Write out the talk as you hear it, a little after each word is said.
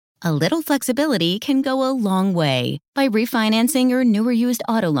A little flexibility can go a long way. By refinancing your newer used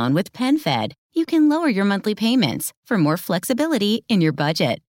auto loan with PenFed, you can lower your monthly payments for more flexibility in your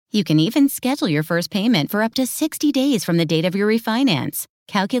budget. You can even schedule your first payment for up to 60 days from the date of your refinance.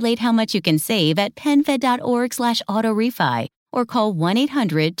 Calculate how much you can save at penfed.org/autorefi or call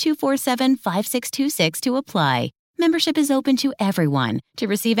 1-800-247-5626 to apply. Membership is open to everyone. To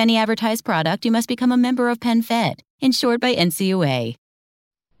receive any advertised product, you must become a member of PenFed, insured by NCUA.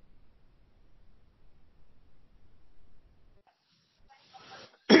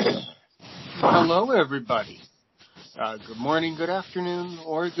 Hello, everybody. Good morning, good afternoon,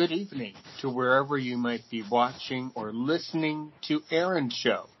 or good evening to wherever you might be watching or listening to Aaron's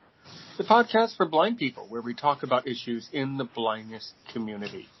Show, the podcast for blind people where we talk about issues in the blindness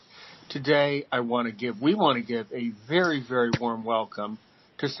community. Today, we want to give a very, very warm welcome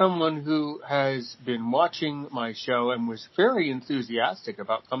to someone who has been watching my show and was very enthusiastic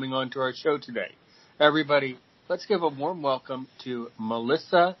about coming on to our show today. Everybody, let's give a warm welcome to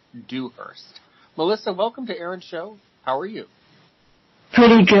Melissa Dewhurst. Melissa, welcome to Aaron's Show. How are you?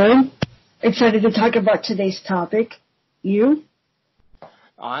 Pretty good. Excited to talk about today's topic. You?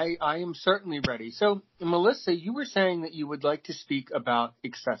 I am certainly ready. So, Melissa, you were saying that you would like to speak about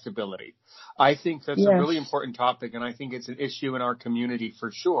accessibility. I think that's a really important topic, and I think it's an issue in our community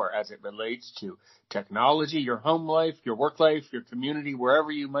for sure as it relates to technology, your home life, your work life, your community, wherever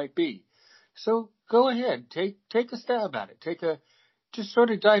you might be. So go ahead, take a stab at it. Just sort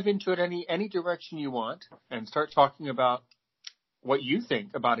of dive into it any direction you want and start talking about what you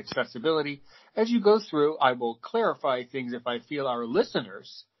think about accessibility. As you go through, I will clarify things if I feel our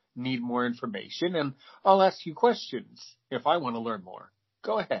listeners need more information, and I'll ask you questions if I want to learn more.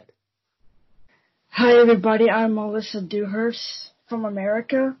 Go ahead. Hi, everybody. I'm Melissa Dewhurst from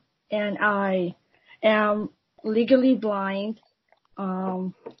America, and I am legally blind,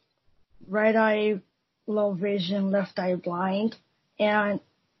 right eye low vision, left eye blind. And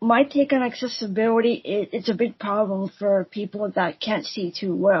my take on accessibility, it's a big problem for people that can't see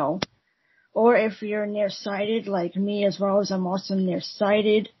too well. Or if you're nearsighted like me, as well as I'm also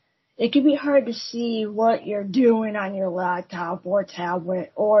nearsighted, it can be hard to see what you're doing on your laptop or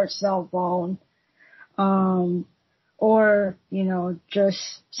tablet or cell phone. Or,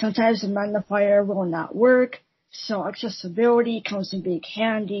 just sometimes the magnifier will not work. So accessibility comes in big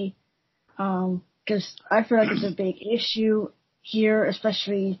handy. Because I feel like it's a big issue here,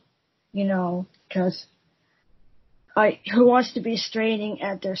 especially, because who wants to be straining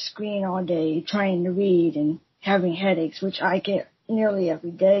at their screen all day trying to read and having headaches, which I get nearly every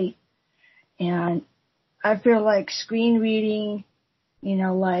day. And I feel like screen reading,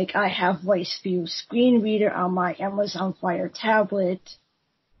 like I have Voiceview screen reader on my Amazon Fire tablet,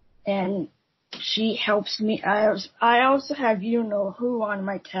 and she helps me. I also have who on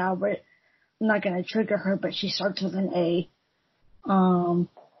my tablet. I'm not going to trigger her, but she starts with an A.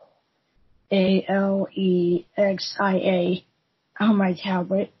 Alexia on my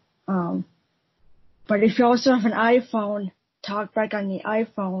tablet. But if you also have an iPhone, TalkBack on the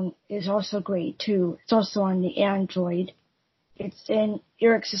iPhone is also great too. It's also on the Android. It's in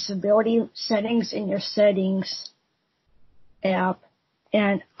your accessibility settings in your settings app.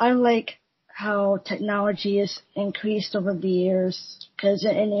 And I like how technology has increased over the years because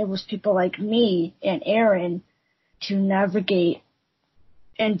it enables people like me and Aaron to navigate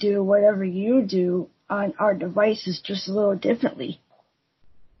and do whatever you do on our devices just a little differently.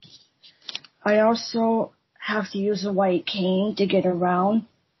 I also have to use a white cane to get around.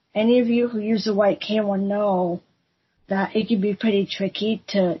 Any of you who use a white cane will know that it can be pretty tricky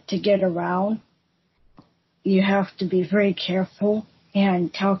to get around. You have to be very careful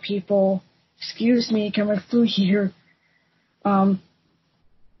and tell people, excuse me, coming through here.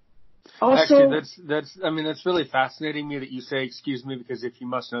 Also, actually, that's really fascinating me that you say excuse me, because if you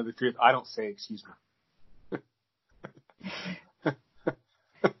must know the truth, I don't say excuse me.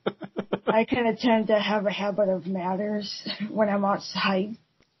 I kind of tend to have a habit of manners when I'm outside.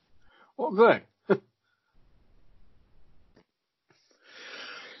 Well, good.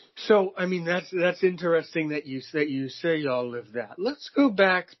 So, that's interesting that you say y'all live that. Let's go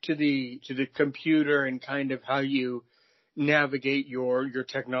back to the computer and kind of how you navigate your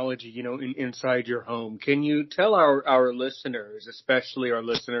technology, inside your home. Can you tell our listeners, especially our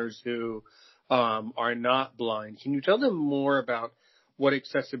listeners who are not blind, can you tell them more about what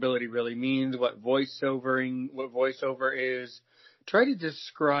accessibility really means, what voiceover is? Try to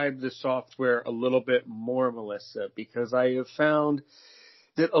describe the software a little bit more, Melissa, because I have found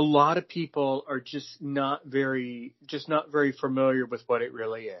that a lot of people are just not very familiar with what it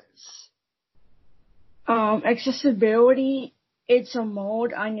really is. Accessibility it's a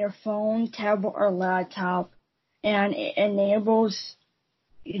mode on your phone, tablet, or laptop, and it enables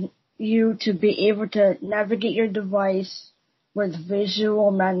you to be able to navigate your device with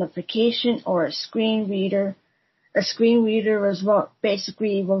visual magnification or a screen reader. A screen reader is what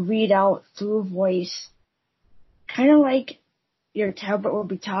basically will read out through voice, kind of like your tablet will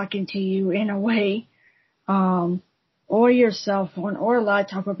be talking to you in a way, or your cell phone or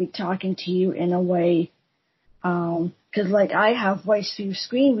laptop will be talking to you in a way. Cause like I have voice view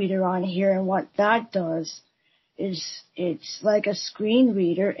screen reader on here, and what that does is it's like a screen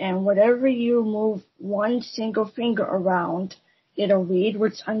reader, and whatever you move one single finger around, it'll read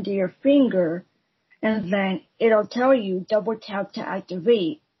what's under your finger, and then it'll tell you double tap to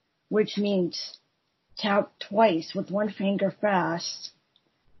activate, which means tap twice with one finger fast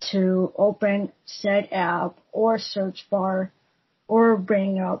to open said app or search bar, or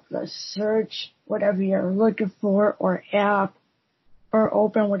bring up the search, whatever you're looking for, or app, or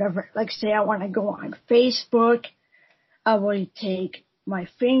open whatever. Like say I want to go on Facebook, I will take my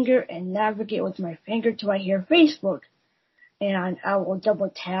finger and navigate with my finger till I hear Facebook. And I will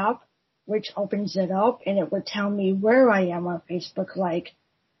double tap, which opens it up, and it will tell me where I am on Facebook. Like,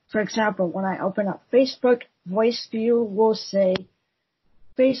 for example, when I open up Facebook, voice view will say,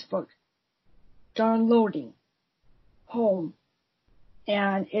 Facebook, downloading, home.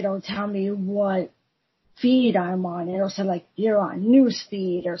 And it'll tell me what feed I'm on. It'll say like, you're on news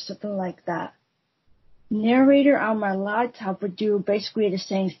feed or something like that. Narrator on my laptop would do basically the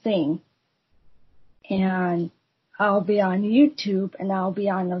same thing. And I'll be on YouTube and I'll be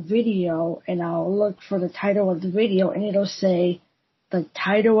on a video and I'll look for the title of the video and it'll say the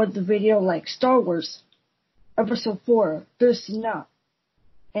title of the video, like Star Wars, episode 4, this and that.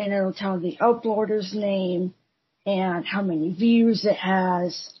 And it'll tell the uploader's name and how many views it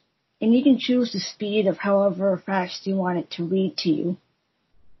has. And you can choose the speed of however fast you want it to read to you.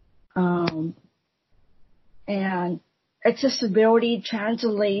 And accessibility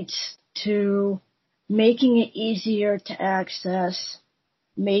translates to making it easier to access,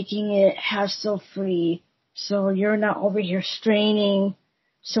 making it hassle-free, so you're not over here straining,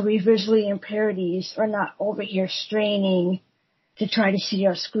 so we visually impaired are not over here straining to try to see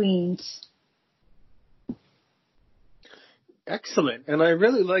our screens. Excellent. And I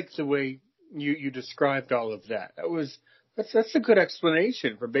really like the way you described all of that. That's a good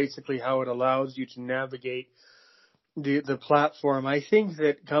explanation for basically how it allows you to navigate the platform. I think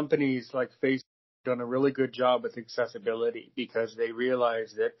that companies like Facebook have done a really good job with accessibility because they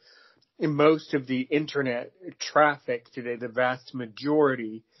realize that in most of the internet traffic today, the vast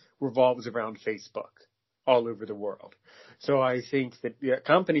majority revolves around Facebook all over the world. So I think that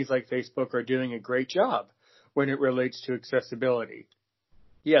companies like Facebook are doing a great job when it relates to accessibility.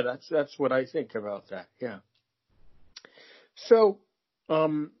 Yeah, that's what I think about that. Yeah. So,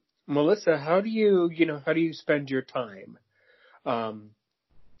 Melissa, how do you spend your time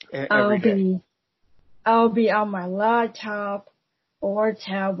every day? I'll be on my laptop or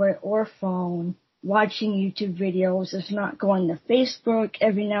tablet or phone watching YouTube videos, if not going to Facebook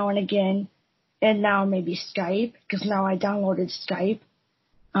every now and again, and now maybe Skype, because now I downloaded Skype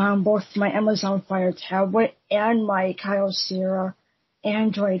on both my Amazon Fire tablet and my Kyocera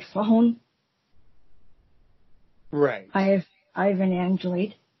Android phone. Right. I have an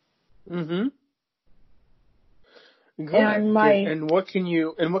Android. Mm-hmm. Good. And what can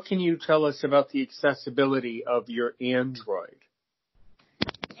you tell us about the accessibility of your Android?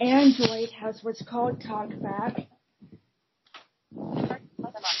 Android has what's called TalkBack.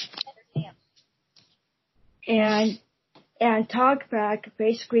 And TalkBack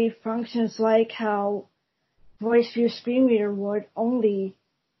basically functions like how Voice View Screen Reader would, only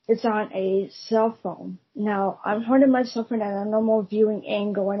it's on a cell phone. Now, I'm holding my cell phone at a normal viewing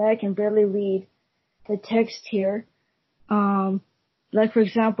angle and I can barely read the text here. Like for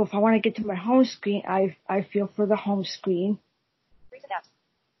example, if I want to get to my home screen, I feel for the home screen.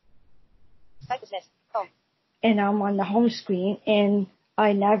 And I'm on the home screen and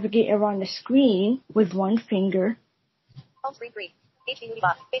I navigate around the screen with one finger. Home screen 3. HD Movie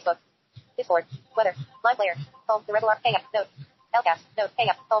Box. Facebook. Discord. Weather. Live player. Home. The Rebel Hang up. Note. Lcast. Note. Hang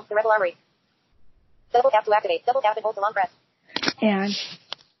up. Home. The Rebel Armory. Double tap to activate. Double tap and hold to long press.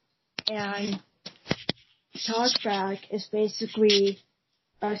 And TalkBack is basically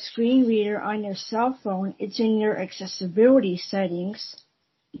a screen reader on your cell phone. It's in your accessibility settings.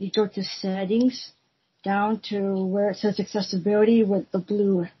 You go to settings, down to where it says accessibility with the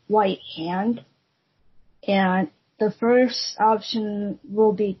blue white hand. And the first option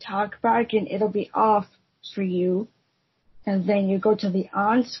will be TalkBack and it'll be off for you. And then you go to the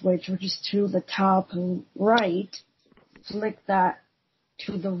on switch, which is to the top and right. flick that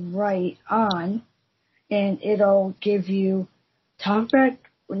to the right on, and it'll give you TalkBack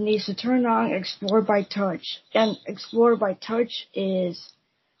needs to turn on Explore by Touch. And Explore by Touch is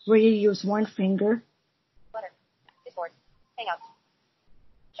where you use one finger. Butter. Discord. Hangouts.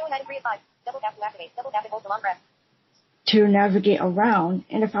 Show an item 3 of 5. Double tap to activate. Double tap to hold the long press. To navigate around.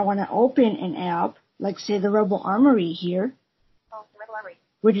 And if I want to open an app, like say the Rebel Armory here, The Rebel Armory.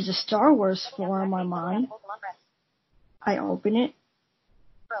 which is a Star Wars forum I'm on, I open it.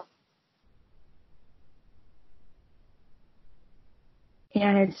 Chrome.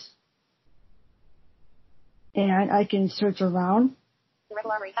 And I can search around. The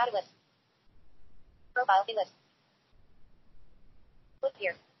Rebel Armory. Added list. Profile. In list. Click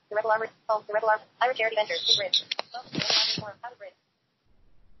here. The Rebel Armory. Home. The Rebel Armory. Irish Charity Ventures. In grid. Welcome to the Rebel Armory forum. Out of grid.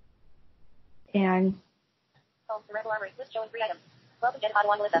 And Home. The Rebel Armory. List showing 3 items. Welcome Jen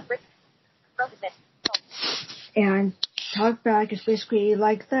Padawan Melissa. Brick. Pro dismiss. And TalkBack is basically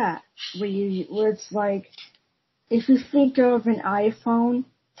like that, where it's like, if you think of an iPhone,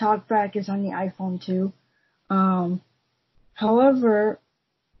 TalkBack is on the iPhone too. However,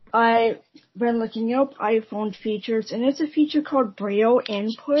 I've been looking up iPhone features, and it's a feature called Braille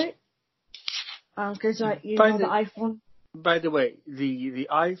Input. Because the iPhone. By the way, the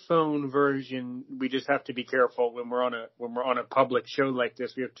iPhone version, we just have to be careful when we're on a public show like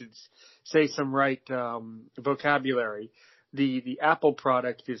this. We have to say some right vocabulary. The Apple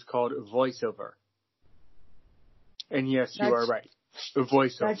product is called VoiceOver, and yes, you are right.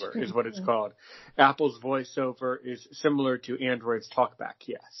 VoiceOver is what it's called. Apple's VoiceOver is similar to Android's TalkBack.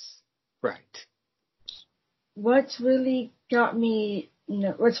 Yes, right. What's really got me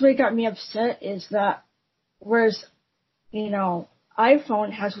upset is that whereas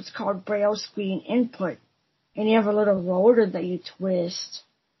iPhone has what's called Braille screen input, and you have a little rotor that you twist.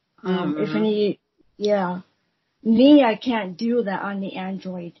 Me, I can't do that on the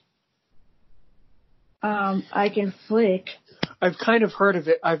Android. I can flick. I've kind of heard of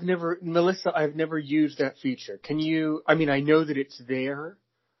it. Melissa, I've never used that feature. I know that it's there.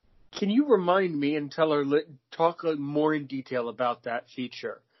 Can you remind me and talk more in detail about that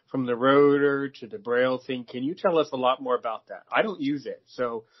feature? From the rotor to the Braille thing, can you tell us a lot more about that? I don't use it,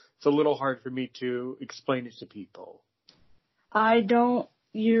 so it's a little hard for me to explain it to people. I don't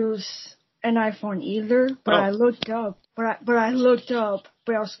use an iPhone either, but I looked up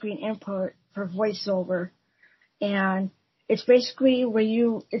Braille screen input for VoiceOver, and it's basically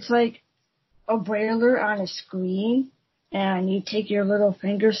it's like a brailler on a screen, and you take your little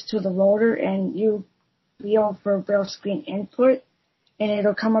fingers to the rotor and you feel for Braille screen input, and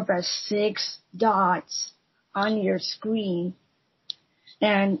it'll come up as 6 dots on your screen,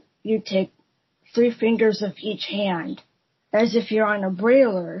 and you take 3 fingers of each hand, as if you're on a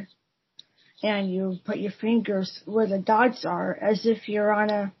brailler, and you put your fingers where the dots are, as if you're on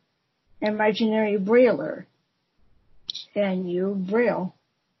a imaginary brailler, and you braille.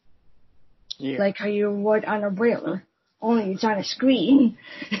 Yeah. Like how you would on a brailler, only it's on a screen.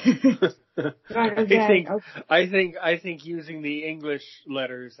 I think using the English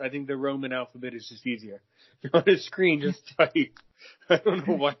letters, I think the Roman alphabet is just easier. On a screen, just type. I don't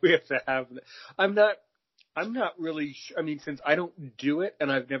know why we have to have that. I'm not really sure. I mean, since I don't do it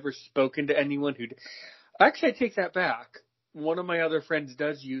and I've never spoken to anyone who... Actually, I take that back. One of my other friends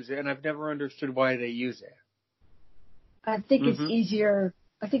does use it, and I've never understood why they use it. I think it's easier.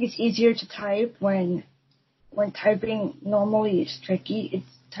 I think it's easier to type when typing normally is tricky.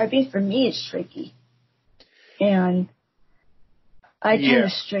 Typing for me is tricky, and I kind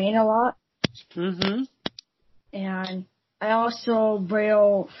of strain a lot. Mm-hmm. And I also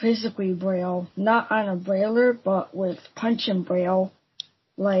physically braille, not on a brailler, but with punch and braille.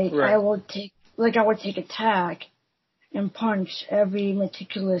 Like I would take a tag and punch every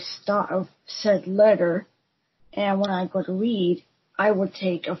meticulous dot of said letter, and when I go to read, I would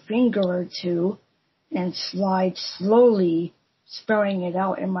take a finger or two and slide slowly, spelling it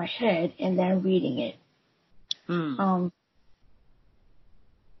out in my head and then reading it.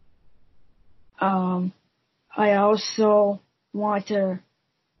 I also want to,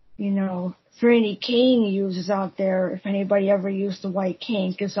 for any cane users out there, if anybody ever used the white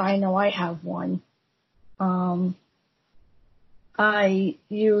cane, because I know I have one, I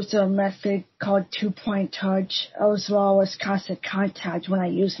use a method called 2-point touch as well as constant contact when I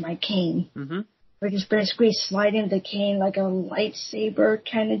use my cane. Mm-hmm. Which is basically sliding the cane like a lightsaber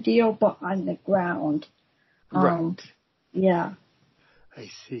kind of deal, but on the ground. Right. Yeah. I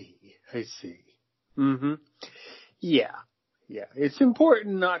see. Mm-hmm. Yeah. It's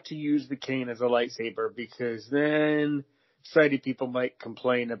important not to use the cane as a lightsaber, because then sighted people might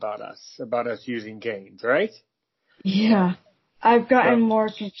complain about us using canes, right? Yeah. I've gotten more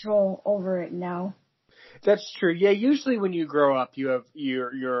control over it now. That's true. Yeah, usually when you grow up,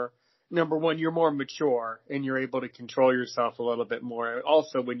 you're number one, you're more mature and you're able to control yourself a little bit more. And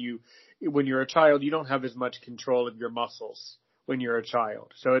also, when you're a child, you don't have as much control of your muscles when you're a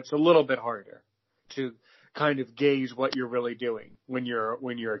child, so it's a little bit harder to kind of gauge what you're really doing when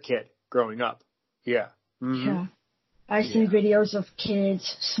you're a kid growing up. Yeah. Mm-hmm. Yeah. I've seen videos of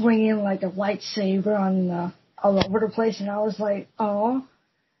kids swinging like a lightsaber all over the place, and I was like, oh.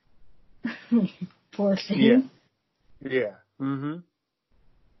 Poor thing. Yeah. Mm-hmm.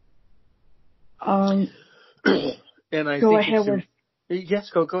 And I go think ahead with yes.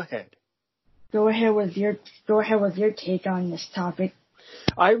 Go ahead. Go ahead with your take on this topic.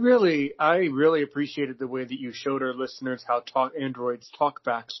 I really appreciated the way that you showed our listeners how Android's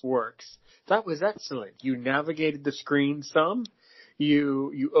TalkBacks works. That was excellent. You navigated the screen some.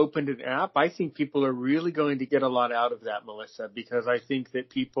 You opened an app. I think people are really going to get a lot out of that, Melissa, because I think that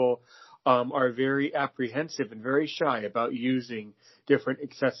people are very apprehensive and very shy about using different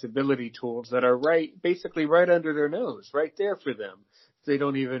accessibility tools that are basically right under their nose, right there for them. They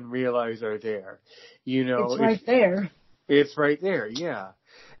don't even realize are there. It's right there. It's right there, yeah.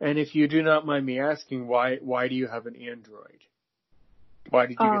 And if you do not mind me asking, why do you have an Android? Why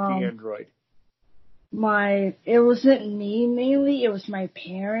did you get the Android? It wasn't me mainly. It was my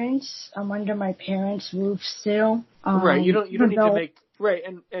parents. I'm under my parents' roof still. Right. You don't need to make right.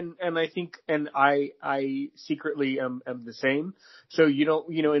 And I think I secretly am the same. So you don't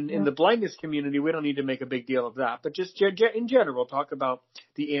in the blindness community we don't need to make a big deal of that. But just in general, talk about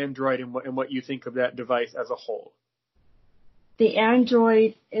the Android and what you think of that device as a whole. The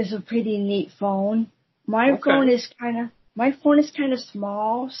Android is a pretty neat phone. My phone is kind of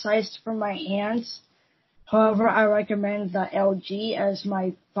small, sized for my hands. However, I recommend the LG as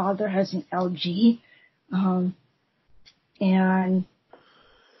my father has an LG. And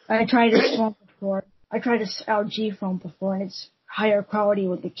I tried this phone before. I tried this LG phone before, and it's higher quality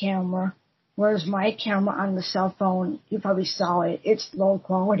with the camera. Whereas my camera on the cell phone, you probably saw it, it's low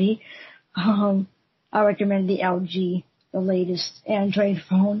quality. I recommend the LG, the latest Android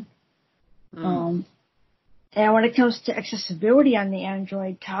phone. And when it comes to accessibility on the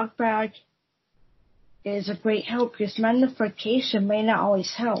Android, TalkBack is a great help because magnification may not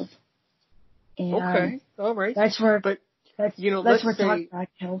always help. And all right. That's where TalkBack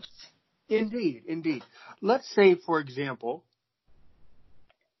helps. Indeed. Let's say, for example,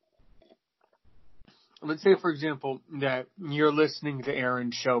 that you're listening to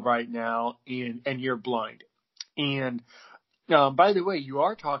Aaron's show right now and you're blind. And by the way, you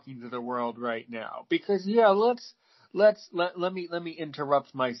are talking to the world right now because let me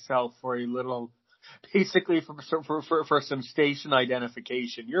interrupt myself for a little, basically for some station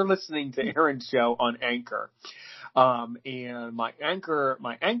identification. You're listening to Aaron's show on Anchor. And my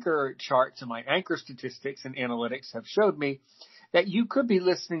anchor charts and my anchor statistics and analytics have showed me that you could be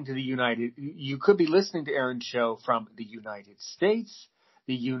listening to Aaron's show from the United States,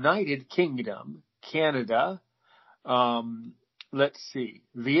 the United Kingdom, Canada, let's see,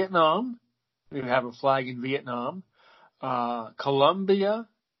 Vietnam. We have a flag in Vietnam, Colombia,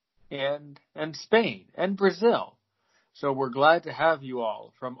 and Spain and Brazil. So we're glad to have you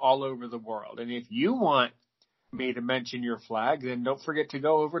all from all over the world. And if you want me to mention your flag, then don't forget to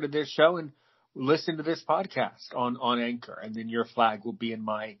go over to this show and listen to this podcast on Anchor, and then your flag will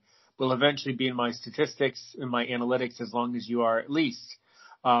eventually be in my statistics and my analytics as long as you are at least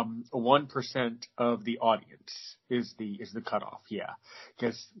 1% of the audience is the cutoff. Yeah,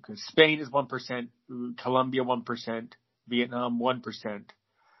 because Spain is 1%, Colombia 1%, Vietnam 1%.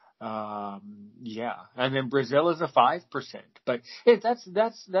 And then Brazil is a 5%. But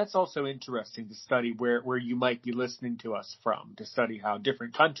that's also interesting to study where you might be listening to us from, to study how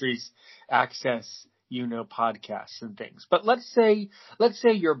different countries access, podcasts and things. But let's say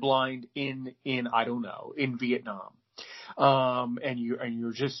you're blind in I don't know, in Vietnam. And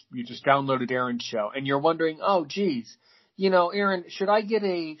you just downloaded Aaron's show and you're wondering, oh geez, Aaron, should I get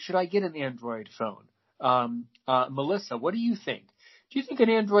an Android phone? Melissa, what do you think? Do you think an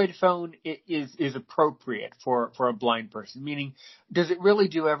Android phone is appropriate for a blind person? Meaning, does it really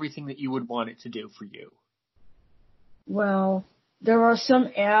do everything that you would want it to do for you? Well, there are some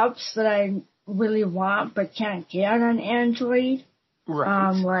apps that I really want but can't get on Android.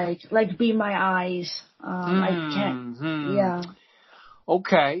 Right. Like Be My Eyes. I can't. Yeah.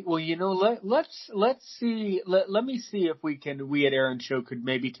 Okay. Well, let's see. Let me see if we at Aaron's Show could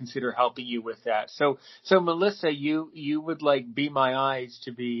maybe consider helping you with that. So Melissa, you would like Be My Eyes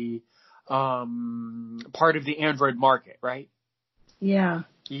to be part of the Android market, right? Yeah.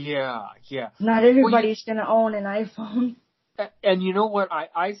 Yeah. Not everybody's going to own an iPhone. And you know what?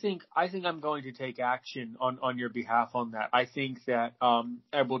 I think I'm going to take action on your behalf on that. I think that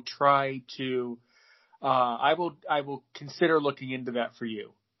I will try to I will consider looking into that for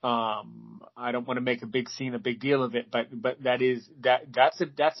you. I don't want to make a big scene, a big deal of it, but that's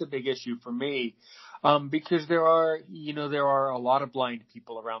a big issue for me, because there are a lot of blind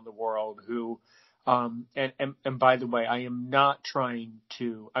people around the world who, and by the way, I am not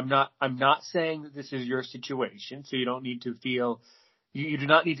I'm not saying that this is your situation, so you don't need to feel, you do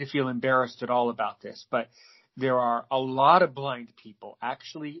not need to feel embarrassed at all about this, but there are a lot of blind people.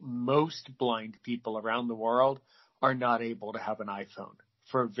 Actually, most blind people around the world are not able to have an iPhone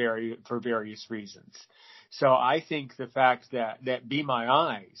for various reasons. So I think the fact that Be My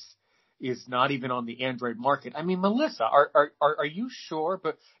Eyes is not even on the Android market. I mean, Melissa, are you sure?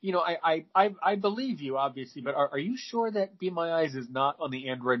 But I believe you obviously, but are you sure that Be My Eyes is not on the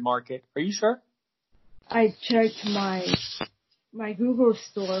Android market? Are you sure? I checked my Google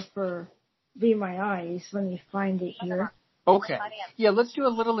store for Be My Eyes. Let me find it here. Okay. Yeah, let's do a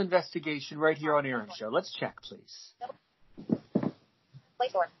little investigation right here on Aaron's show. Let's check, please. Play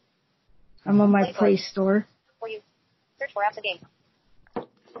Store. I'm on my Play Store. For you. Search for apps and games.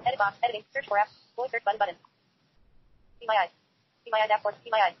 Edit box. Editing. Search for apps. Voice search button. Be My Eyes. Be My Eyes app for Be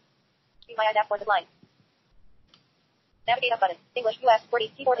My Eyes. Be My Eyes app for the blind. Navigate up button. English, US,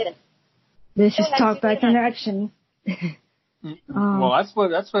 QWERTY, keyboard hidden. This is Talkback in action. Well, that's what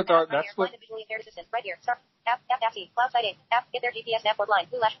Blind and visually impaired assistant. Right here. Start. App Cloud sighting. App, get their GPS map for blind.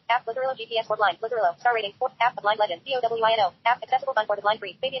 Blue Lash. App, Blizzarlo GPS for blind. Blizzarlo. Star rating 4. App, Blind Legend. DOWINO. App, accessible fun for the blind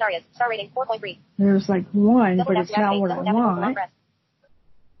free. Baby in areas. Star rating 4.3. There's like one, but it's not what I want.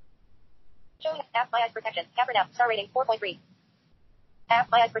 Showing app My Eyes Protection. Capper App. Star rating 4.3.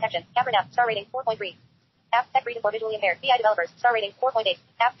 App My Eyes Protection. Capper App. Star rating 4.3. App, tech reason for visually impaired. BI developers. Star rating 4.8.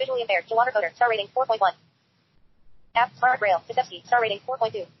 App, visually impaired. Jawater Coder. Star rating 4.1. App, Smart Braille. Kisevsky. Star rating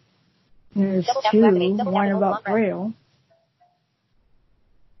 4.2. There's two. One about Braille.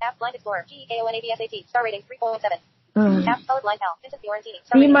 App Blind Explorer. GEAONABSAT. Star rating 3.7. App Colorblind Pal. Vincent Fiorentini.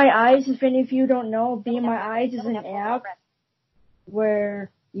 Be My Eyes, if any of you don't know, Be My Eyes is an app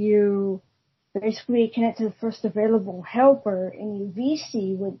where you basically connect to the first available helper and you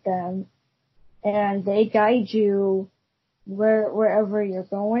VC with them and they guide you wherever you're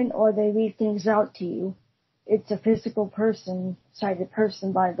going, or they read things out to you. It's a physical sighted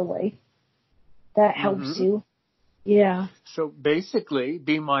person, by the way. That helps you. Yeah. So basically,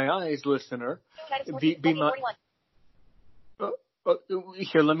 Be My Eyes, listener. Be My.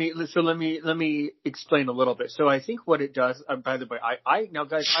 Here, let me explain a little bit. So I think what it does. By the way, now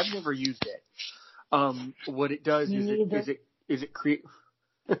guys, I've never used it. What it does is it create.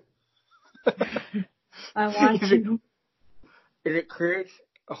 I want to. It creates.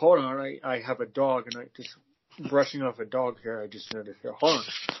 Hold on, I have a dog, and I just brushing off a dog here. I just noticed here. Hold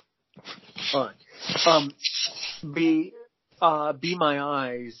on. Be My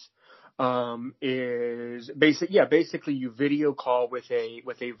Eyes is basically you video call with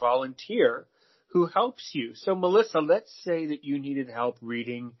a volunteer who helps you. So Melissa, let's say that you needed help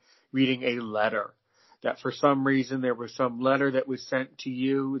reading a letter, that for some reason there was some letter that was sent to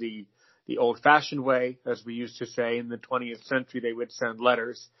you the old-fashioned way, as we used to say in the 20th century. They would send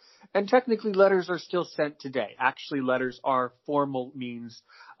letters, and technically letters are still sent today. Actually, letters are formal means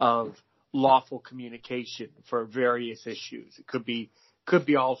of lawful communication for various issues. It could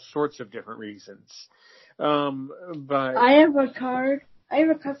be all sorts of different reasons. But I have a card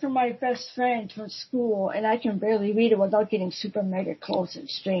from my best friend from school, and I can barely read it without getting super mega close and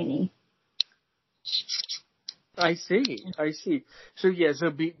straining. I see. So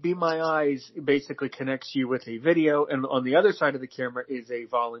Be My Eyes basically connects you with a video, and on the other side of the camera is a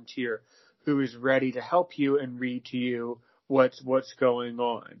volunteer who is ready to help you and read to you what's going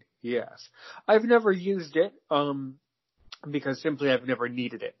on. Yes. I've never used it, because simply I've never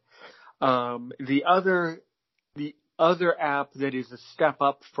needed it. The other app that is a step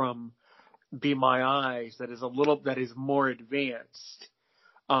up from Be My Eyes that is more advanced,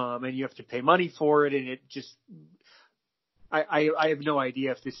 and you have to pay money for it, and it just, I have no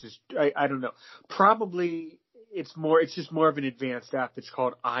idea if this is, I don't know. Probably it's just more of an advanced app. It's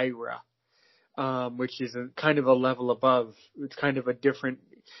called IRA, which is a kind of a level above. It's kind of a different,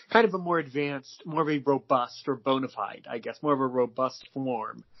 kind of a more advanced, more of a robust or bona fide, I guess, more of a robust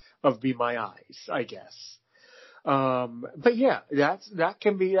form of Be My Eyes, I guess. But yeah, that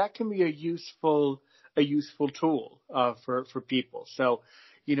can be a useful tool, for people. So,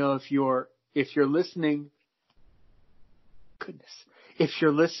 if you're listening, if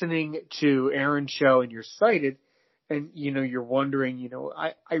you're listening to Aaron's show and you're sighted you're wondering,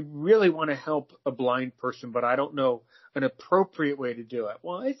 I really want to help a blind person, but I don't know an appropriate way to do it.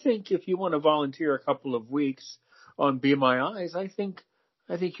 Well, I think if you want to volunteer a couple of weeks on Be My Eyes, I think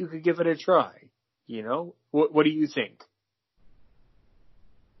you could give it a try. What do you think?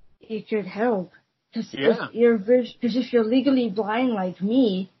 It could help. Because yeah. if you're legally blind like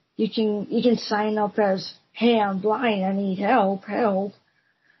me, you can sign up as, hey, I'm blind, I need help,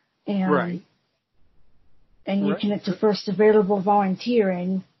 and right. And you can, it's the first available volunteer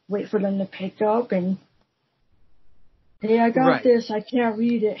and wait for them to pick up and, hey, I got this, I can't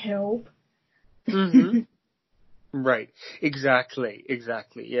read it, help. Mm-hmm. Right. Exactly.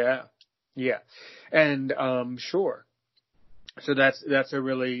 Yeah. And, sure. So that's a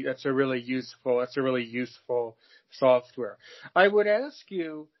really useful software. I would ask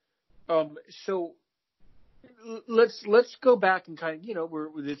you, so let's go back and kind of,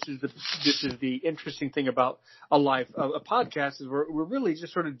 this is the interesting thing about a podcast is we're really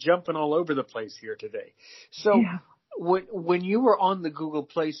just sort of jumping all over the place here today. So when you were on the Google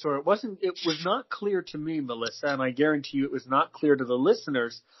Play Store, it was not clear to me, Melissa, and I guarantee you it was not clear to the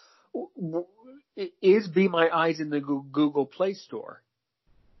listeners. Is Be My Eyes in the Google Play Store?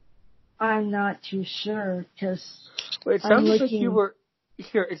 I'm not too sure because it sounded like you were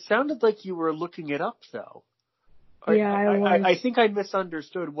here. It sounded like you were looking it up, though. Yeah, I think I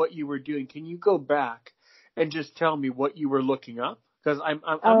misunderstood what you were doing. Can you go back and just tell me what you were looking up? Because I'm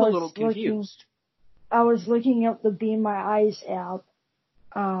a little confused. I was looking up the Be My Eyes app,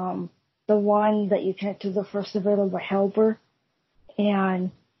 the one that you connect to the first available helper,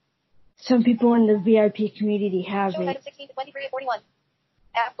 and some people in the VIP community have it. 16 to 23 at 41.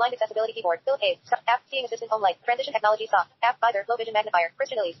 App blind accessibility keyboard. Build aid. App seeing assistant home light. Transition technology soft. App visor. Low vision magnifier.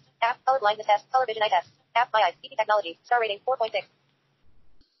 Christian Elise. App color blindness test. Color vision eye test. App My Eyes. EP technology. Star rating 4.6.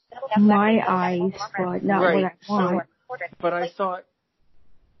 My Eyes, but not what I want. But I thought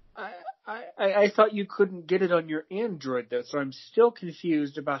I thought you couldn't get it on your Android though, so I'm still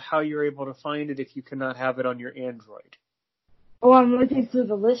confused about how you're able to find it if you cannot have it on your Android. Oh, I'm looking through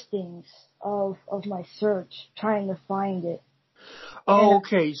the listings of my search, trying to find it. Oh,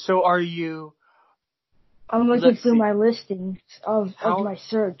 okay. So are you? I'm looking through my listings of my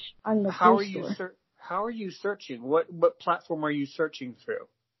search on the Play Store. How are you searching? What platform are you searching through?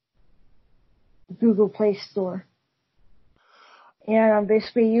 Google Play Store. And I'm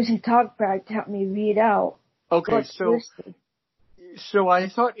basically using TalkBack to help me read out. Okay, so I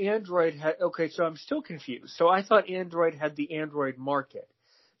thought Android had. Okay, so I'm still confused. So I thought Android had the Android market.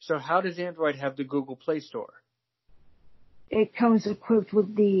 So how does Android have the Google Play Store? It comes equipped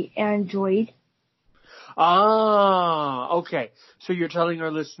with the Android. Ah, okay. So you're telling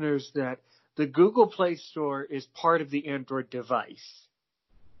our listeners that the Google Play Store is part of the Android device.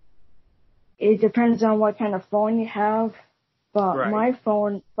 It depends on what kind of phone you have, but my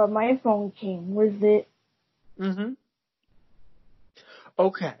phone came with it. Mhm.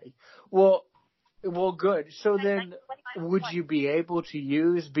 Okay. Well, good. So then, would you be able to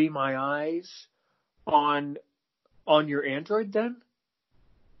use Be My Eyes on your Android then?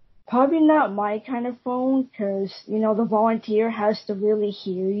 Probably not my kind of phone, because, the volunteer has to really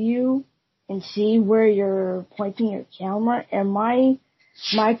hear you and see where you're pointing your camera, and my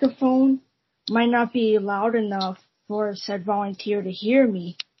microphone might not be loud enough for said volunteer to hear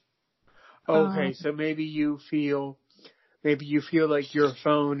me. Okay, so maybe you feel like your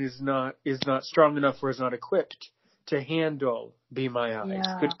phone is not strong enough or is not equipped to handle Be My Eyes.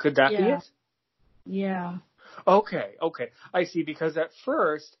 Yeah, Could that be it? Yeah. Okay. I see, because at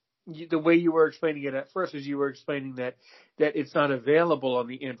first, the way you were explaining it at first is you were explaining that it's not available on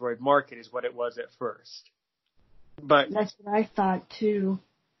the Android market is what it was at first. But that's what I thought too.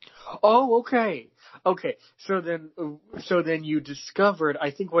 Oh, okay. So then you discovered,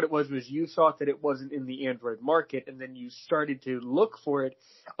 I think what it was you thought that it wasn't in the Android market, and then you started to look for it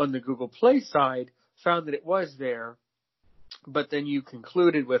on the Google Play side, found that it was there, but then you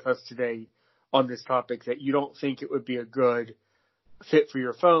concluded with us today on this topic that you don't think it would be a good fit for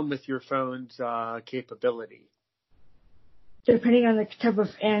your phone with your phone's capability. Depending on the type of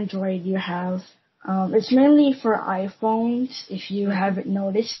Android you have. It's mainly for iPhones, if you haven't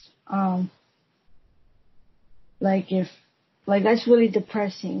noticed. That's really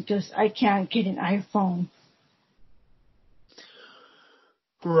depressing, because I can't get an iPhone.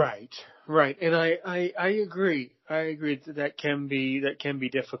 Right. And I agree. That can be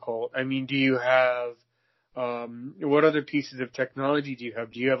difficult. I mean, do you have, what other pieces of technology do you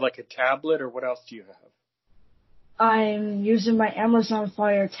have? Do you have like a tablet, or what else do you have? I'm using my Amazon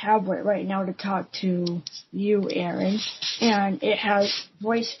Fire tablet right now to talk to you, Aaron, and it has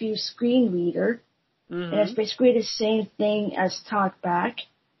voice view screen reader. And it's basically the same thing as TalkBack.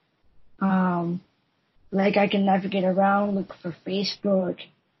 Like I can navigate around, look for Facebook.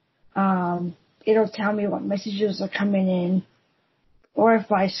 It'll tell me what messages are coming in. Or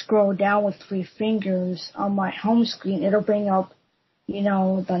if I scroll down with 3 fingers on my home screen, it'll bring up, the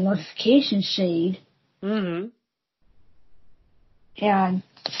notification shade. And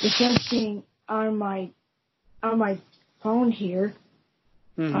the same thing on my phone here.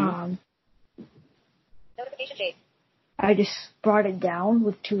 Notification shade. I just brought it down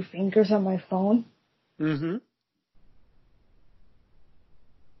with 2 fingers on my phone. Play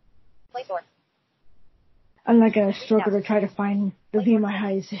Store. I'm not gonna struggle to try to find the Be My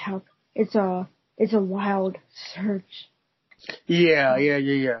Highest help. It's a wild search.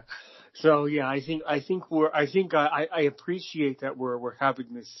 Yeah. So yeah, I appreciate that we're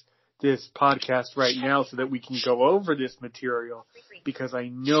having this podcast right now so that we can go over this material, because I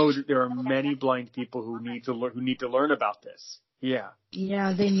know that there are many blind people who need to learn about this. Yeah.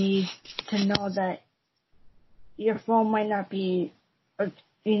 Yeah, they need to know that your phone might not be,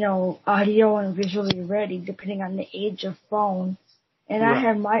 audio and visually ready depending on the age of phone. And I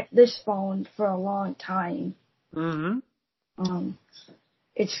had this phone for a long time.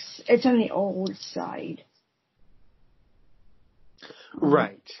 It's on the old side.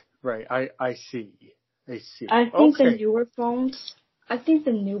 Right. I see. I think the newer phones,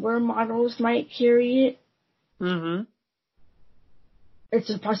 the newer models might carry it. It's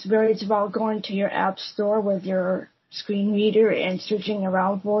a possibility. It's about going to your app store with your screen reader and searching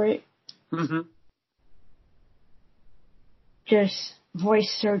around for it. Just voice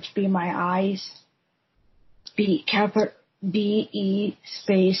search Be My Eyes. BE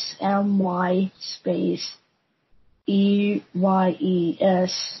space MY space EYES.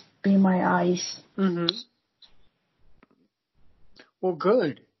 Be My Eyes. Well,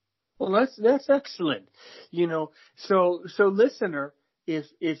 good. Well, that's excellent. So listener,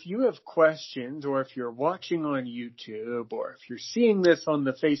 if you have questions, or if you're watching on YouTube, or if you're seeing this on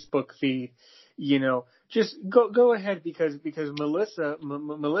the Facebook feed, just go ahead, because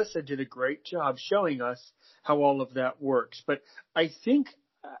Melissa did a great job showing us how all of that works. But I think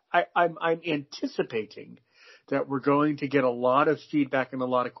I'm anticipating that we're going to get a lot of feedback and a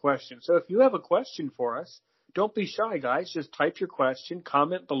lot of questions. So if you have a question for us, don't be shy, guys. Just type your question,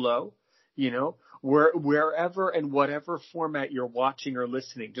 comment below, wherever and whatever format you're watching or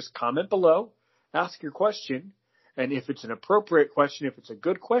listening. Just comment below, ask your question, and if it's an appropriate question, if it's a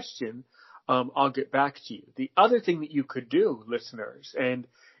good question, I'll get back to you. The other thing that you could do, listeners, and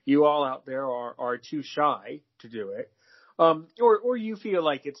you all out there are too shy to do it, or you feel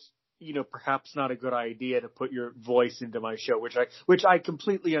like it's perhaps not a good idea to put your voice into my show, which I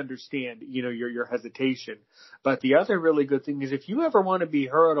completely understand, your hesitation. But the other really good thing is, if you ever want to be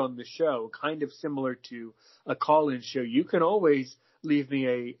heard on the show, kind of similar to a call-in show, you can always leave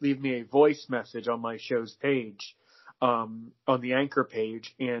me a voice message on my show's page, on the Anchor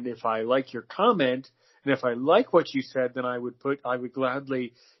page. And if I like your comment, and if I like what you said, then I would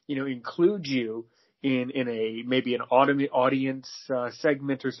gladly, include you in maybe an audience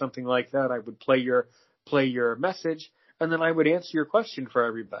segment or something like that. I would play your message, and then I would answer your question for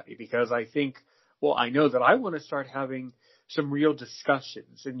everybody, because I know that I want to start having some real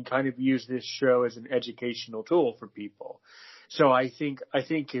discussions and kind of use this show as an educational tool for people. So I think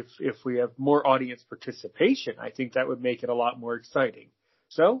if we have more audience participation, I think that would make it a lot more exciting.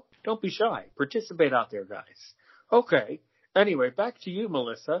 So don't be shy. Participate out there, guys. Okay. Anyway, back to you,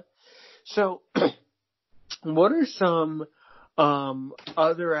 Melissa. So what are some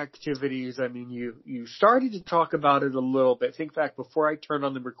other activities? I mean, you started to talk about it a little bit. Think back before I turned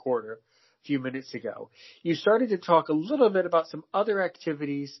on the recorder a few minutes ago. You started to talk a little bit about some other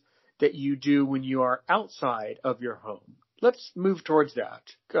activities that you do when you are outside of your home. Let's move towards that.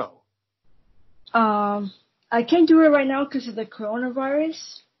 Go. I can't do it right now because of the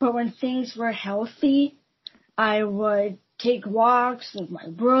coronavirus, but when things were healthy, I would take walks with my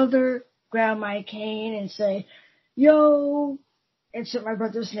brother, grab my cane and say, yo, insert my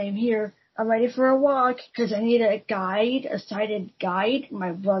brother's name here, I'm ready for a walk, because I need a sighted guide,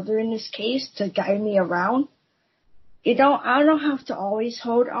 my brother in this case, to guide me around. I don't have to always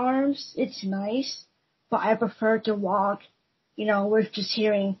hold arms. It's nice, but I prefer to walk, with just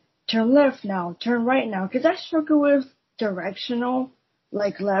hearing, turn left now, turn right now, because I struggle with directional,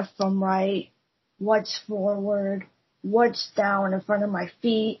 like left from right, what's forward, what's down in front of my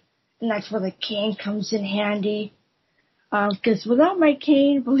feet, and that's where the cane comes in handy. Because without my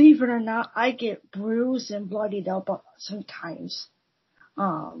cane, believe it or not, I get bruised and bloodied up sometimes.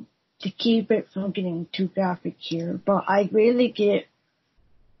 To keep it from getting too graphic here, but I really get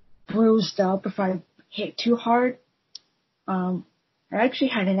bruised up if I hit too hard. I actually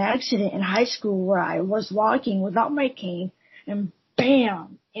had an accident in high school where I was walking without my cane and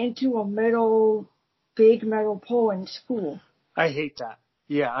bam, into a big metal pole in school. I hate that.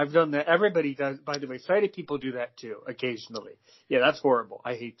 Yeah, I've done that. Everybody does. By the way, sighted people do that too, occasionally. Yeah, that's horrible.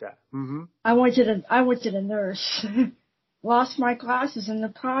 I hate that. Mm-hmm. I went to the nurse. Lost my glasses in the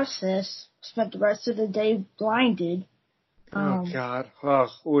process. Spent the rest of the day blinded. Oh God. Oh,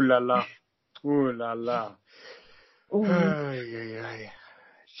 ooh la la. Ooh la la. Ooh. Ay, ay, ay.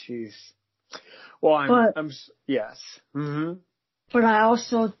 Jeez. Well, yes. Mm-hmm. But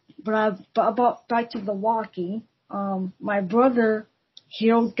about back to the walking. My brother,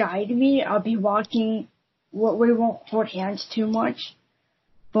 he'll guide me. I'll be walking. We won't hold hands too much,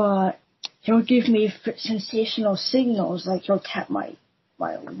 but he'll give me sensational signals, like he'll tap my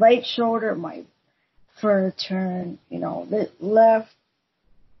right shoulder, for a turn, left.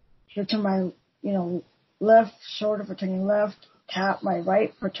 He'll turn my, left shoulder for turning left, tap my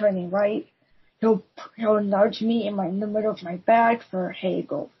right for turning right. He'll nudge me in the middle of my back for, hey,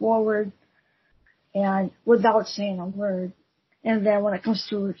 go forward, and without saying a word. And then when it comes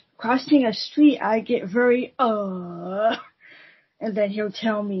to crossing a street, I get very, and then he'll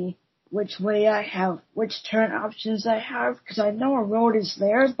tell me which turn options I have, because I know a road is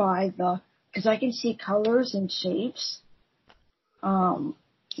there because I can see colors and shapes.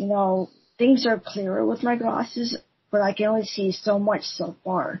 Things are clearer with my glasses, but I can only see so much so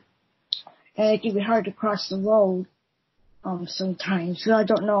far. And it can be hard to cross the road, sometimes. So I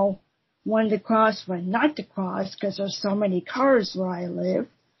don't know when to cross, when not to cross, because there's so many cars where I live.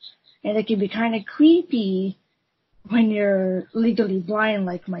 And it can be kind of creepy when you're legally blind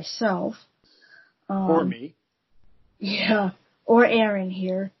like myself. Or me. Yeah, or Aaron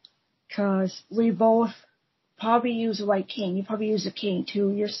here, because we both probably use a white cane. You probably use a cane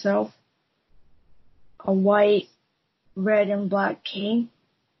too yourself. A white, red, and black cane.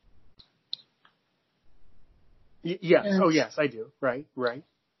 Yes. Yeah. Oh, yes, I do. Right.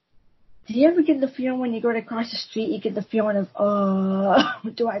 Do you ever get the feeling when you go to cross the street, you get the feeling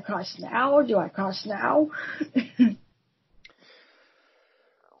of, do I cross now? Do I cross now?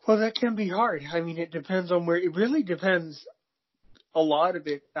 Well, that can be hard. I mean, it really depends. A lot of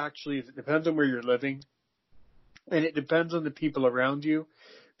it actually is, it depends on where you're living, and it depends on the people around you,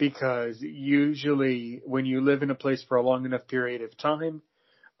 because usually when you live in a place for a long enough period of time,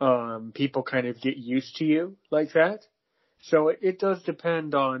 people kind of get used to you like that. So it does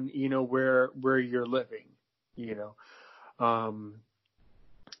depend on, where you're living, Oh,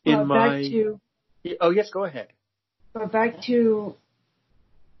 yes, go ahead. But back to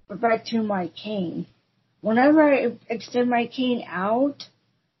my cane. Whenever I extend my cane out,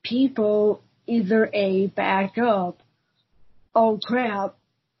 people either back up, oh crap,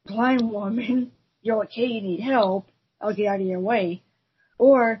 blind woman, you're okay, you need help, I'll get out of your way,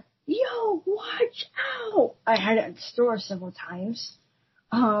 or yo, watch out! I had it at the store several times,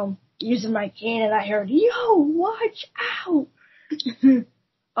 using my cane, and I heard, yo, watch out!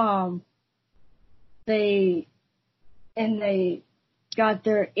 They got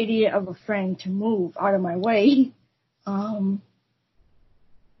their idiot of a friend to move out of my way,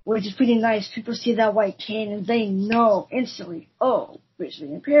 which is pretty nice. People see that white cane and they know instantly, oh,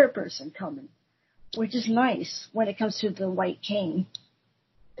 visually impaired person coming, which is nice when it comes to the white cane.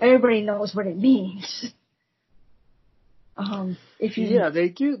 Everybody knows what it means. They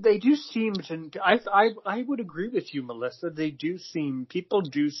do seem to. I would agree with you, Melissa. People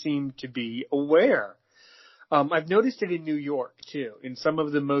do seem to be aware. I've noticed it in New York too. In some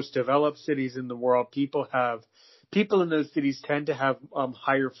of the most developed cities in the world, people in those cities tend to have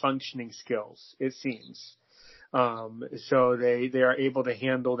higher functioning skills, it seems. So they are able to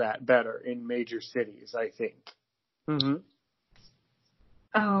handle that better in major cities, I think. Mm-hmm.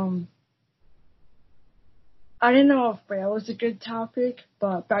 I didn't know if Braille was a good topic,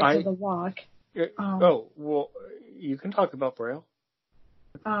 but back to the walk. Well, you can talk about Braille.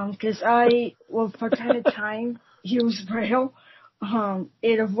 Because for time to time, use Braille.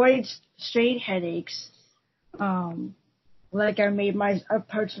 It avoids straight headaches. Like I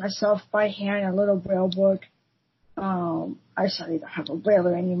approach myself by hand, a little Braille book. I sadly don't have a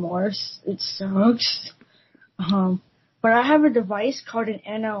Brailler anymore. It sucks. But I have a device called an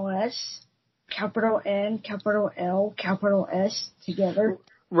NLS, capital N, capital L, capital S together.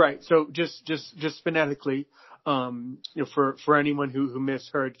 Right. So just phonetically, for anyone who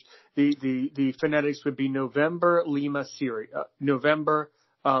misheard, the phonetics would be November Lima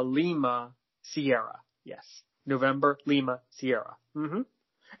Lima Sierra. Yes. November Lima Sierra. Mm-hmm.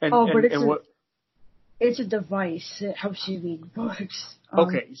 It's a device that helps you read books.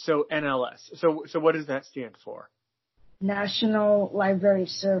 Okay, so NLS. So what does that stand for? National Library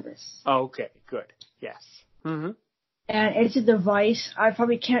Service. Okay, good. Yes. Mm-hmm. And it's a device. I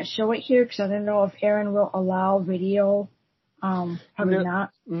probably can't show it here because I don't know if Aaron will allow video. Probably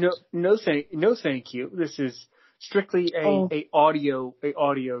not. No, thank you. This is strictly a audio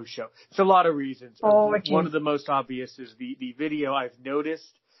show. It's a lot of reasons. Okay. One of the most obvious is the video. I've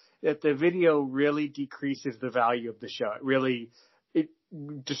noticed that the video really decreases the value of the show. It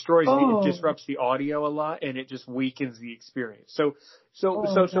destroys it disrupts the audio a lot, and it just weakens the experience. So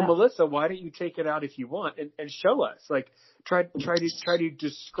Melissa, why don't you take it out if you want and show us? Like try to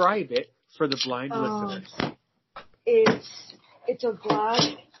describe it for the blind listeners. It's a black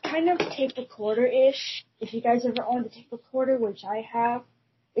kind of tape recorder-ish. If you guys ever owned a tape recorder, which I have,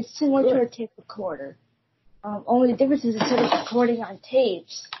 it's similar to a tape recorder. Only the difference is instead of recording on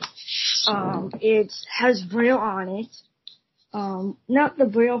tapes, it has Braille on it. Not the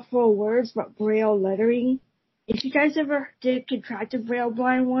Braille full words, but Braille lettering. If you guys ever did contracted Braille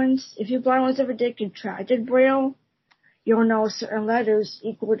blind ones, if you blind ones ever did contracted Braille, you'll know certain letters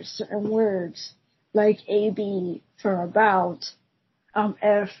equal to certain words, like AB for about,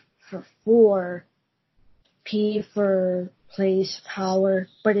 F for, P for place, power.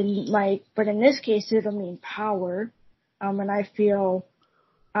 But in this case, it'll mean power. And I feel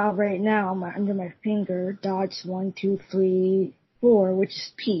right now under my finger dots 1, 2, 3, 4, which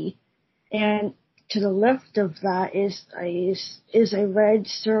is P, and to the left of that is a red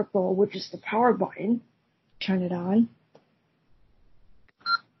circle, which is the power button. Turn it on.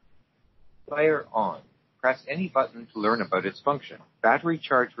 Player on. Press any button to learn about its function. Battery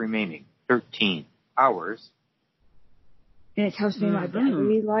charge remaining 13 hours. And it tells me my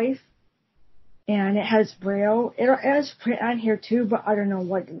battery life. And it has Braille. It has print on here too, but I don't know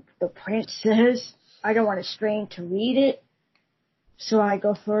what the print says. I don't want to strain to read it. So I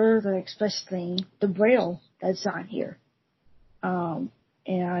go for the express thing, the Braille that's on here.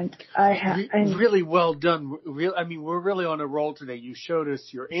 And really well done. We're really on a roll today. You showed us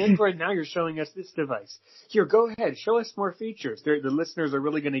your Android, now you're showing us this device. Here, go ahead. Show us more features. The listeners are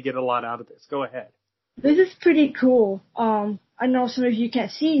really going to get a lot out of this. Go ahead. This is pretty cool. I know some of you can't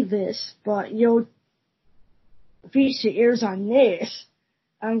see this, but you'll feast your ears on this.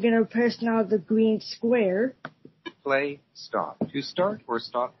 I'm going to press now the green square. Play, stop. To start or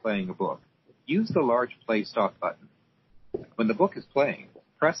stop playing a book, use the large play stop button. When the book is playing,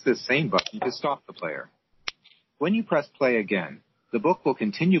 press this same button to stop the player. When you press play again, the book will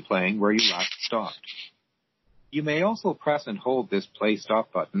continue playing where you last stopped. You may also press and hold this play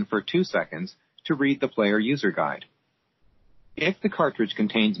stop button for 2 seconds to read the player user guide. If the cartridge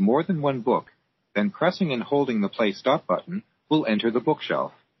contains more than one book, then pressing and holding the play stop button will enter the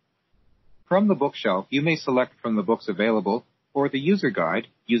bookshelf. From the bookshelf, you may select from the books available or the user guide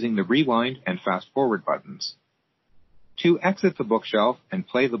using the rewind and fast forward buttons. To exit the bookshelf and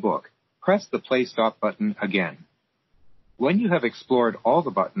play the book, press the play stop button again. When you have explored all the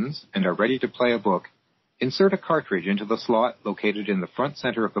buttons and are ready to play a book, insert a cartridge into the slot located in the front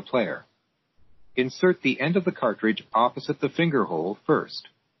center of the player. Insert the end of the cartridge opposite the finger hole first.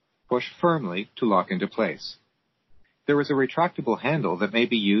 Push firmly to lock into place. There is a retractable handle that may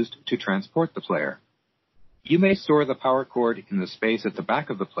be used to transport the player. You may store the power cord in the space at the back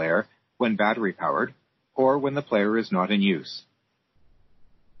of the player when battery powered, or when the player is not in use.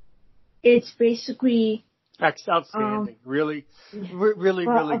 It's basically... That's outstanding. Really good.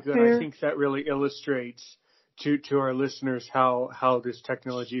 I think that really illustrates to our listeners how this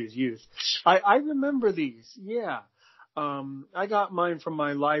technology is used. I remember these, yeah. I got mine from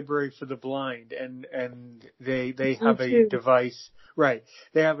my library for the blind, and they have a device. Right.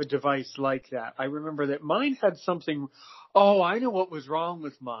 They have a device like that. I remember that mine had something. Oh, I know what was wrong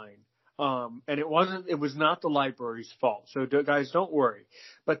with mine. And it was not the library's fault. So guys, don't worry.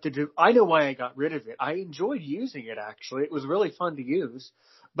 But I know why I got rid of it. I enjoyed using it, actually. It was really fun to use.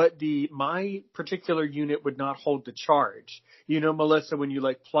 But my particular unit would not hold the charge. You know, Melissa, when you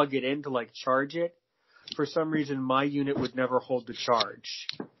plug it in to charge it, for some reason my unit would never hold the charge.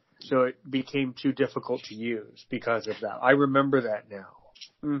 So it became too difficult to use because of that. I remember that now.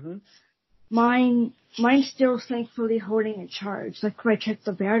 Mm-hmm. Mine's still thankfully holding a charge. Like when I check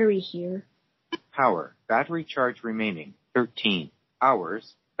the battery here. Power. Battery charge remaining 13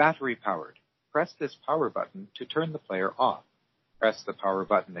 hours. Battery powered. Press this power button to turn the player off. Press the power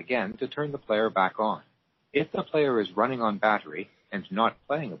button again to turn the player back on. If the player is running on battery and not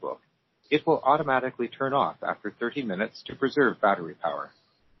playing a book, it will automatically turn off after 30 minutes to preserve battery power.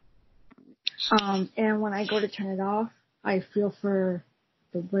 And when I go to turn it off, I feel for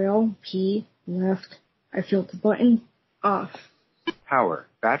the Braille, P, left, I feel the button off. Power.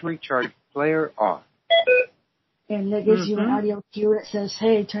 Battery charged player off. And that gives you an audio cue that says,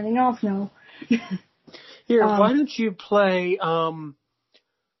 hey, turning off now. Here, why don't you play,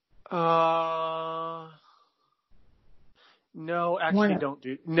 no, actually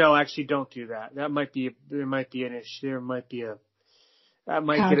don't do that. There might be an issue. That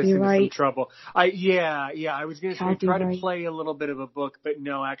might get us into some trouble. I was going to say try to play a little bit of a book, but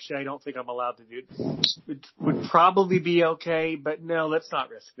no, actually I don't think I'm allowed to do it. It would probably be okay, but no, let's not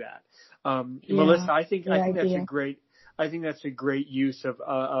risk that. Melissa, I think that's a great use of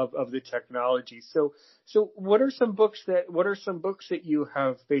the technology. So what are some books that you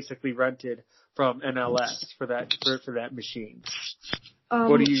have basically rented from NLS for that machine?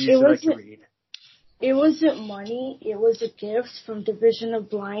 What do you usually like to read? It wasn't money. It was a gift from Division of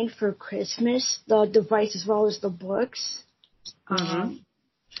Blind for Christmas, the device as well as the books.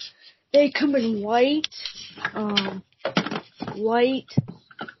 They come in white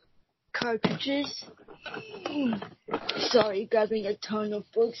cartridges. Sorry, grabbing a ton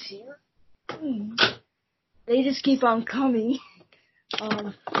of books here. They just keep on coming.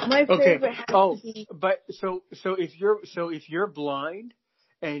 My favorite has to be. But so if you're blind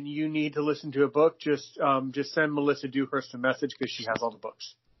and you need to listen to a book, just send Melissa Dewhurst a message because she has all the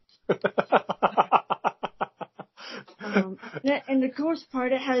books. And the coolest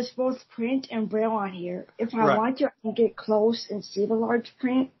part, it has both print and braille on here. If I want to, I can get close and see the large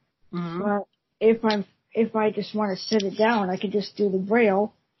print. But if I just want to set it down, I can just do the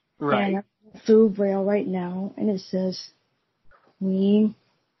braille. Right. And I'm through braille right now, and it says Queen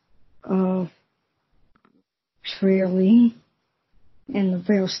of Trailing, and the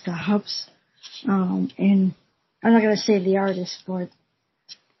braille stops. And I'm not gonna say the artist, but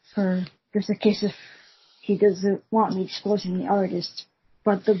for just in case if he doesn't want me exposing the artist.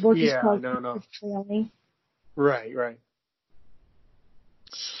 But the book is called Queen of Trailing. Right.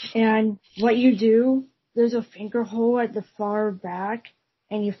 And what you do, there's a finger hole at the far back,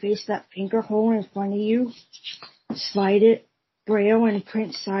 and you face that finger hole in front of you, slide it, braille and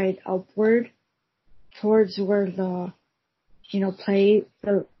print side upward towards where the, play,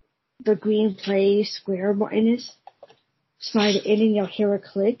 the green play square button is. Slide it in and you'll hear a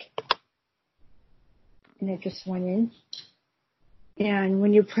click. And it just went in. And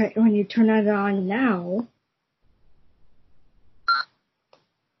when you turn it on now.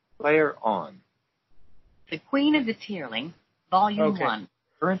 Player on. The Queen of the Tearling, Volume 1.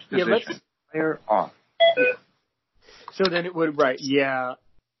 Current position. Player off. Yeah. So then it would, right, yeah,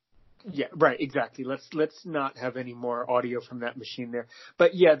 right, exactly. Let's not have any more audio from that machine there.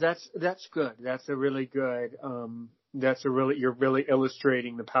 But yeah, that's good. That's a really good, you're really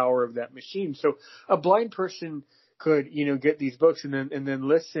illustrating the power of that machine. So a blind person could, get these books and then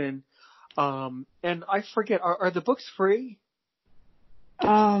listen. And I forget, are the books free?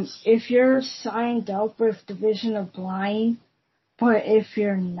 If you're signed up with Division of Blind, but if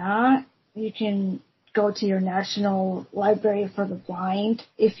you're not, you can go to your National Library for the Blind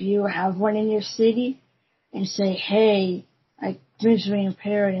if you have one in your city and say, hey, I'm visually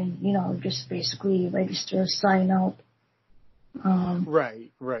impaired, and, just basically register, sign up.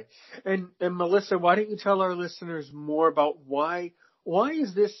 Right. And Melissa, why don't you tell our listeners more about why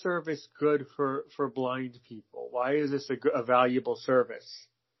is this service good for blind people? Why is this a valuable service?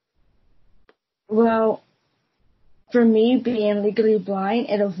 Well, for me, being legally blind,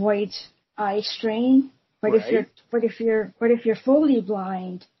 it avoids eye strain. But if you're fully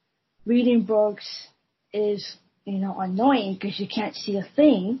blind, reading books is, annoying because you can't see a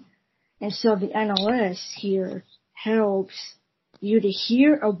thing. And so the NLS here helps you to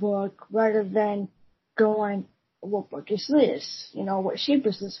hear a book rather than going, what book is this? What shape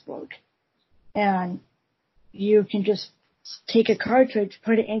is this book? And you can just take a cartridge,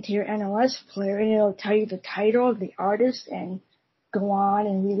 put it into your NLS player, and it'll tell you the title, the artist, and go on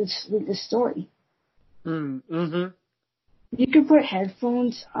and read the story. Mm-hmm. You can put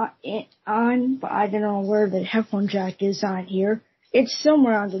headphones on, but I don't know where the headphone jack is on here. It's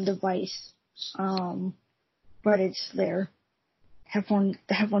somewhere on the device, but it's there. The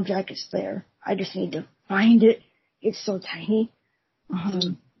headphone jack is there. I just need to find it. It's so tiny.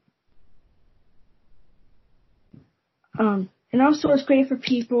 And also it's great for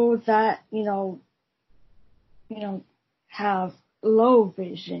people that, have low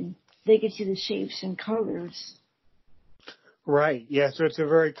vision. They can see the shapes and colors. Right. Yeah. So it's a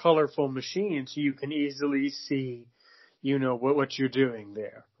very colorful machine, so you can easily see, what you're doing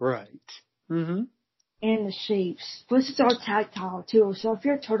there. Right. Mm-hmm. And the shapes. Plus it's all tactile too. So if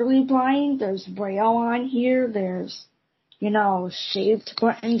you're totally blind, there's braille on here. There's, shaped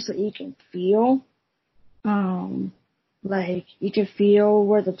buttons that you can feel. Like you can feel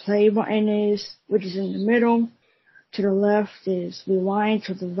where the play button is, which is in the middle. To the left is rewind,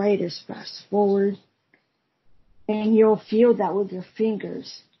 to the right is fast forward. And you'll feel that with your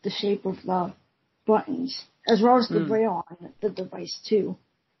fingers, the shape of the buttons, as well as the braille on the device too.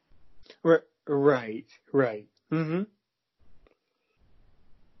 Right. Mm-hmm.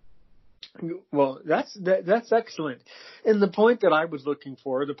 Well, that's excellent. And the point that I was looking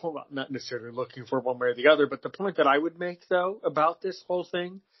for, well, not necessarily looking for one way or the other, but the point that I would make though about this whole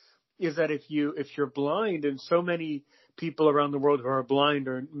thing is that if you're blind, and so many people around the world who are blind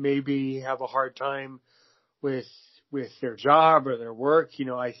or maybe have a hard time with their job or their work,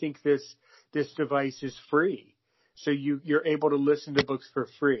 I think this device is free. So you're able to listen to books for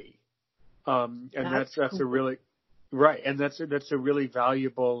free. And that's cool. A really right. And that's a really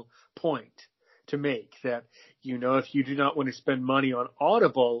valuable point to make, that, if you do not want to spend money on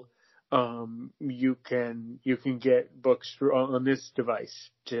Audible, you can get books on this device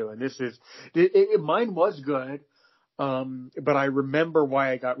too. And this is, mine was good. But I remember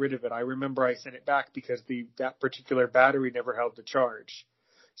why I got rid of it. I remember I sent it back because that particular battery never held the charge.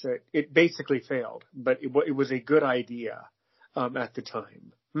 So it basically failed, but it was a good idea, at the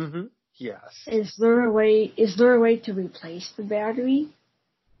time. Mm-hmm. Yes. Is there a way to replace the battery?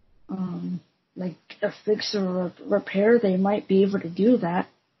 Like a fix or a repair, they might be able to do that.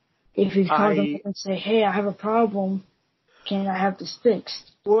 If you call them and say, hey, I have a problem, can I have this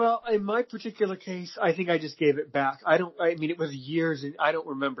fixed? Well, in my particular case, I think I just gave it back. It was years, and I don't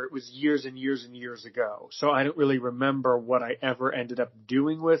remember. It was years and years and years ago. So I don't really remember what I ever ended up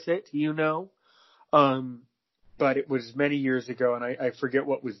doing with it, But it was many years ago, and I forget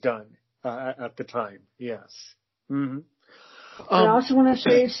what was done at the time. Yes. Mm-hmm. I also want to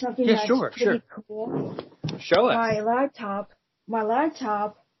say something that's pretty cool. Show us. My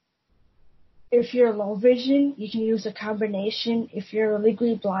laptop, if you're low vision, you can use a combination. If you're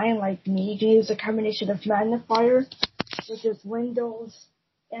legally blind like me, you can use a combination of magnifier, which is Windows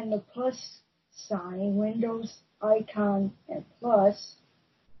and the plus sign, Windows icon and plus,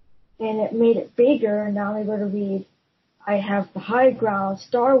 and it made it bigger. And now I'm going to read, I have the High Ground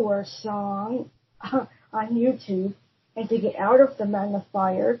Star Wars song on YouTube, and to get out of the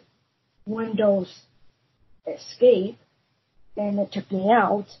magnifier, Windows Escape, and it took me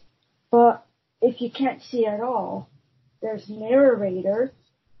out. But if you can't see at all, there's narrator,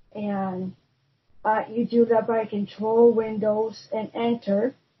 and you do that by Control Windows and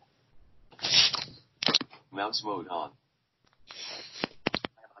Enter. Mouse mode on.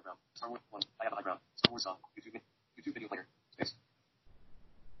 I have a high ground. Star Wars 1. I have a high ground. Star Wars song. YouTube video player. Space.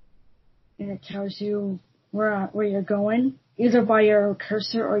 And it tells you where you're going, either by your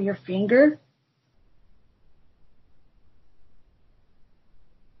cursor or your finger.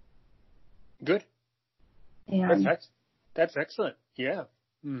 Good. And that's excellent. Yeah.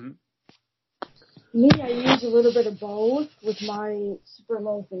 Mm-hmm. Me, I use a little bit of both with my super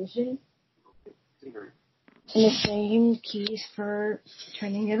low vision. And the same keys for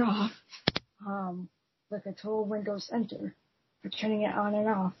turning it off. The Control Windows Enter for turning it on and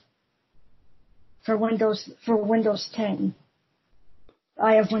off. For Windows 10.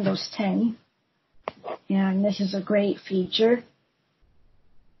 I have Windows 10. And this is a great feature.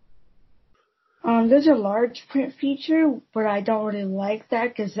 There's a large print feature, but I don't really like that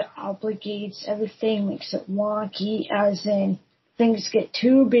because it obligates everything, makes it wonky, as in things get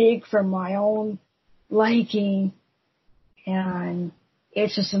too big for my own liking, and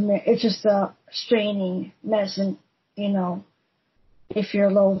it's just a straining mess, and if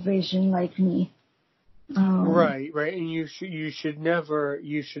you're low vision like me. Right, and you should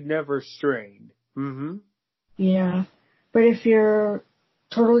never strain. Mm-hmm. Yeah, but if you're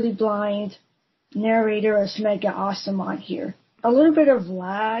totally blind, narrator is mega awesome on here. A little bit of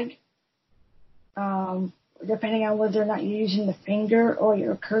lag, depending on whether or not you're using the finger or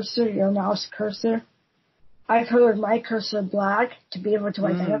your cursor, your mouse cursor. I colored my cursor black to be able to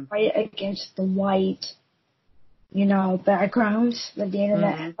identify it against the white, backgrounds of the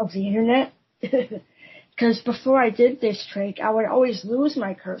internet. Because before I did this trick, I would always lose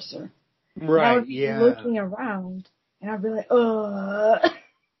my cursor. Right, I would be looking around, and I'd be like,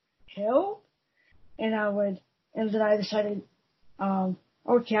 help? And then I decided,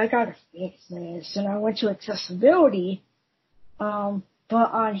 okay, I gotta fix this. And I went to accessibility, but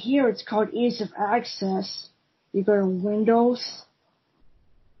on here it's called ease of access. You go to Windows,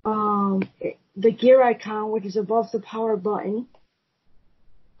 the gear icon, which is above the power button,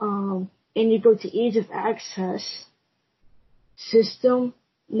 and you go to ease of access, system,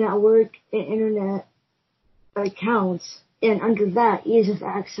 network, and internet accounts, and under that, ease of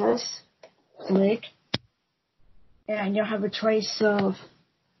access, click, And you'll have a choice of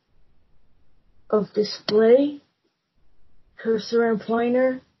display, cursor and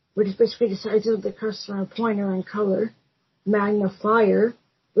pointer, which is basically the size of the cursor and pointer, and color, magnifier,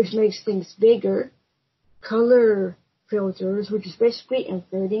 which makes things bigger, color filters, which is basically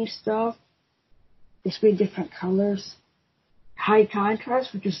inverting stuff, basically different colors, high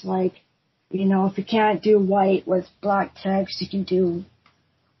contrast, which is like, if you can't do white with black text, you can do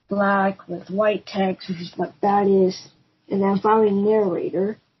black with white text, which is what that is, and then finally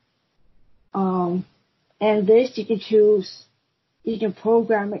narrator. And this you can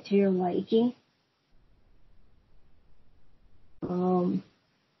program it to your liking.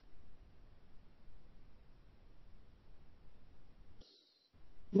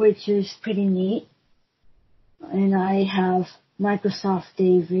 Which is pretty neat. And I have Microsoft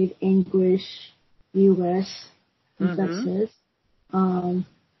David, English, US, that's it. And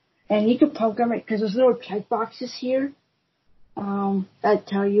you can program it because there's little checkboxes here that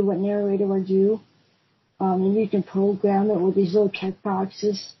tell you what narrator will do. And you can program it with these little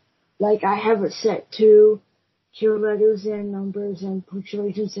checkboxes. Like I have it set to hear letters and numbers and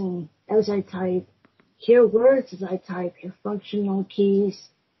punctuations and as I type, hear words as I type, hear functional keys,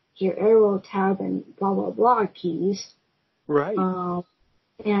 hear arrow, tab, and blah, blah, blah keys. Right.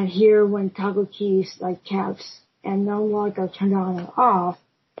 And here when toggle keys like caps and numlock are turned on and off.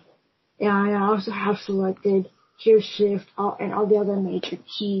 And I also have selected here shift and all the other major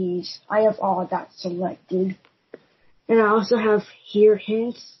keys. I have all of that selected. And I also have here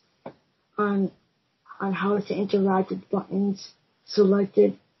hints on how to interact with buttons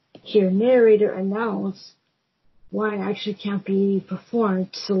selected. Here narrator announce one actually can't be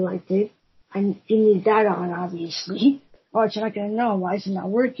performed selected. And you need that on obviously. Or it's not gonna know why is it not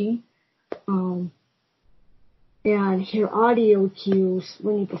working. And here audio cues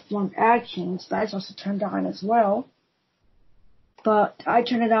when you perform actions, that's also turned on as well. But I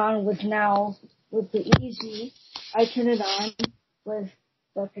turn it on with the easy. I turn it on with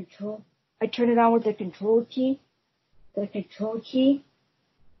the control. I turn it on with the control key. The control key.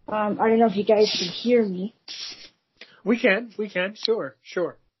 I don't know if you guys can hear me. We can, sure.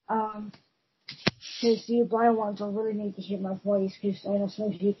 Because you blind ones will really need to hear my voice because I know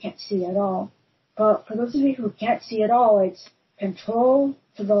some of you can't see at all. But for those of you who can't see at all, it's Control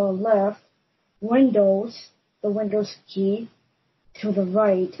to the left, Windows, the Windows key, to the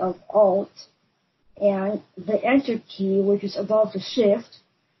right of Alt, and the Enter key, which is above the Shift.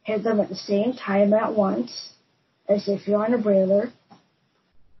 Hit them at the same time at once, as if you're on a brailler.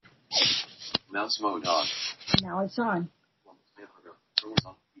 Mouse mode on. Now it's on.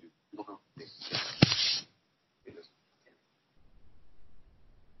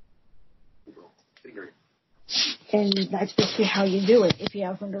 And that's basically how you do it if you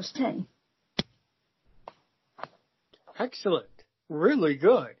have Windows 10. Excellent. Really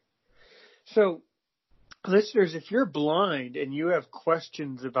good. So, listeners, if you're blind and you have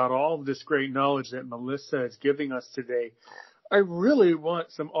questions about all of this great knowledge that Melissa is giving us today, I really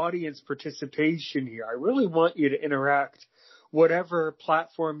want some audience participation here. I really want you to interact. Whatever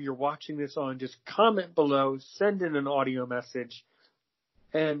platform you're watching this on, just comment below, send in an audio message,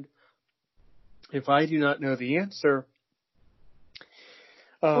 and if I do not know the answer,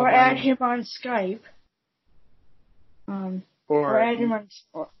 or add him on Skype, or add him on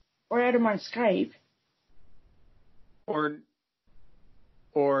Skype, or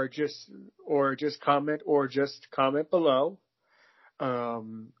just comment below.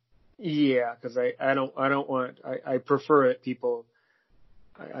 Yeah, because I don't want. I prefer it. People,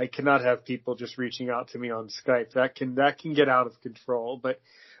 I cannot have people just reaching out to me on Skype. That can get out of control. But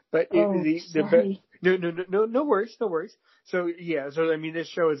no worries. So yeah, I mean, this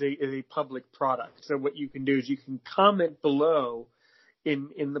show is a public product. So what you can do is you can comment below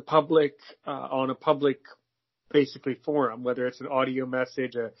in the public on a public basically forum, whether it's an audio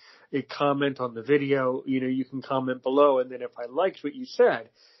message, a comment on the video. You can comment below, and then if I liked what you said,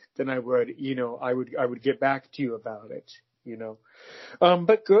 then I would get back to you about it.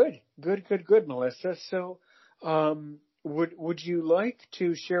 But good, Melissa. So, would you like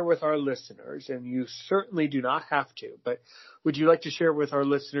to share with our listeners, and you certainly do not have to, but would you like to share with our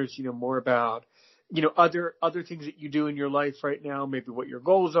listeners, more about, other things that you do in your life right now, maybe what your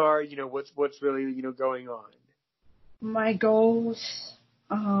goals are, what's really, going on? My goals,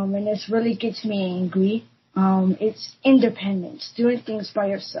 and this really gets me angry, it's independence, doing things by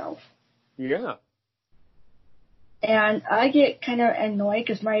yourself. Yeah. And I get kind of annoyed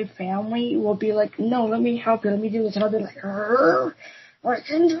because my family will be like, no, let me help you, let me do this. And I'll be like, I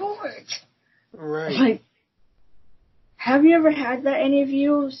can do it. Right. Like, Have you ever had that, any of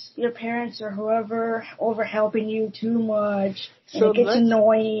you, your parents or whoever, over helping you too much, and it gets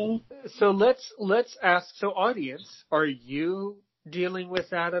annoying? So let's ask. So audience, are you dealing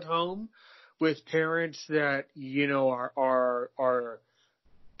with that at home, with parents that are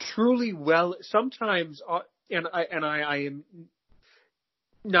truly well? Sometimes, and I am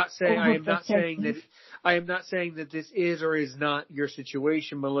not saying I am not saying that this is or is not your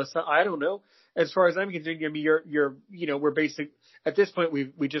situation, Melissa. I don't know. As far as I'm concerned, I mean, we're basic at this point.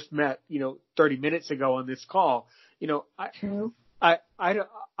 We just met, 30 minutes ago on this call. True. I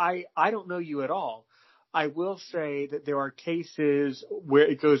don't know you at all. I will say that there are cases where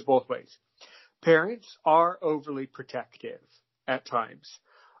it goes both ways. Parents are overly protective at times.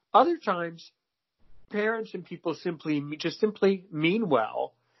 Other times, parents and people simply mean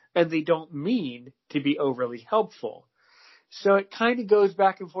well, and they don't mean to be overly helpful. So it kind of goes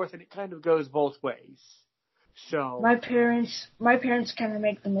back and forth, and it kind of goes both ways. So my parents kind of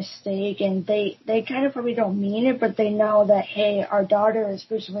make the mistake, and they kind of probably don't mean it, but they know that, hey, our daughter is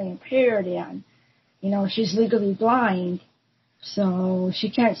visually impaired, and she's legally blind, so she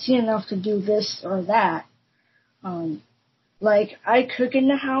can't see enough to do this or that. Like, I cook in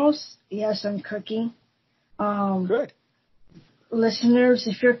the house. Yes, I'm cooking. Good. Listeners,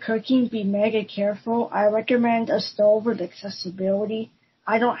 if you're cooking, be mega careful. I recommend a stove with accessibility.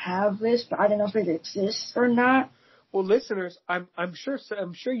 I don't have this, but I don't know if it exists or not. Well, listeners, I'm sure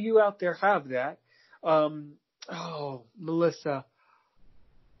you out there have that. Melissa.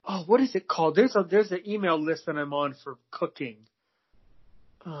 Oh, what is it called? There's an email list that I'm on for cooking.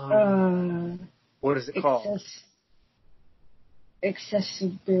 What is it called?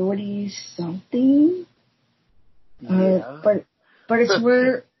 Accessibility something. Yeah. But it's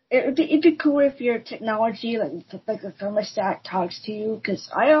where it'd be cool if your technology, like the thermostat, talks to you. Because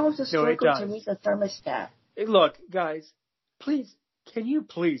I also struggle to read the thermostat. Look, guys, can you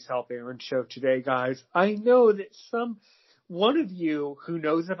please help Aaron's show today, guys? I know that one of you who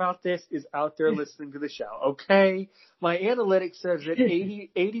knows about this is out there listening to the show, okay? My analytics says that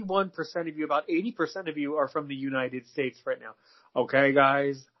 81% of you, about 80% of you are from the United States right now. Okay,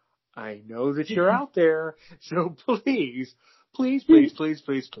 guys? I know that you're out there, so please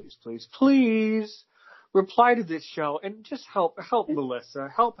reply to this show and just help Melissa,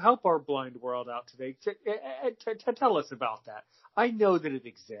 help our blind world out today. To tell us about that. I know that it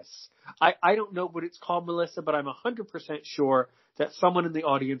exists. I don't know what it's called, Melissa, but I'm 100% sure that someone in the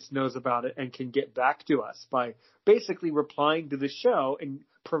audience knows about it and can get back to us by basically replying to the show and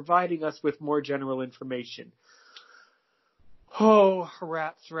providing us with more general information. Oh,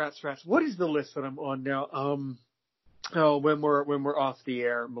 rats. What is the list that I'm on now? When we're off the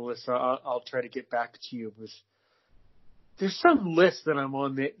air, Melissa, I'll try to get back to you. There's some list that I'm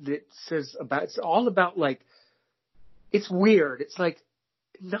on that says it's all about, like, it's weird. It's like,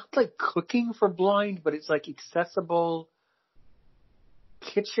 not like cooking for blind, but it's like accessible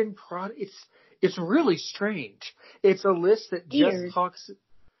kitchen product. It's really strange. It's a list that just talks.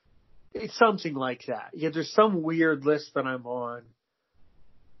 It's something like that. Yeah, there's some weird list that I'm on.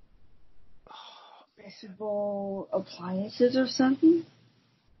 Accessible appliances or something?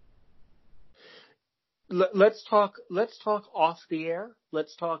 Let's talk off the air.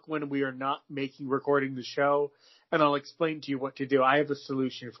 Let's talk when we are not recording the show, and I'll explain to you what to do. I have a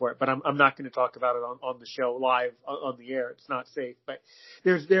solution for it, but I'm not going to talk about it on the show live on the air. It's not safe, but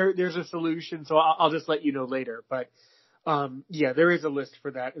there's a solution, so I'll just let you know later. But yeah, there is a list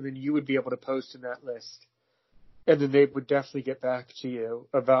for that, and then you would be able to post in that list. And then they would definitely get back to you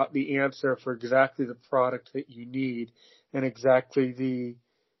about the answer for exactly the product that you need and exactly the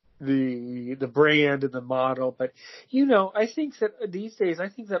brand and the model. But, I think that these days,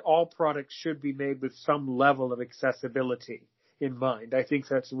 all products should be made with some level of accessibility in mind. I think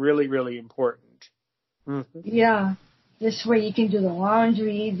that's really, really important. Mm-hmm. Yeah. This way you can do the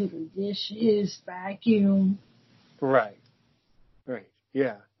laundry, do the dishes, vacuum. Right.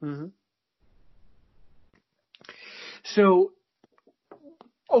 Yeah. Mm-hmm. So,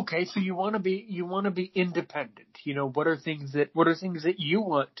 okay, so you want to be independent. What are things that you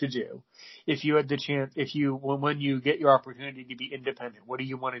want to do if you had the chance, when you get your opportunity to be independent? What do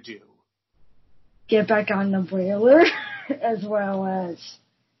you want to do? Get back on the boiler, as well as,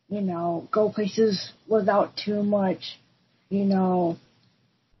 go places without too much,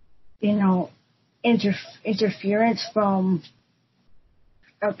 interference from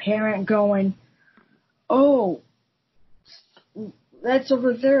a parent going, oh, that's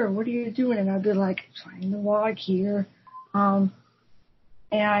over there. What are you doing? And I'd be like, trying to walk here. And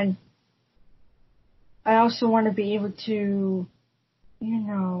I also want to be able to,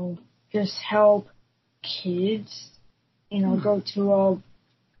 just help kids go to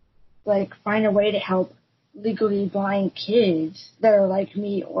find a way to help legally blind kids that are like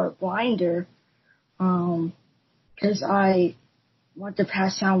me or blinder, because I want to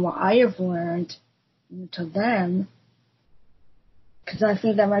pass on what I have learned to them, because I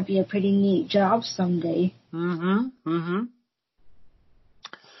think that might be a pretty neat job someday.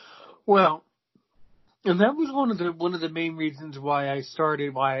 Well, and that was one of the main reasons why I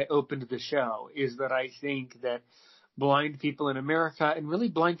opened the show, is that I think that blind people in America, and really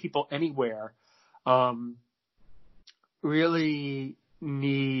blind people anywhere, really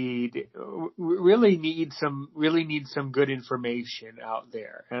need some good information out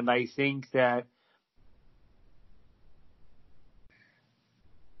there. And I think that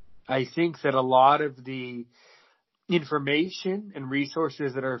a lot of the information and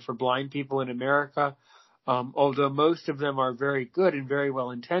resources that are for blind people in America, although most of them are very good and very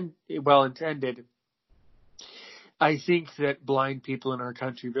well intended, I think that blind people in our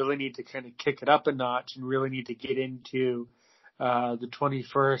country really need to kind of kick it up a notch and really need to get into the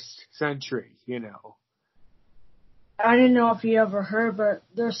 21st century, I don't know if you ever heard, but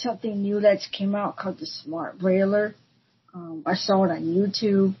there's something new that's came out called the Smart Brailler. I saw it on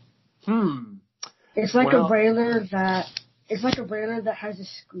YouTube. It's like a brailler that has a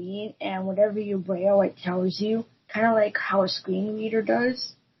screen, and whatever you braille, it tells you, kind of like how a screen reader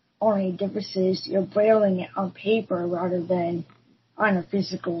does. Only the difference is you're brailing it on paper rather than on a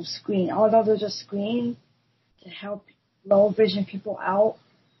physical screen. Although there's a screen to help low vision people out,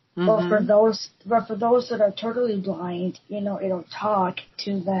 but for those that are totally blind, it'll talk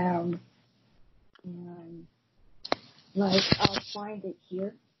to them. And I'll find it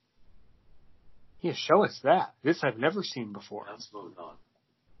here. Yeah, show us that. This I've never seen before. That's moving on.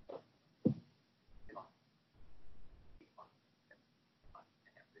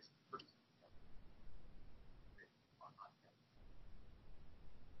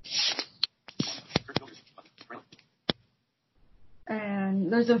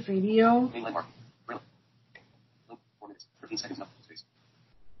 And there's a video. Main landmark. Braille. 4 minutes. 13 seconds left. Space.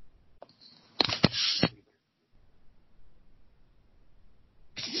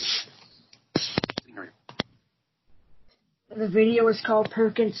 The video is called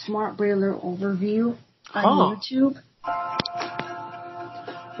Perkins Smart Brailler Overview on YouTube.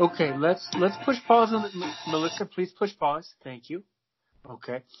 Okay, let's push pause on it. Melissa, please push pause. Thank you.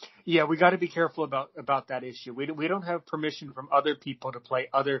 Okay. Yeah, we got to be careful about that issue. We don't have permission from other people to play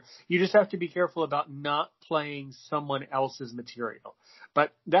you just have to be careful about not playing someone else's material.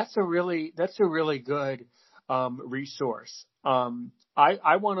 But that's a really good resource.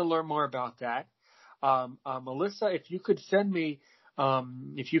 I want to learn more about that. Melissa, if you could send me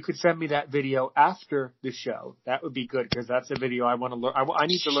that video after the show, that would be good, because that's a video I want to learn. I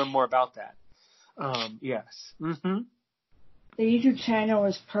need to learn more about that. Yes. The YouTube channel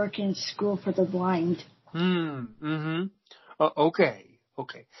is Perkins School for the Blind. Okay.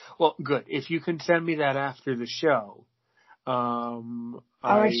 Well, good. If you can send me that after the show, I'll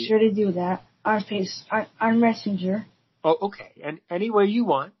be sure to do that on Messenger. Oh, okay. And any way you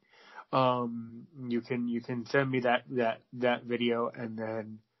want. You can send me that video, and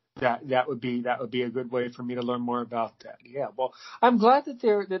then that would be a good way for me to learn more about that. Yeah. Well, I'm glad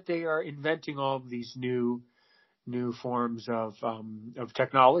that they are inventing all of these new forms of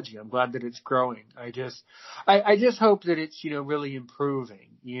technology. I'm glad that it's growing. I just hope that it's, really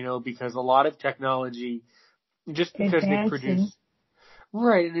improving, because a lot of technology, just because they produce,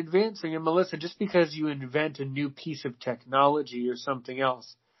 right, and advancing. And Melissa, just because you invent a new piece of technology or something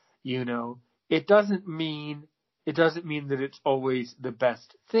else, it doesn't mean that it's always the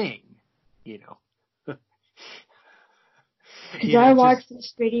best thing, Because I watched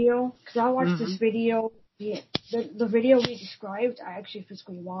this video. The video we described, I actually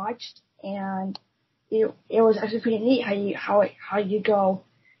physically watched, and it was actually pretty neat how you go,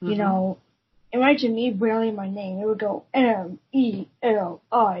 imagine me brailing my name. It would go MELISSA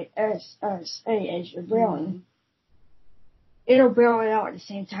as you're brailing. It'll braille it out at the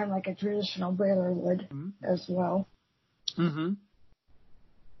same time like a traditional brailer would as well.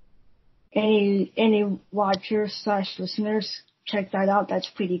 Any watchers/listeners, check that out. That's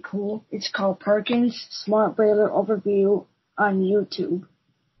pretty cool. It's called Perkins Smart Brailler Overview on YouTube.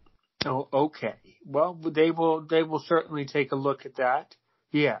 Oh, okay. Well, they will certainly take a look at that.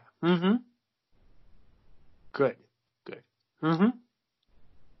 Yeah. Good.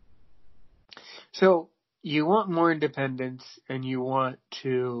 So you want more independence, and you want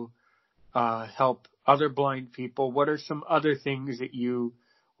to help other blind people. What are some other things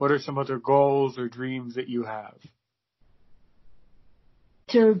what are some other goals or dreams that you have?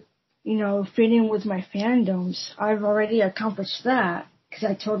 To fitting with my fandoms. I've already accomplished that because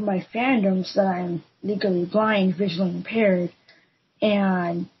I told my fandoms that I'm legally blind, visually impaired,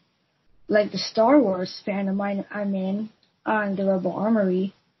 and like the Star Wars fandom I'm in on the Rebel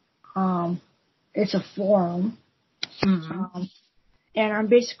Armory, it's a forum, and I'm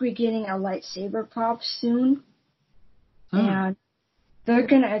basically getting a lightsaber prop soon, and they're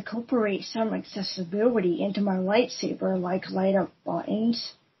gonna incorporate some accessibility into my lightsaber, like light up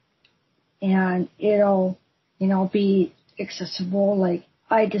buttons, and it'll, be accessible. Like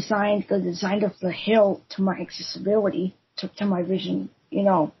I designed the design of the hilt to my accessibility, to my vision.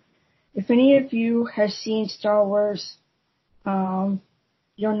 If any of you has seen Star Wars,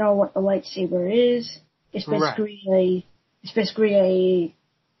 you'll know what the lightsaber is. It's basically a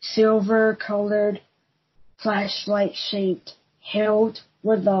silver colored flashlight shaped hilt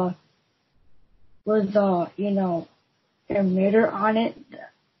with a emitter on it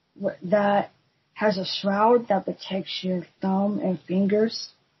that has a shroud that protects your thumb and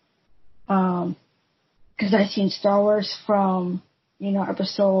fingers. Because I've seen Star Wars from,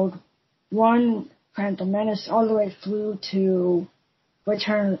 episode 1, Phantom Menace, all the way through to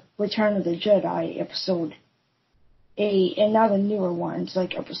Return of the Jedi, episode 8, and now the newer ones,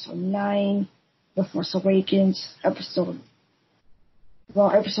 like episode 9, The Force Awakens, episode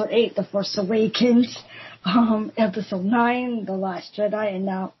 8, The Force Awakens, episode 9, The Last Jedi, and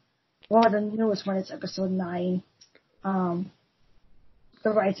now, the newest one is episode 9, The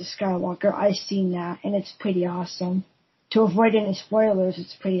Rise of Skywalker. I've seen that, and it's pretty awesome. To avoid any spoilers,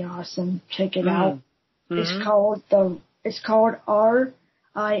 it's pretty awesome. Check it out. It's called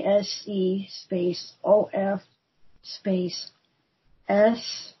RISE space OF space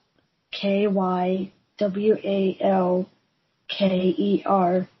SKYWALKER.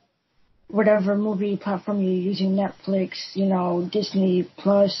 Whatever movie platform you're using, Netflix, Disney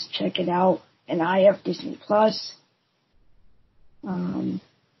Plus, check it out. And I have Disney Plus. I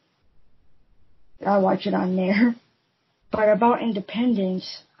watch it on there. But about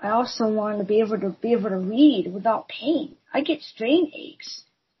independence, I also want to be able to read without pain. I get strain aches.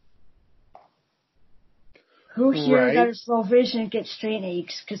 Who here that is low vision gets strain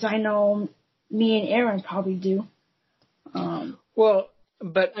aches? Because I know me and Aaron probably do.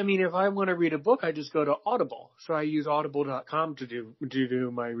 But I mean, if I want to read a book, I just go to Audible. So I use audible.com to do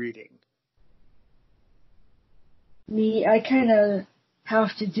my reading. Me, I kind of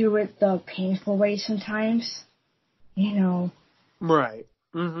have to do it the painful way sometimes. Right.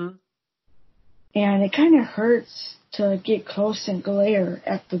 Mm-hmm. And it kind of hurts to get close and glare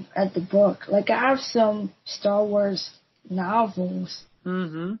at the book. Like I have some Star Wars novels,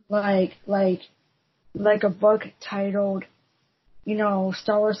 like a book titled,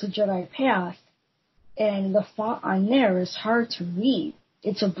 Star Wars: The Jedi Path, and the font on there is hard to read.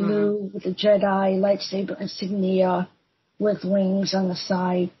 It's a blue with a Jedi lightsaber insignia with wings on the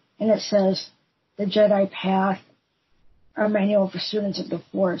side, and it says The Jedi Path, a manual for students of the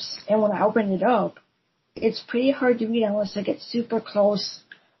Force. And when I open it up, it's pretty hard to read unless I get super close,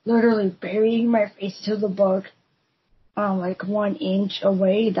 literally burying my face to the book, like 1 inch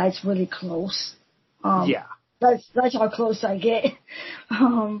away. That's really close. That's how close I get.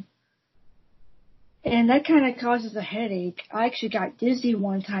 And that kind of causes a headache. I actually got dizzy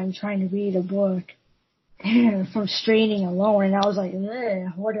one time trying to read a book from straining alone, and I was like,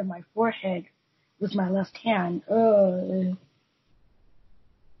 holding my forehead with my left hand.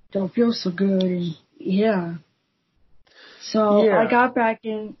 Don't feel so good. And So I got back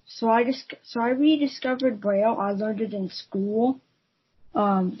in. So I rediscovered Braille. I learned it in school.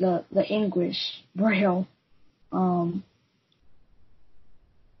 The English Braille.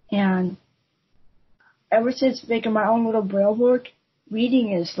 And ever since making my own little Braille book,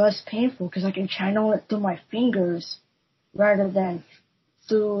 reading is less painful because I can channel it through my fingers rather than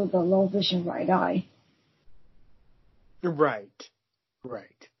through the low vision right eye. Right.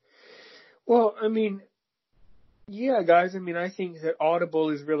 Well, I mean, guys, I think that Audible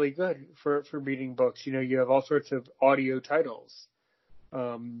is really good for reading books. You have all sorts of audio titles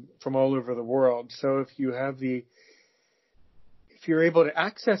from all over the world. So if you're able to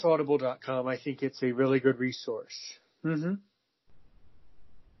access audible.com, I think it's a really good resource.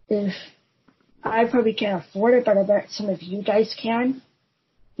 If I probably can't afford it, but I bet some of you guys can.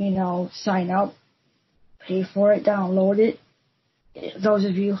 Sign up, pay for it, download it. Those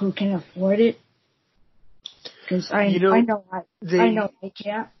of you who can afford it, because I know I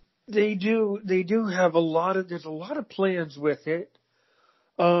can't. They do have there's a lot of plans with it.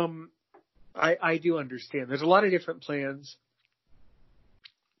 I do understand. There's a lot of different plans.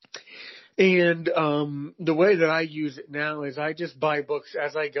 And the way that I use it now is I just buy books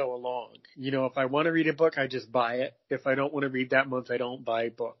as I go along. If I want to read a book, I just buy it. If I don't want to read that month, I don't buy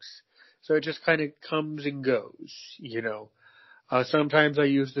books. So it just kind of comes and goes. Sometimes I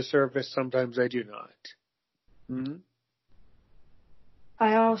use the service, sometimes I do not. Mm-hmm.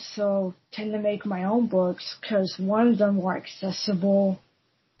 I also tend to make my own books because one of them are accessible.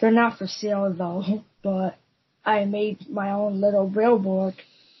 They're not for sale though, but I made my own little braille book,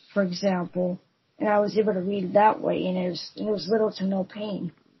 for example, and I was able to read it that way, and it was little to no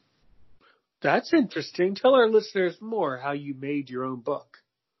pain. That's interesting. Tell our listeners more how you made your own book.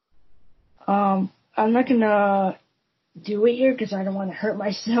 I'm not gonna do it here because I don't want to hurt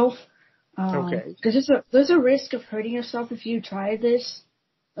myself. Okay. Because there's a risk of hurting yourself if you try this.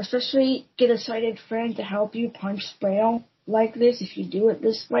 Especially get a sighted friend to help you punch braille like this if you do it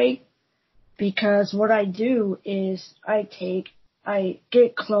this way. Because what I do is I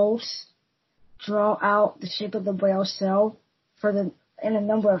get close, draw out the shape of the braille cell and a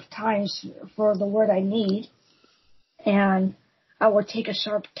number of times for the word I need, and I will take a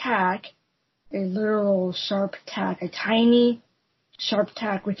sharp tack, a literal sharp tack, a tiny sharp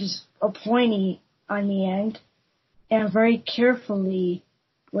tack which is a pointy on the end, and very carefully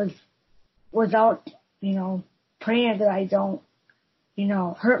without, praying that I don't,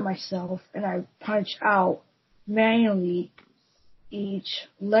 hurt myself, and I punch out manually each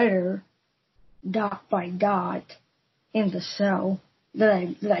letter dot by dot in the cell that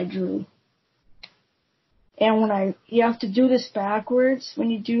I drew. And you have to do this backwards when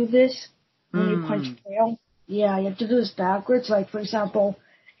you do this, when you punch braille. Yeah, you have to do this backwards. Like, for example,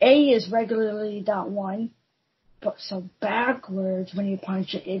 A is regularly dot 1. But so backwards, when you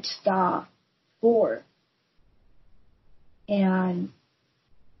punch it, it's dot 4. And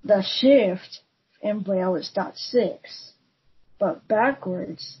the shift in braille is dot 6. But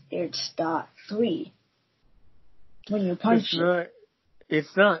backwards, it's dot 3. When you punch it.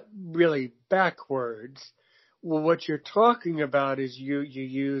 It's not really backwards. Well, what you're talking about is you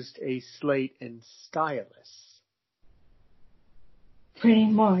used a slate and stylus. Pretty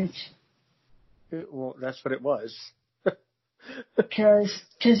much. Well, that's what it was. Cause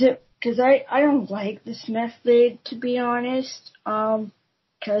I don't like this method, to be honest.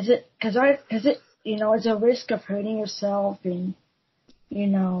 Cause it, it's a risk of hurting yourself, and,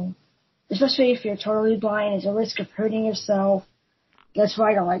 especially if you're totally blind, it's a risk of hurting yourself. That's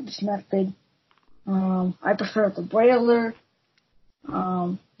why I don't like this method. I prefer the brailler,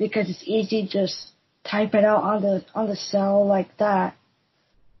 because it's easy, just type it out on the cell like that.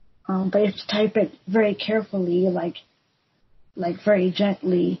 But you have to type it very carefully, like very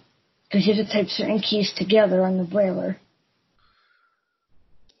gently, because you have to type certain keys together on the brailler.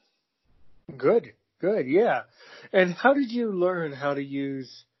 Good, yeah. And how did you learn to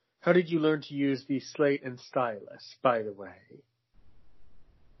use the slate and stylus, by the way?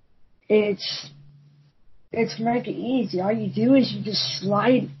 It's mega easy. All you do is you just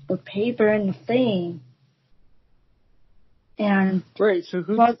slide the paper in the thing. And right, so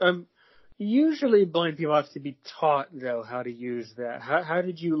usually blind people have to be taught, though, how to use that. How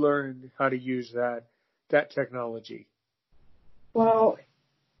did you learn how to use that technology? Well,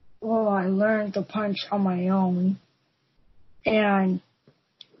 I learned to punch on my own, and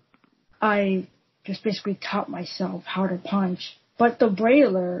I just basically taught myself how to punch. But the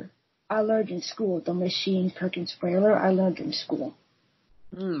brailler, I learned in school. The machine Perkins brailler, I learned in school.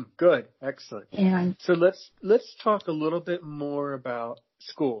 Good, excellent. And so let's talk a little bit more about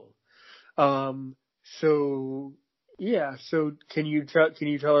school. So can you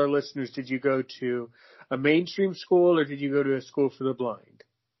tell our listeners, did you go to a mainstream school or did you go to a school for the blind?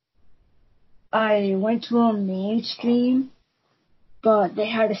 I went to a mainstream, but they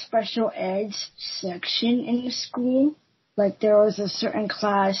had a special ed section in the school. Like, there was a certain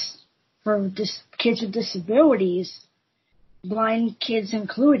class for kids with disabilities, blind kids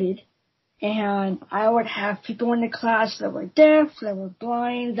included, and I would have people in the class that were deaf, that were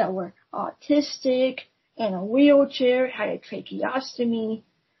blind, that were autistic, in a wheelchair, had a tracheostomy.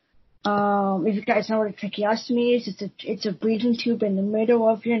 If you guys know what a tracheostomy is, it's a breathing tube in the middle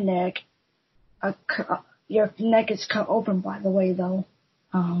of your neck. Your neck is cut open, by the way, though.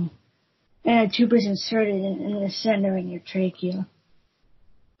 And a tube is inserted in the center in your trachea.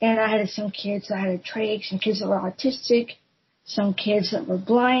 And I had some kids that had a trach, some kids that were autistic, some kids that were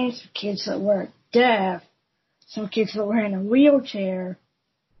blind, some kids that were deaf, some kids that were in a wheelchair,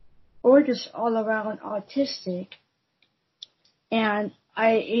 or just all around autistic. And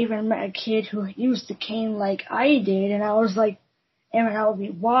I even met a kid who used the cane like I did, and I was like, and I would be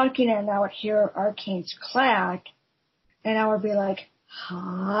walking and I would hear our canes clack, and I would be like,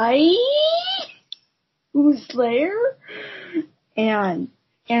 hi, who's there? And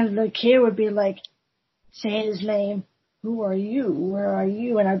the kid would be like, saying his name, who are you? Where are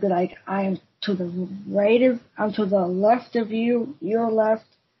you? And I'd be like, I'm to the left of you, your left.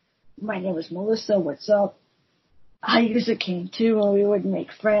 My name is Melissa, what's up? I used to came too, and we would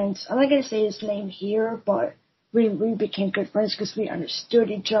make friends. I'm not going to say his name here, but we became good friends because we understood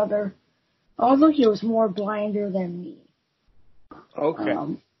each other. Although he was more blinder than me. Okay.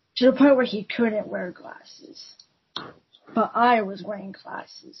 To the point where he couldn't wear glasses. But I was wearing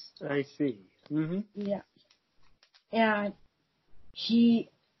glasses. I see. Mm-hmm. Yeah. And we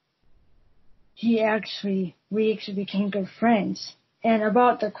actually became good friends. And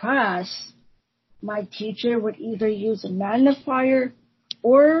about the class, my teacher would either use a magnifier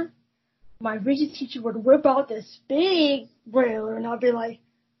or my vision teacher would whip out this big brailler, and I'd be like,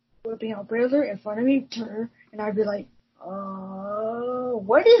 whipping out brailler in front of me, and I'd be like,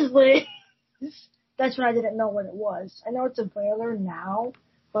 what is this? That's when I didn't know what it was. I know it's a brailler now,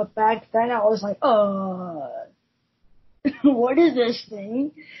 but back then I was like, what is this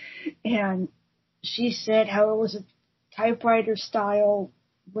thing? And she said how it was a typewriter style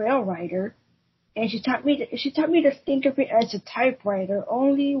braille writer. And she taught me to think of it as a typewriter,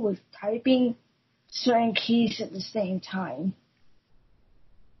 only with typing certain keys at the same time.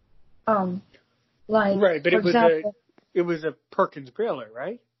 Right, but for example, it was a Perkins Brailler,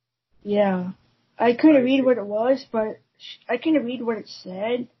 right? Yeah, I couldn't read what it was, but I couldn't read what it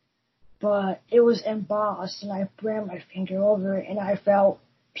said, but it was embossed, and I ran my finger over it, and I felt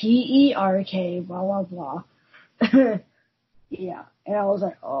PERK, blah blah blah. Yeah, and I was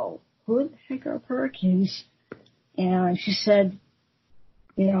like, oh. Who the heck are Perkins? And she said,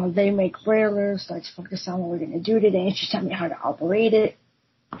 they make braillers. Let's focus on what we're going to do today. And she taught me how to operate it.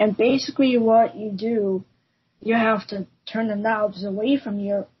 And basically what you do, you have to turn the knobs away from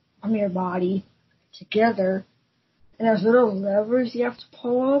your body together. And there's little levers you have to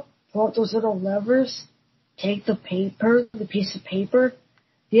pull up those little levers. Take the piece of paper.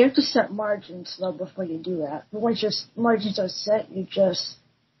 You have to set margins though before you do that. But once your margins are set, you just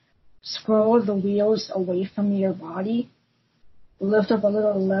scroll the wheels away from your body, lift up a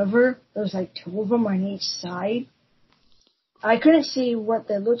little lever. There's like 2 of them on each side. I couldn't see what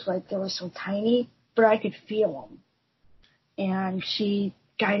they looked like. They were so tiny, but I could feel them. And she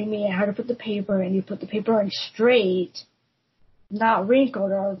guided me on how to put the paper, and you put the paper on straight, not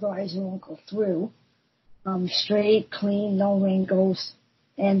wrinkled, otherwise it won't go through. Straight, clean, no wrinkles.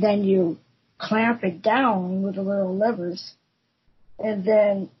 And then you clamp it down with the little levers. And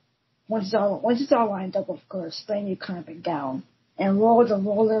then once it's all lined up, of course, then you clamp it down and roll the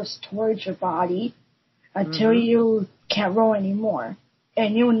rollers towards your body until you can't roll anymore.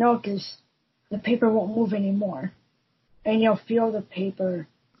 And you'll notice the paper won't move anymore. And you'll feel the paper,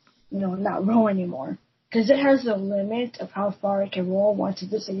 not roll anymore. Because it has a limit of how far it can roll once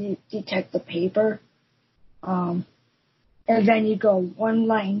it doesn't detect the paper. And then you go 1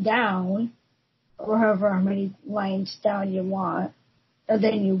 line down, or however many lines down you want. And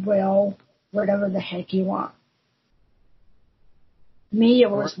then you will whatever the heck you want. Me, it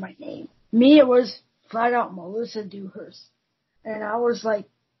was my name. Me, it was flat out Melissa Dewhurst. And I was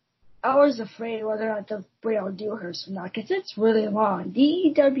afraid whether or not the braille Dewhurst or not, because it's really long.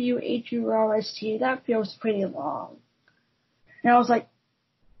 DEWHURST, that feels pretty long. And I was like,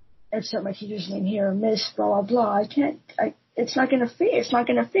 except my teacher's name here, Miss blah blah blah, it's not gonna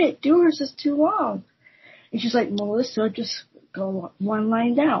fit. Dewhurst is too long. And she's like, Melissa, just go 1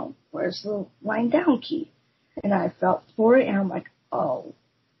 line down. Where's the line down key? And I felt for it, and I'm like, oh,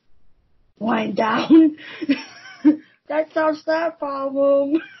 line down? That solves that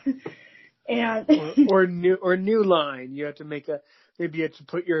problem. And or new line. You have to maybe you have to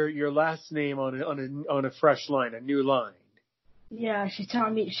put your last name on a fresh line, a new line. Yeah, she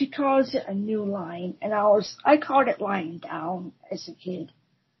calls it a new line, and I called it line down as a kid.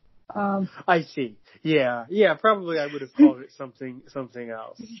 I see. Yeah. Probably I would have called it something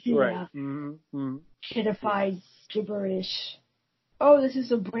else. Yeah. Right. Mm-hmm. Kiddified gibberish. Oh, this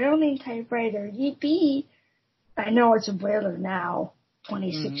is a Browning typewriter. Yippee! I know it's a brailler now,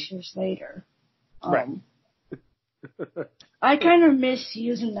 26 years later. Right. I kind of miss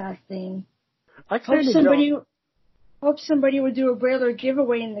using that thing. I kind of don't. Hope somebody would do a brailler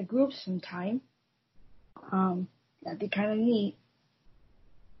giveaway in the group sometime. That'd be kind of neat.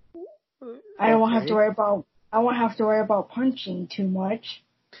 I won't have to worry about punching too much.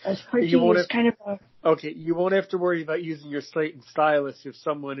 As punching is kind of a... Okay, you won't have to worry about using your slate and stylus if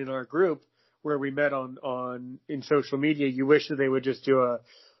someone in our group where we met in social media, you wish that they would just do a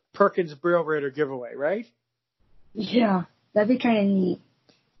Perkins Braille Writer giveaway, right? Yeah. That'd be kind of neat.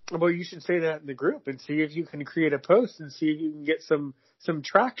 Well, you should say that in the group and see if you can create a post and see if you can get some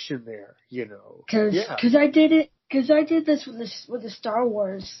traction there. Because I did this with the Star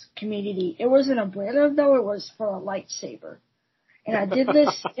Wars community. It wasn't a brand though; it was for a lightsaber. And I did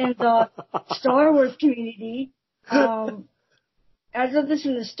this in the Star Wars community. I did this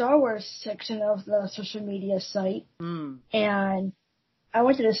in the Star Wars section of the social media site. And I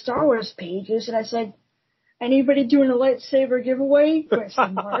went to the Star Wars pages and I said, "Anybody doing a lightsaber giveaway?"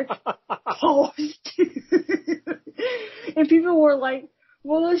 Question mark. Post. And people were like,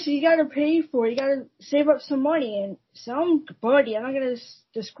 "Well, listen, you gotta pay for it. You gotta save up some money." And somebody, I'm not gonna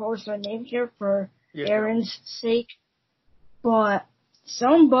disclose their name here for Aaron's sake, but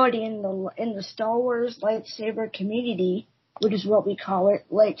somebody in the Star Wars lightsaber community, which is what we call it,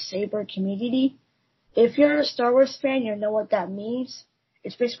 lightsaber community. If you're a Star Wars fan, you know what that means.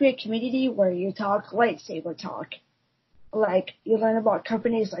 It's basically a community where you talk lightsaber talk. Like, you learn about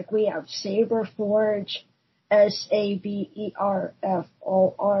companies like we have Saberforge,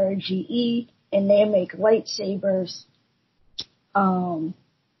 Saberforge, and they make lightsabers.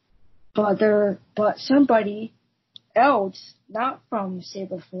 But somebody else, not from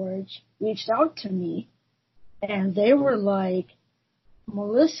Saberforge, reached out to me, and they were like,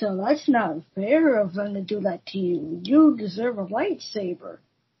 "Melissa, that's not fair of them to do that to you. You deserve a lightsaber.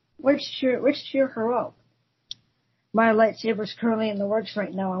 Let's cheer her up." My lightsaber's currently in the works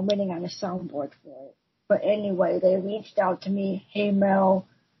right now. I'm waiting on a soundboard for it. But anyway, they reached out to me. "Hey, Mel,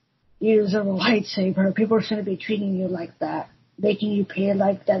 you deserve a lightsaber. People shouldn't be treating you like that. Making you pay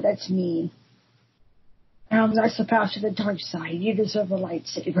like that, that's mean. And that's the path to the dark side. You deserve a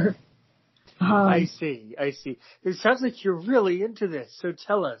lightsaber." I see. It sounds like you're really into this. So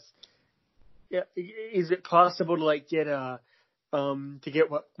tell us, is it possible to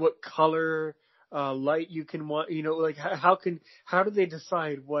get what color light you can want? How do they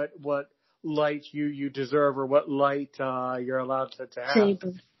decide what light you deserve or what light you're allowed to have?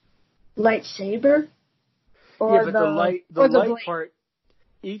 Saber. Lightsaber? Or the light part.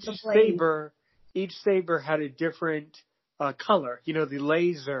 Each saber had a different color.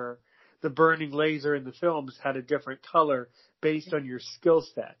 The burning laser in the films had a different color based on your skill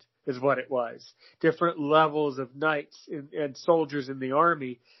set, is what it was. Different levels of knights and soldiers in the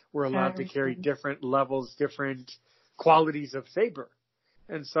army were allowed to carry different levels, different qualities of saber.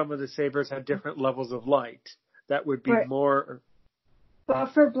 And some of the sabers had different levels of light. That would be more... Well,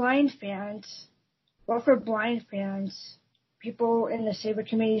 for blind fans, people in the saber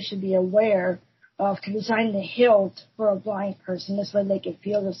community should be aware to design the hilt for a blind person. This way they can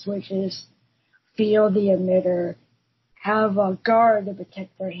feel the switches, feel the emitter, have a guard to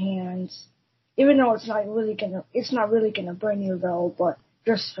protect their hands. Even though it's not really gonna burn you though, but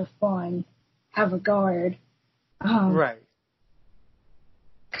just for fun, have a guard. Right.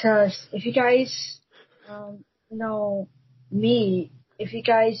 Because if you guys know me, if you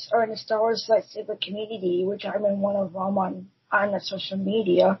guys are in the Star Wars lightsaber community, which I'm in one of them on the social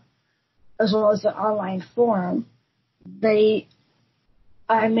media, as well as the online forum, I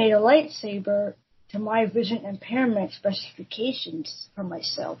made a lightsaber to my vision impairment specifications for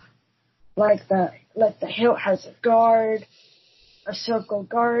myself. Like the hilt has a guard, a circle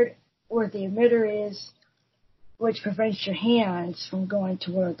guard where the emitter is, which prevents your hands from going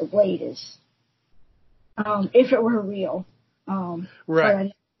to where the blade is. If it were real.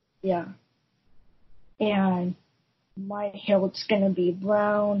 Right. Yeah. And my hilt's gonna be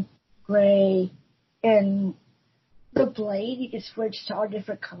brown, gray, and the blade, you can switch to all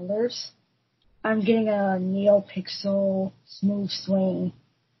different colors. I'm getting a NeoPixel Smooth Swing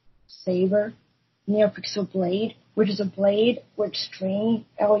Saber, NeoPixel Blade, which is a blade with string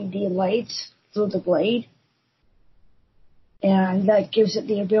LED lights through the blade. And that gives it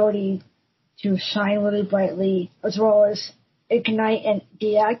the ability to shine really brightly, as well as ignite and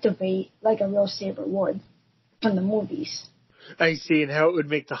deactivate like a real saber would from the movies. I see, and how it would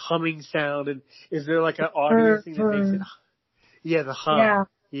make the humming sound. And is there like an audio thing that makes it? Yeah, the hum.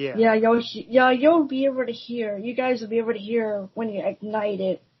 Yeah. You'll be able to hear. You guys will be able to hear when you ignite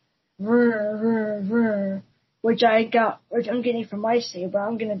it. Which I'm getting from my saber.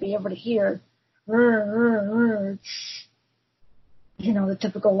 I'm gonna be able to hear. The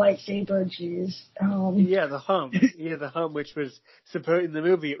typical lightsaber is. The hum. The hum, which was in the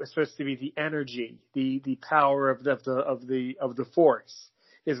movie, it was supposed to be the energy, the power of the force,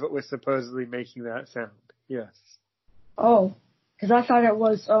 is what was supposedly making that sound. Yes. Oh, because I thought it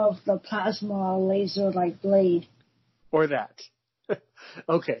was of the plasma laser like blade. Or that.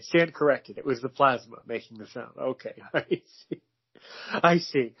 Okay, stand corrected. It was the plasma making the sound. Okay, I see. I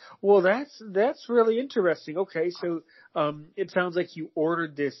see. Well, that's really interesting. Okay, so it sounds like you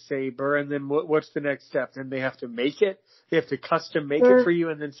ordered this saber, and then what's the next step? Then they have to make it. They have to custom make it for you,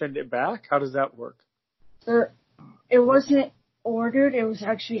 and then send it back. How does that work? It wasn't ordered. It was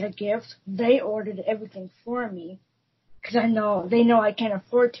actually a gift. They ordered everything for me because they know I can't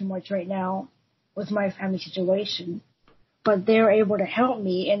afford too much right now with my family situation. But they were able to help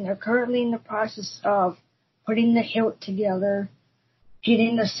me, and they're currently in the process of putting the hilt together,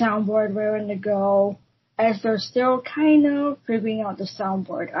 getting the soundboard ready to go, as they're still kind of figuring out the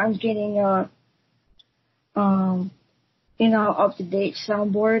soundboard. I'm getting a, up-to-date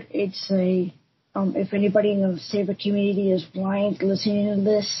soundboard. It's a, if anybody in the saber community is blind listening to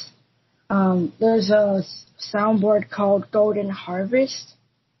this, there's a soundboard called Golden Harvest.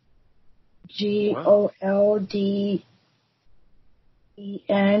 GOLDEN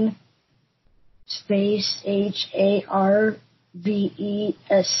space HARVEST,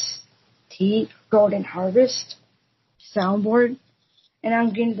 Golden Harvest soundboard, and I'm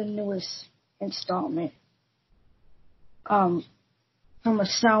getting the newest installment. From a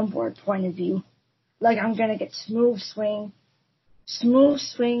soundboard point of view, like I'm gonna get smooth swing. Smooth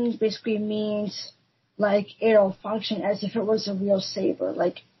swing basically means like it'll function as if it was a real saber.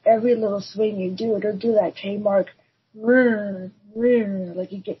 Like every little swing you do, it'll do that trademark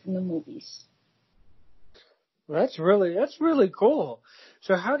like you get from the movies. That's really cool.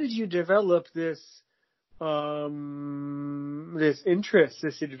 So how did you develop this interest,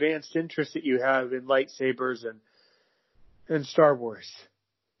 this advanced interest that you have in lightsabers and Star Wars?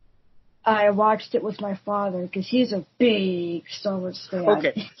 I watched it with my father because he's a big Star Wars fan.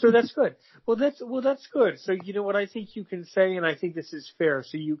 Okay, so that's good. Well, that's good. So you know what I think you can say, and I think this is fair.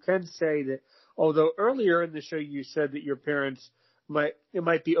 So you can say that although earlier in the show you said that your parents might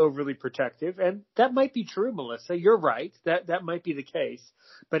be overly protective, and that might be true, Melissa. You're right. That might be the case.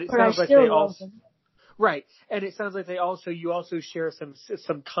 But sounds like they also right, and it sounds like you also share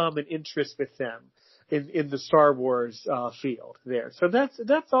some common interest with them in the Star Wars field there. So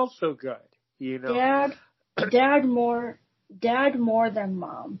that's also good. You know, Dad more than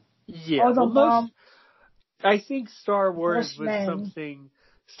Mom. Yeah, Mom. I think Star Wars was something.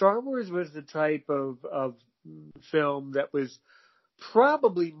 Star Wars was the type of film that was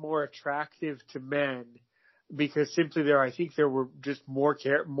probably more attractive to men because simply I think there were just more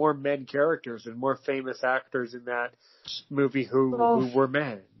men characters and more famous actors in that movie who were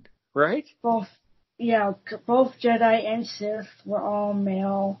men, right? Both Jedi and Sith were all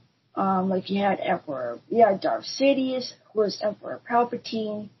male. Like you had Darth Sidious, who was Emperor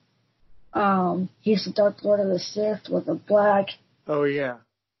Palpatine. He's the Dark Lord of the Sith with a black. Oh yeah.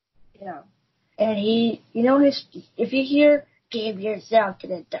 Yeah. And if you hear, give yourself to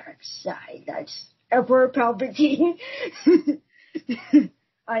the dark side, that's Emperor Palpatine.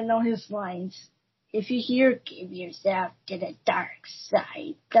 I know his lines. If you hear, give yourself to the dark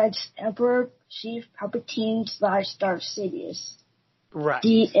side, that's Emperor Chief Palpatine / Darth Sidious. Right.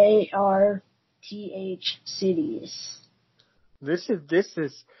 DARTH Sidious. This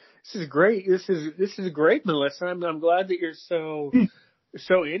is great. This is great, Melissa. I'm glad that you're so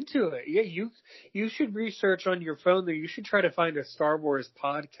into it. Yeah, you should research on your phone there. You should try to find a Star Wars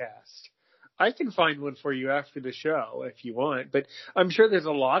podcast. I can find one for you after the show if you want, but I'm sure there's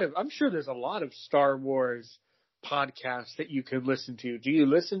a lot of Star Wars podcasts that you can listen to. Do you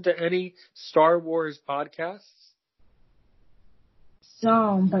listen to any Star Wars podcasts?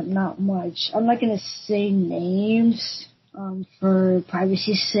 Some, but not much. I'm not going to say names for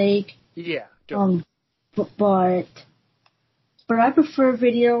privacy's sake. Yeah. But I prefer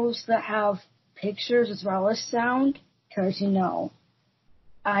videos that have pictures as well as sound because,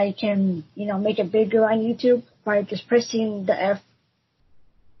 I can, make it bigger on YouTube by just pressing the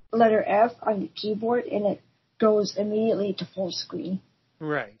letter F on the keyboard and it goes immediately to full screen.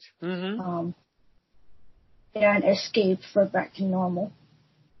 Right. Mm-hmm. And escape for back to normal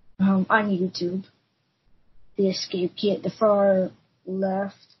on YouTube. The escape key at the far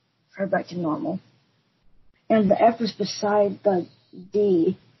left for back to normal. And the F is beside the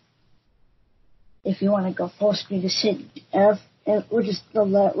D. If you want to go full screen, just hit F, and we're just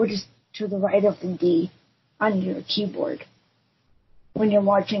to the right of the D on your keyboard when you're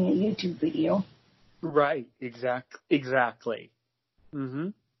watching a YouTube video. Right. Exactly. Mm-hmm.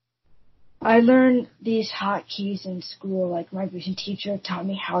 I learned these hotkeys in school. Like my vision teacher taught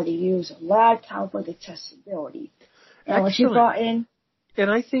me how to use a laptop with accessibility. And when she brought in. And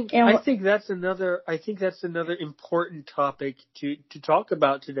I think that's another important topic to talk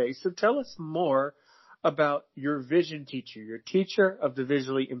about today. So tell us more about your vision teacher, your teacher of the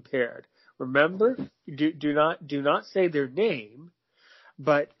visually impaired. Remember, do not say their name,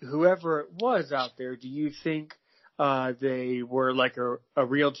 but whoever it was out there, do you think they were like a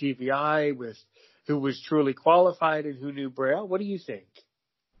real TVI who was truly qualified and who knew Braille? What do you think?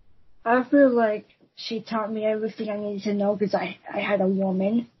 I feel like she taught me everything I needed to know because I had a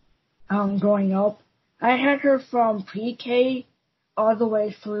woman growing up. I had her from pre-K all the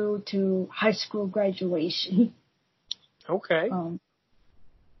way through to high school graduation. Okay.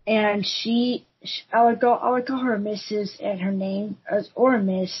 And I would call her Mrs. and her name, or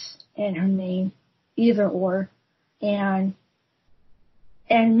Miss and her name, either or. And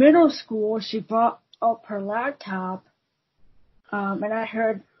in middle school, she brought up her laptop, and I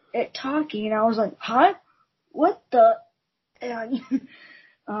heard it talking, and I was like, huh? What the? And,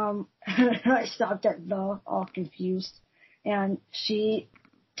 I stopped at the, all confused. And she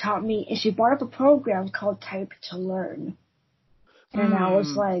taught me, and she brought up a program called Type to Learn. And I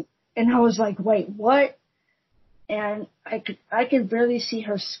was like, wait, what? And I could barely see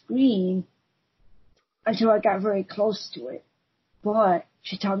her screen until I got very close to it. But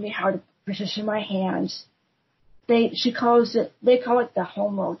she taught me how to position my hands. They call it the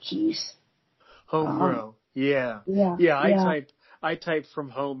home row keys. Home row. Yeah. Yeah. I type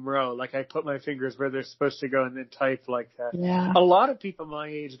from home row. Like I put my fingers where they're supposed to go and then type like that. Yeah. A lot of people my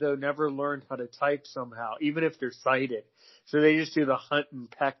age though never learned how to type somehow, even if they're sighted. So they just do the hunt and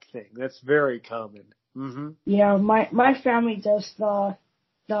peck thing. That's very common. Mm-hmm. Yeah, my family does the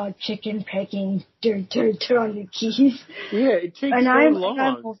chicken pecking on the keys. Yeah, it takes and so I'm, long.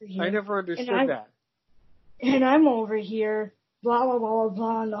 And I'm over here. I never understood that. And I'm over here, blah blah blah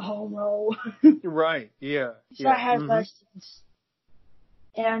blah on the home row. Right. Yeah. So I had lessons,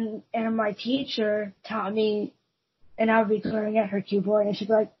 and my teacher taught me, and I would be glaring at her keyboard, and she'd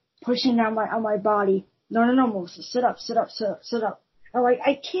be like pushing on my body. No, Melissa, sit up. I'm like,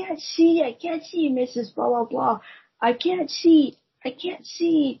 I can't see, Mrs. Blah, blah, blah. I can't see.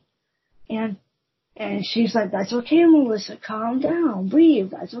 And she's like, that's okay, Melissa, calm down,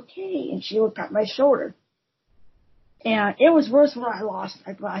 breathe, that's okay. And she would pat my shoulder. And it was worse when I lost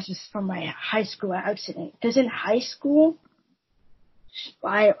my glasses from my high school accident. Because in high school,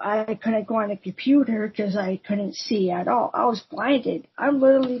 I couldn't go on a computer because I couldn't see at all. I was blinded. I'm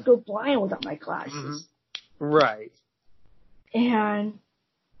literally go blind without my glasses. Mm-hmm. Right. And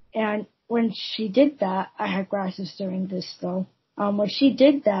when she did that, I had glasses during this though. When she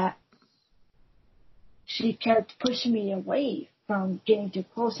did that, she kept pushing me away from getting too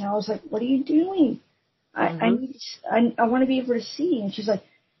close, and I was like, "What are you doing? I want to be able to see." And she's like,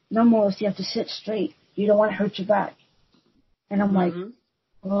 "No, Melissa, you have to sit straight. You don't want to hurt your back." And I'm like,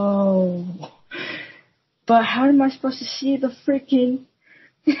 "Oh, but how am I supposed to see the freaking?"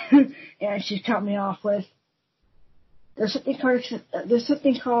 And she cut me off with, There's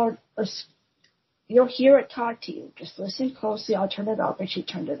something called you'll hear it talk to you. Just listen closely. I'll turn it up. And she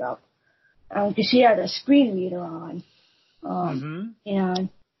turned it up. Because she had a screen reader on.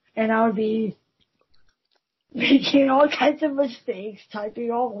 And I would be making all kinds of mistakes,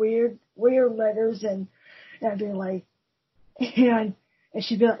 typing all weird letters, and I'd be like, and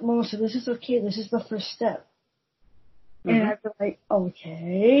she'd be like, Melissa, this is okay. This is the first step. And I'd be like,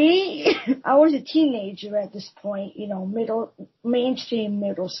 okay. I was a teenager at this point, mainstream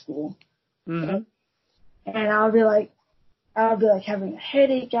middle school. And I'll be like having a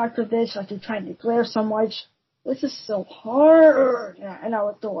headache after this, after trying to glare so much. This is so hard. And I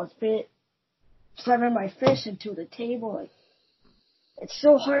would throw a fit, slamming my fist into the table, like, it's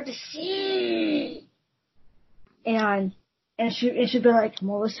so hard to see. And she'd be like,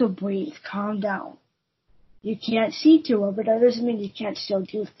 Melissa, breathe, calm down. You can't see too well, but that doesn't mean you can't still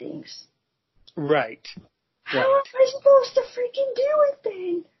do things. Right. How am I supposed to freaking do it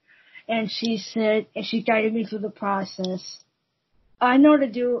then? And she said, and she guided me through the process. I know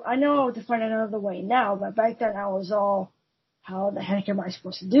to find another way now, but back then I was all, how the heck am I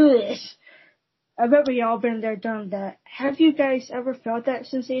supposed to do this? I bet we all been there, done that. Have you guys ever felt that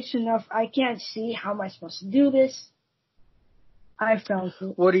sensation of, I can't see, how am I supposed to do this? I felt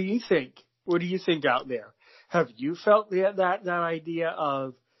it. What do you think? What do you think out there? Have you felt that idea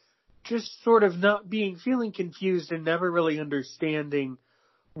of just sort of feeling confused and never really understanding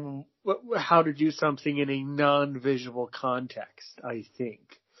how to do something in a non-visual context, I think.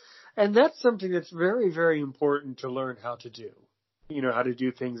 And that's something that's very, very important to learn how to do. How to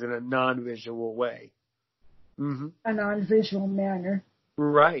do things in a non-visual way. Mm-hmm. A non-visual manner.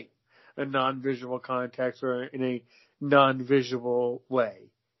 Right. A non-visual context or in a non-visual way.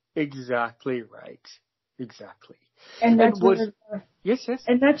 Exactly right. Exactly. And that's yes.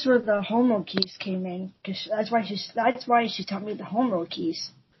 And that's where the home row keys came in, because that's why she taught me the home row keys.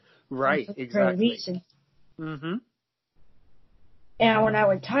 Right, for a exactly. reason. Mm-hmm. And when I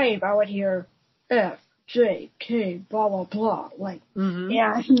would type, I would hear F, J, K, blah, blah, blah. Like, Mm-hmm.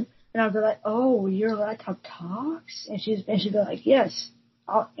 and I'd be like, oh, your laptop talks? And she'd be like, yes.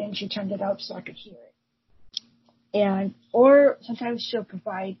 And she turned it up so I could hear it. Or sometimes she'll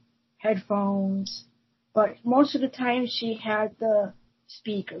provide headphones, but most of the time she had the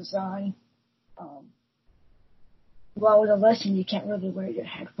speakers on. Well, with a lesson, you can't really wear your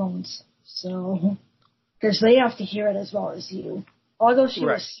headphones, so, because they have to hear it as well as you. Although she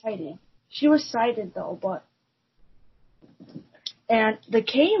was sighted. She was sighted though, and the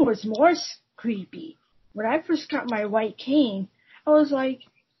cane was more creepy. When I first got my white cane, I was like,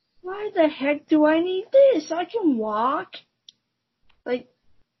 why the heck do I need this? I can walk. Like,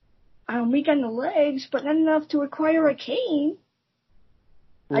 I'm weak on the legs, but not enough to acquire a cane.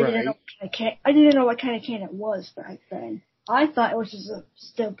 Right. I didn't know what kind of cane it was back then. I thought it was just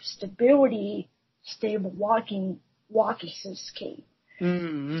a stable walking assist cane.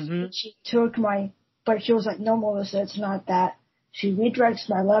 Mm-hmm. She took but she was like, no, Melissa, it's not that. She redirects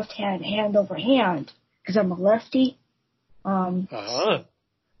my left hand over hand, because I'm a lefty. And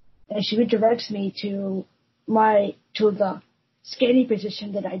she redirects me to the scanning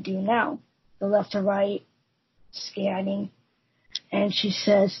position that I do now, the left to right scanning. And she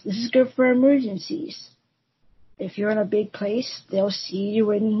says, this is good for emergencies. If you're in a big place, they'll see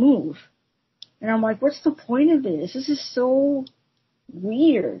you and move. And I'm like, what's the point of this? This is so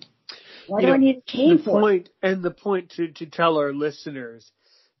weird. Why do I need a cane for it? The point to tell our listeners,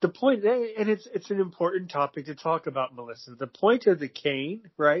 and it's an important topic to talk about, Melissa. The point of the cane,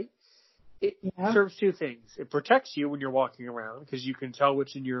 right? It serves two things. It protects you when you're walking around because you can tell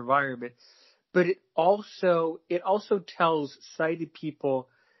what's in your environment. But it also tells sighted people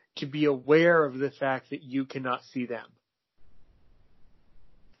to be aware of the fact that you cannot see them.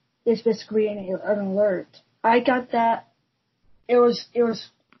 It's basically an alert. I got that. It was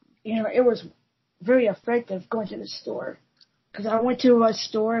very effective going to the store. Because I went to a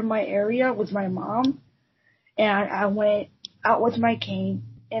store in my area with my mom, and I went out with my cane,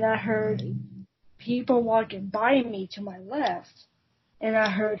 and I heard people walking by me to my left. And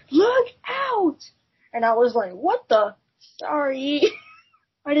I heard, look out! And I was like, what the? Sorry.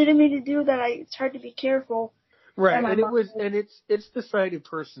 I didn't mean to do that. It's hard to be careful. Right, it's the sighted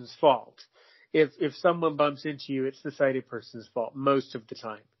person's fault. If someone bumps into you, it's the sighted person's fault most of the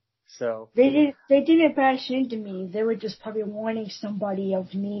time. So they didn't bash into me. They were just probably warning somebody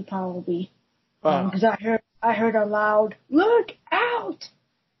of me, probably. Because I heard a loud, look out!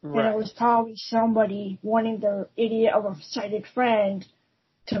 Right. And it was probably somebody warning their idiot of a sighted friend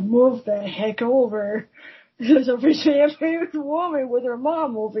to move the heck over. There's a very woman with her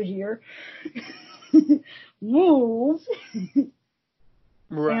mom over here. Move.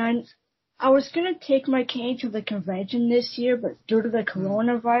 Right. And I was going to take my cane to the convention this year, but due to the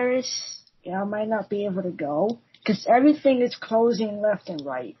coronavirus, I might not be able to go. Because everything is closing left and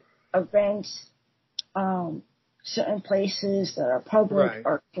right. Events, certain places that are public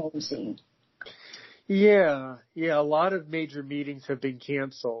are closing. Yeah, a lot of major meetings have been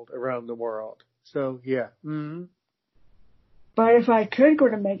canceled around the world. So, yeah. Mm-hmm. But if I could go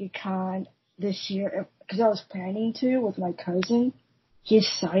to MegaCon this year, because I was planning to with my cousin, he's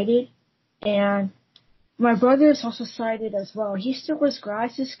sighted, and my brother is also sighted as well. He still wears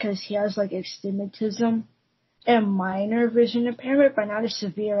glasses because he has like astigmatism and minor vision impairment, but not as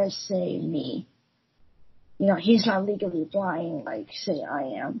severe as, say, me. He's not legally blind like, say,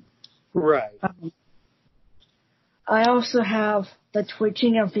 I am. Right. I also have the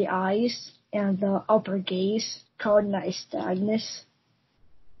twitching of the eyes and the upper gaze called nystagmus.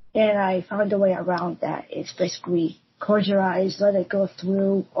 And I found a way around that. It's basically close your eyes, let it go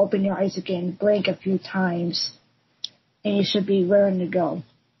through, open your eyes again, blink a few times, and you should be raring to go.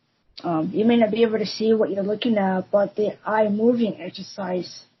 You may not be able to see what you're looking at, but the eye moving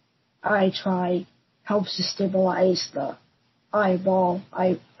exercise I try helps to stabilize the eyeball.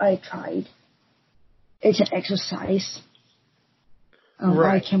 I tried. It's an exercise.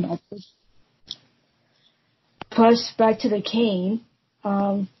 I came up with. Plus, back to the cane.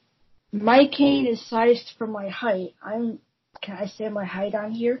 My cane is sized for my height. Can I say my height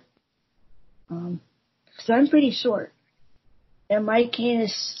on here? Because I'm pretty short. And my cane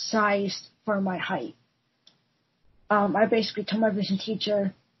is sized for my height. I basically told my vision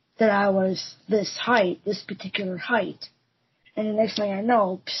teacher that I was this particular height. And the next thing I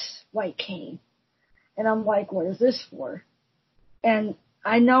know, white cane. And I'm like, what is this for? And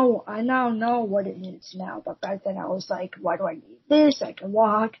I now know what it is now, but back then I was like, why do I need this? I can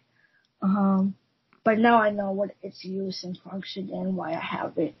walk. But now I know what its use and function and why I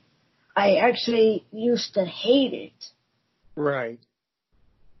have it. I actually used to hate it. Right.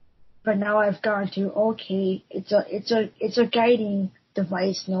 But now I've gone to, okay, it's a guiding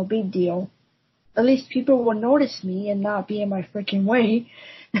device, no big deal. At least people will notice me and not be in my freaking way.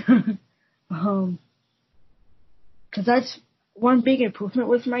 'Cause that's one big improvement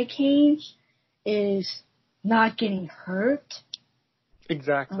with my cane is not getting hurt.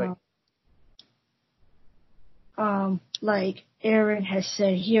 Exactly. Like Aaron has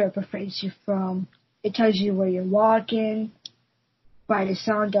said here, it prevents you from, it tells you where you're walking by the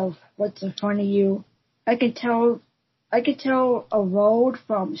sound of what's in front of you. I can tell a road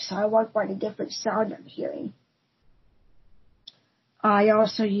from sidewalk by the different sound I'm hearing. I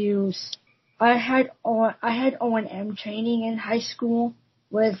also I had O&M training in high school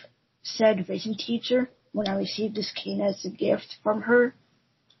with said vision teacher when I received this cane as a gift from her.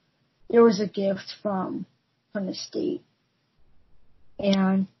 It was a gift from the state.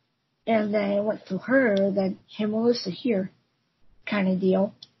 And then it went through her, then, hey Melissa, here, kind of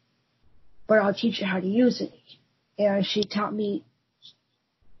deal. But I'll teach you how to use it. And she taught me,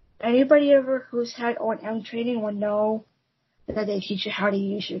 anybody ever who's had O&M training will know that they teach you how to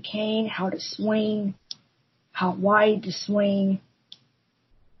use your cane, how to swing, how wide to swing,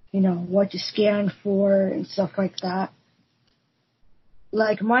 what to scan for and stuff like that.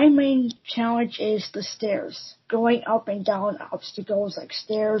 Like, my main challenge is the stairs. Going up and down obstacles like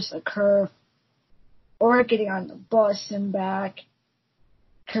stairs, a curve, or getting on the bus and back.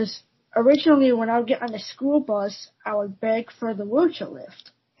 Because originally when I would get on the school bus, I would beg for the wheelchair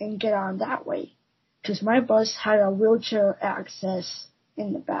lift and get on that way. Because my bus had a wheelchair access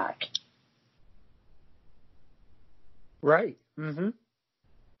in the back. Right. Mhm.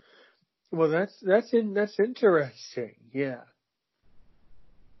 Well, that's interesting. Yeah.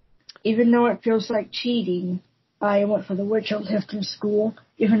 Even though it feels like cheating, I went for the wheelchair lift in school,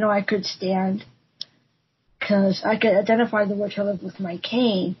 even though I could stand. Because I could identify the wheelchair lift with my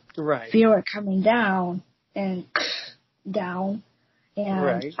cane, right. Feel it coming down and down, and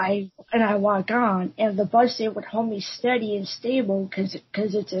right. I walk on, and the bus, it would hold me steady and stable because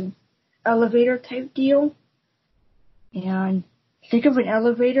it's an elevator type deal. And think of an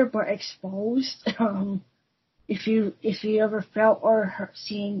elevator but exposed. If you ever felt or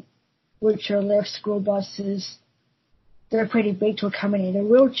seen wheelchair lifts, school buses, they're pretty big to accommodate a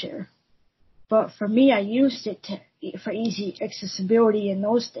wheelchair. But for me, I used it for easy accessibility in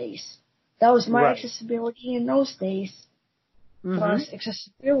those days. That was my accessibility in those days. Mm-hmm. Plus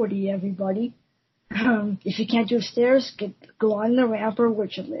accessibility, everybody. If you can't do stairs, go on the ramp or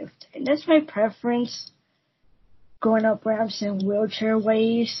wheelchair lift. And that's my preference, going up ramps in wheelchair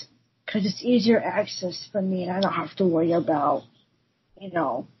ways, because it's easier access for me and I don't have to worry about,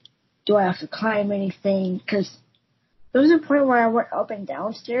 do I have to climb anything? Because there was a point where I went up and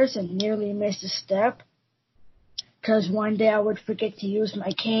down stairs and nearly missed a step. Because one day I would forget to use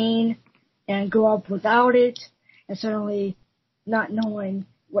my cane and go up without it, and suddenly not knowing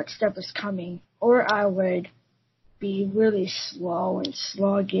what step was coming. Or I would be really slow and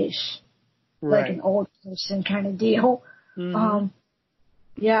sluggish, like an old person kind of deal. Mm-hmm.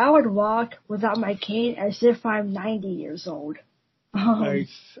 I would walk without my cane as if I'm 90 years old. I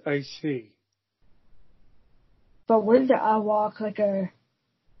see. But with it, I walk like a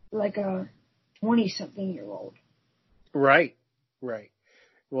 20-something-year-old. Right.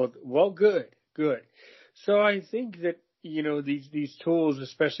 Well, good. So I think that, these tools,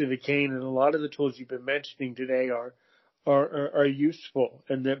 especially the cane and a lot of the tools you've been mentioning today are useful,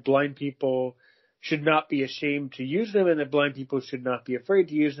 and that blind people should not be ashamed to use them, and that blind people should not be afraid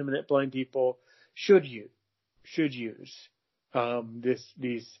to use them, and that blind people should use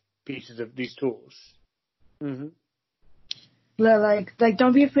these pieces of these tools. Mm-hmm. Like,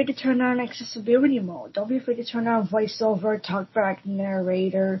 don't be afraid to turn on accessibility mode. Don't be afraid to turn on voiceover, talkback,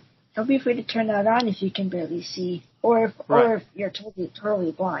 narrator. Don't be afraid to turn that on if you can barely see, or if you're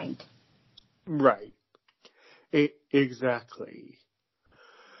totally blind. Right. Exactly.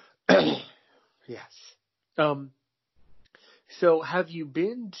 Yes. So have you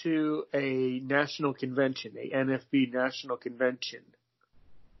been to a national convention, a NFB national convention?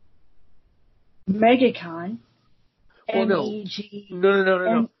 MegaCon. Well, MEG.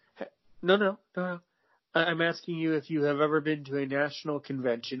 No. I'm asking you if you have ever been to a national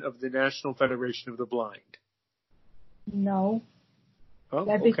convention of the National Federation of the Blind. No. Oh,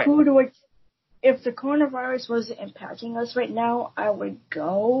 That'd be cool to. If the coronavirus wasn't impacting us right now, I would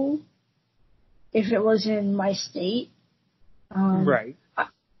go. If it was in my state. Right.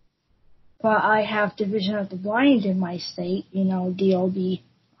 But I have Division of the Blind in my state, DOB.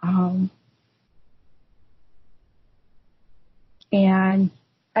 And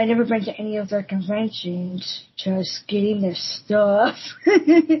I never been to any of their conventions, just getting their stuff.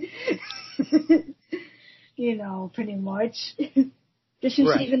 Pretty much. Just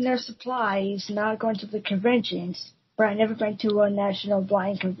receiving their supplies, not going to the conventions. But I never been to a national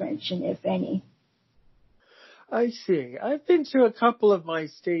blind convention, if any. I see. I've been to a couple of my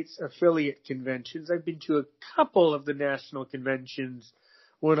state's affiliate conventions. I've been to a couple of the national conventions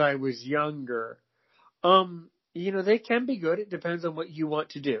when I was younger. They can be good. It depends on what you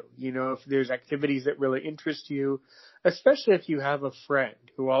want to do. If there's activities that really interest you, especially if you have a friend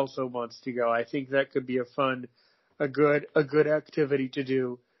who also wants to go, I think that could be a good activity to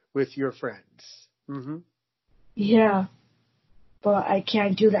do with your friends. Mm-hmm. Yeah. But I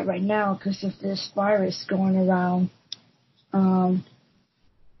can't do that right now because of this virus going around.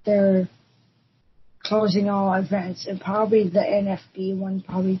 They're closing all events, and probably the NFB one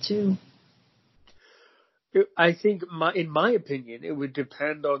probably too. I think, in my opinion, it would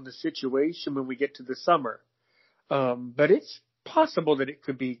depend on the situation when we get to the summer. But it's possible that it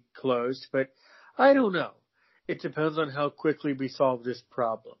could be closed, but I don't know. It depends on how quickly we solve this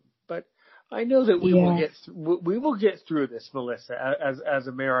problem. But I know that we will get through this, Melissa, as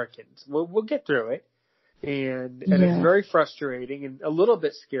Americans. We'll get through it, and it's very frustrating and a little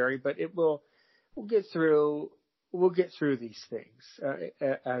bit scary, but we'll get through these things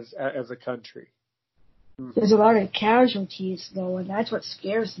as a country. There's a lot of casualties though, and that's what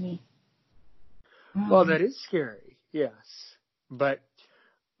scares me. Well, that is scary, yes, but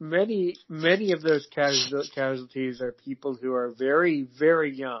many of those casualties are people who are very,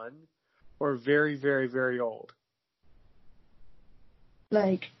 very young. Or very, very, very old.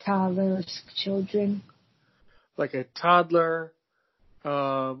 Like toddlers, children. Like a toddler,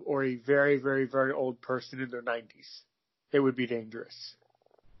 or a very, very, very old person in their 90s. It would be dangerous.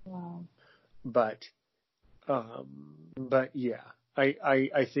 Wow. But yeah,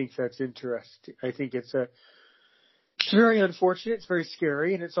 I think that's interesting. I think it's very unfortunate. It's very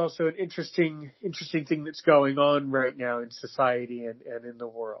scary, and it's also an interesting thing that's going on right now in society and in the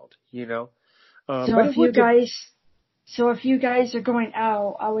world. So if you guys are going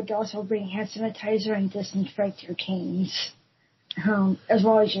out, I would also bring hand sanitizer and disinfect your canes, as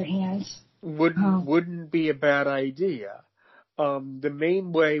well as your hands. Wouldn't be a bad idea.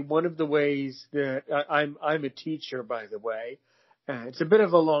 One of the ways that I'm a teacher, by the way. It's a bit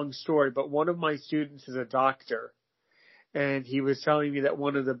of a long story, but one of my students is a doctor. And he was telling me that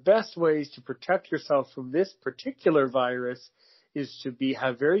one of the best ways to protect yourself from this particular virus is to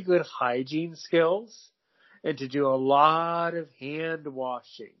have very good hygiene skills and to do a lot of hand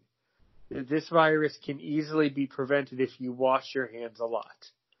washing. This virus can easily be prevented if you wash your hands a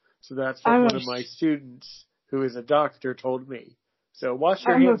lot. So that's what one of my students, who is a doctor, told me. So wash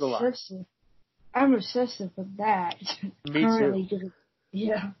your hands a lot. I'm obsessive with that. Me too.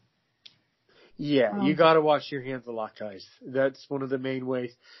 Yeah. Yeah, you got to wash your hands a lot, guys. That's one of the main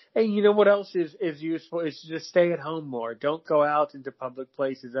ways. And you know what else is useful? Is to just stay at home more. Don't go out into public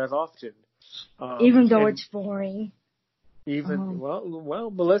places as often. Even though it's boring.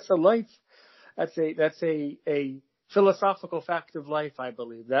 Well, Melissa, life. That's a philosophical fact of life, I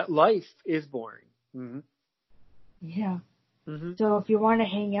believe. That life is boring. Mm-hmm. Yeah. Mm-hmm. So if you want to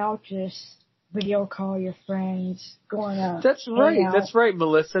hang out, just video call your friends, That's right,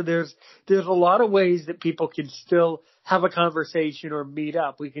 Melissa. There's a lot of ways that people can still have a conversation or meet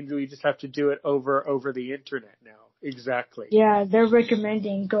up. We just have to do it over the internet now. Exactly. Yeah, they're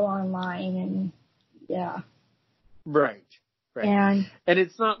recommending go online and yeah. Right. And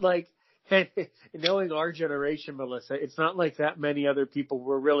it's not like, knowing our generation, Melissa, it's not like that many other people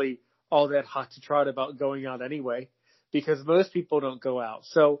were really all that hot to trot about going out anyway. Because most people don't go out.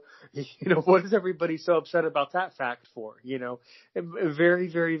 So, what is everybody so upset about that fact for? Very,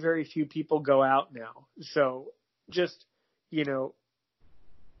 very, very few people go out now. So just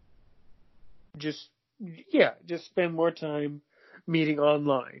spend more time meeting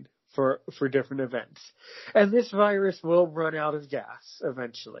online for different events. And this virus will run out of gas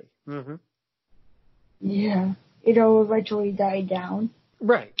eventually. Mm-hmm. Yeah. It'll eventually die down.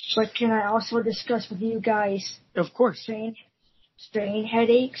 Right. But can I also discuss with you guys? Of course. Strain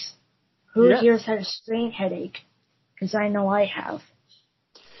headaches? Who here has had a strain headache? Because I know I have.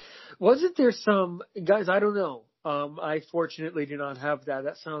 Wasn't there some guys? I don't know. I fortunately do not have that.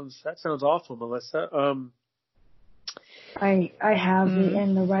 That sounds awful, Melissa. I have it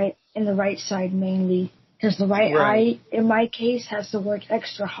in the right side mainly because the right eye in my case has to work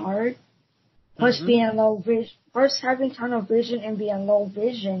extra hard. Plus being low vision, first having tunnel vision and being low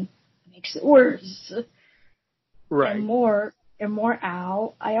vision makes it worse. Right. And more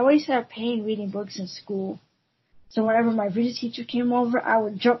out. I always have pain reading books in school. So whenever my vision teacher came over, I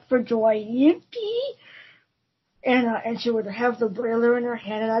would jump for joy, yippee! And she would have the brailler in her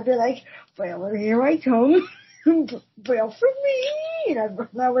hand, and I'd be like, brailler, here I come. Braille for me! And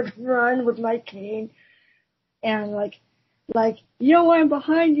I would run with my cane, and yo, I'm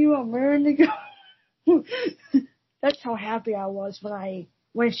behind you, I'm ready to go. That's how happy I was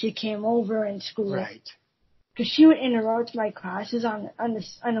when she came over in school. Right. Because she would interrupt my classes on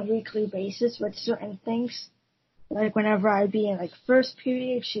a weekly basis with certain things. Like whenever I'd be in like first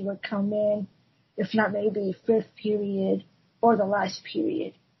period, she would come in, if not maybe fifth period or the last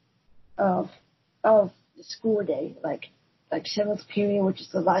period of the school day, like seventh period, which is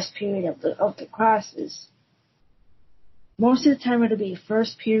the last period of the classes. Most of the time it'll be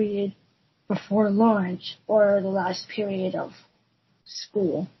first period before lunch or the last period of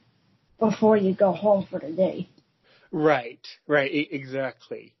school before you go home for the day. Right,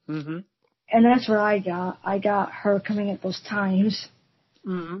 exactly. Mm-hmm. And that's what I got. I got her coming at those times.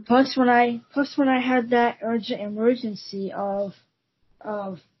 Mm-hmm. Plus when I had that urgent emergency of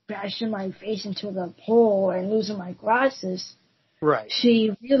bashing my face into the pole and losing my glasses, right,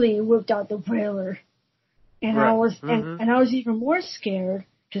 she really whipped out the brailler. And right. I was mm-hmm. and I was even more scared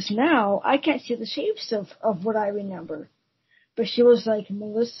because now I can't see the shapes of what I remember. But she was like,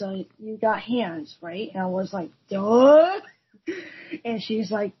 Melissa, you got hands, right? And I was like, duh. And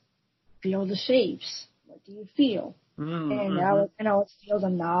she's like, feel the shapes. What do you feel? Mm-hmm. And I would feel the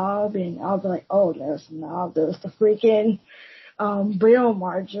knob, and I'll be like, oh, there's the knob, there's the freaking braille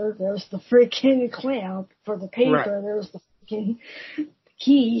marker, there's the freaking clamp for the paper, right. there's the freaking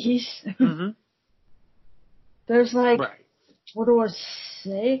keys. Mm-hmm. There's like, right. what was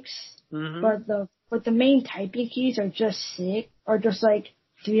 6? Mm-hmm. But the main typing keys are just 6, or just like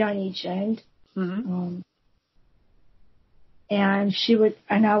 3 on each end. Mm-hmm. And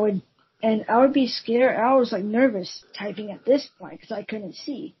I would be scared. I was like nervous typing at this point because I couldn't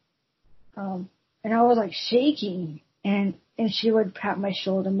see. And I was like shaking, and she would pat my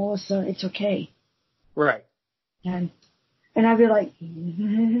shoulder, Melissa, it's okay. Right. And I'd be like,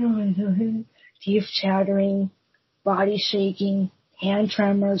 teeth chattering, body shaking, hand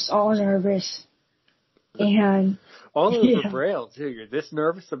tremors, all nervous. And all over Braille too. You're this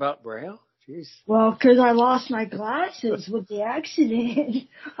nervous about Braille? Jeez. Well, because I lost my glasses with the accident.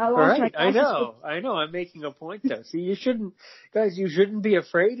 I lost my glasses. I know. I'm making a point though. See, you shouldn't be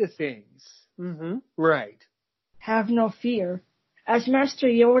afraid of things. Mm-hmm. Right. Have no fear. As Master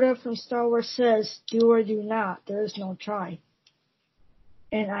Yoda from Star Wars says, do or do not. There is no try.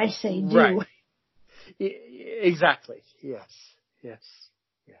 And I say do. Right. Exactly. Yes,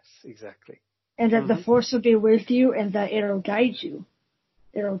 exactly. And that the Force will be with you, and that it'll guide you.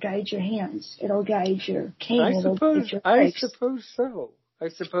 It'll guide your hands. It'll guide your cane. I suppose so.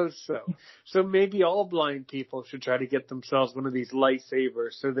 So maybe all blind people should try to get themselves one of these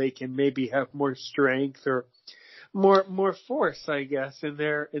lightsabers so they can maybe have more strength or more force, I guess, in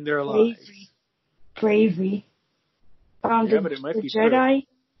their lives. Bravery. But it might be Jedi.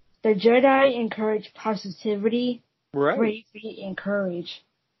 The Jedi encourage positivity. Right. Bravery encourage.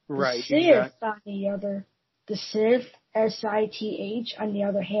 Right. The Sith, on the other, Sith, on the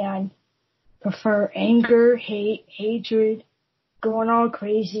other hand, prefer anger, hate, hatred, going all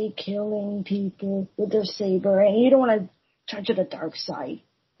crazy, killing people with their saber, and you don't want to turn to the dark side.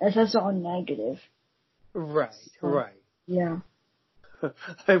 That's all negative. Right. So, right. Yeah.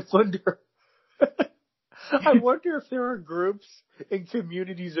 I wonder if there are groups and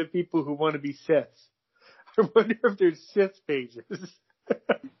communities of people who want to be Siths. I wonder if there's Sith pages.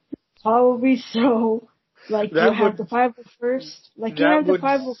 Probably so. Like that you have the 501st. Like you have the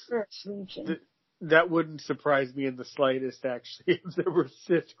 501st Legion. That wouldn't surprise me in the slightest, actually, if there were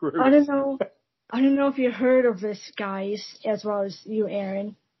Sith groups. I don't know if you heard of this, guys, as well as you,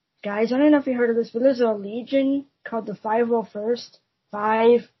 Aaron. Guys, I don't know if you heard of this, but there's a Legion called the 501st.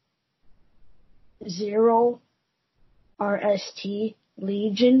 50 RST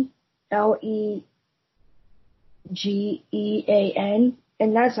Legion. LEGEAN.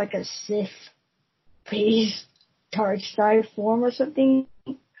 And that's like a Sith-based dark side form or something.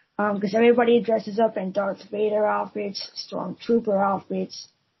 Because everybody dresses up in Darth Vader outfits, Stormtrooper outfits.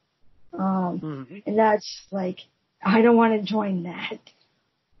 And that's like, I don't want to join that.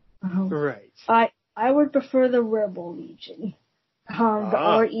 Right. I would prefer the Rebel Legion.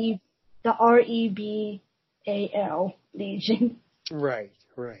 The REBAL Legion. Right.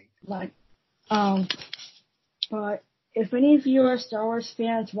 Like, but if any of you are Star Wars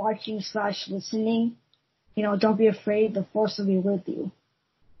fans watching / listening, don't be afraid. The Force will be with you.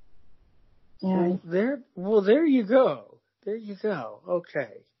 And there you go.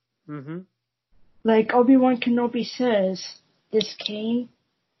 Okay. Mm-hmm. Like Obi-Wan Kenobi says, this cane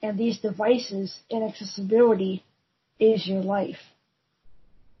and these devices and accessibility is your life.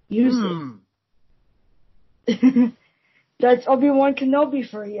 Use it. That's Obi-Wan Kenobi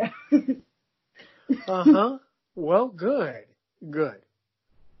for you. Uh-huh. Well, good. Good.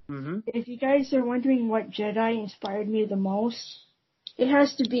 Mm-hmm. If you guys are wondering what Jedi inspired me the most, it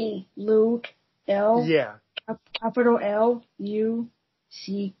has to be Luke, L, Yeah. capital L, U,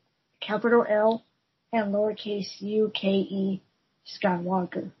 C, capital L, and lowercase u, K, E,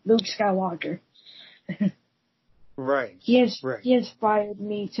 Skywalker. Luke Skywalker. Right. He Right. inspired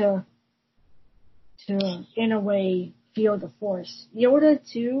me to, in a way, feel the Force. Yoda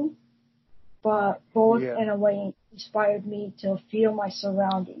too, but both in a way inspired me to feel my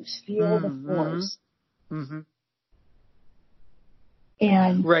surroundings, feel the Force. Mm-hmm.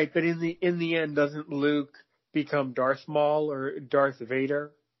 And right, but in the end, doesn't Luke become Darth Maul or Darth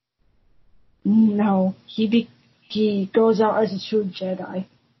Vader? No, he goes out as a true Jedi.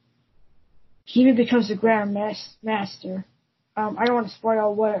 He even becomes a Grand Master. I don't want to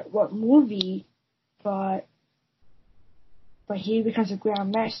spoil what movie, but he becomes a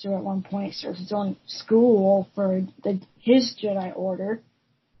Grand Master at one point, starts his own school for his Jedi Order,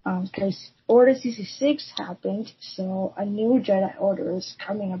 because Order 66 happened, so a new Jedi Order is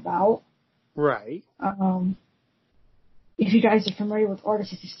coming about. Right. If you guys are familiar with Order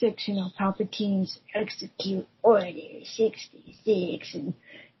 66, Palpatine's execute Order 66, and,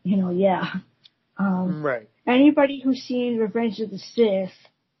 yeah. Right. Anybody who's seen Revenge of the Sith,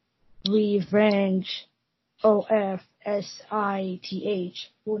 Revenge, OFSITH,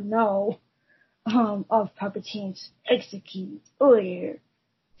 will know of Palpatine's execute Order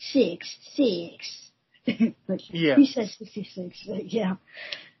 66. But yeah. He says 66, but yeah.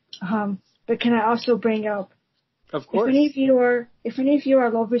 But can I also bring up, of course, if any of you are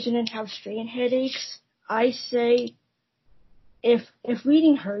low vision and have strain headaches, I say, if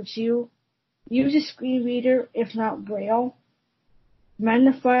reading hurts you, use a screen reader, if not Braille.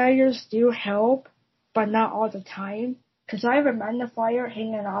 Magnifiers do help, but not all the time. Because I have a magnifier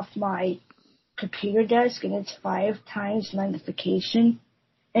hanging off my computer desk, and it's 5 times magnification,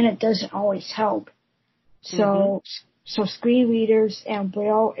 and it doesn't always help. So screen readers and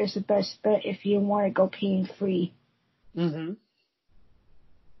Braille is the best bet if you want to go pain-free. Mm-hmm.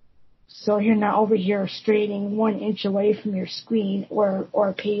 So you're not over here straining 1 inch away from your screen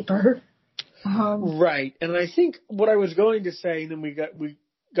or paper. Right, and I think what I was going to say, and then we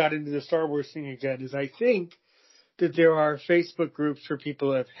got into the Star Wars thing again, is I think that there are Facebook groups for people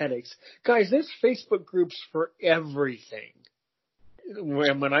who have headaches. Guys, there's Facebook groups for everything.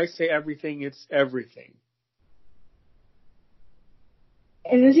 When I say everything, it's everything.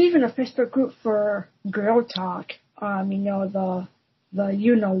 And there's even a Facebook group for Girl Talk. The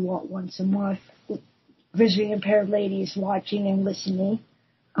you-know-what once a month. Visually impaired ladies watching and listening.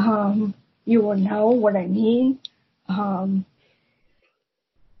 You will know what I mean.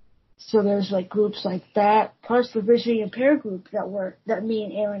 So there's groups like that, plus the visually impaired group that me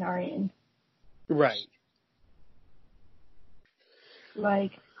and Aaron are in. Right.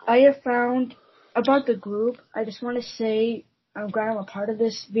 I have found about the group, I just want to say I'm glad I'm a part of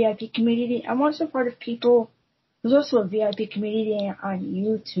this VIP community. I'm also part of there's also a VIP community on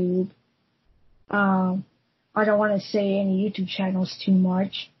YouTube. I don't want to say any YouTube channels too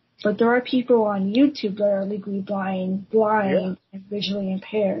much, but there are people on YouTube that are legally blind, and visually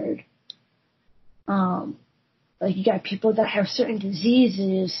impaired. You got people that have certain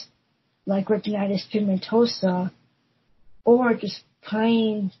diseases, like retinitis pigmentosa, or just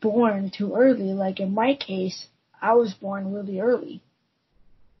plain born too early. Like in my case, I was born really early,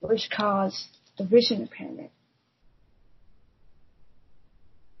 which caused the vision impairment.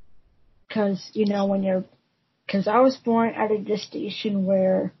 Because I was born at a gestation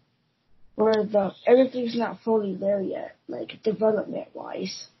where everything's not fully there yet, development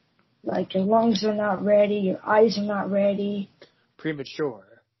wise. Your lungs are not ready, your eyes are not ready.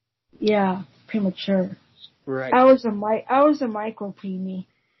 Premature. Yeah, premature. Right. I was a micro preemie,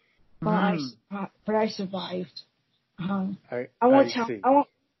 but I survived. I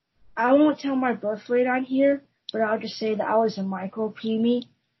won't tell my birth rate on here, but I'll just say that I was a micro preemie,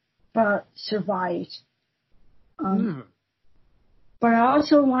 but survived. But I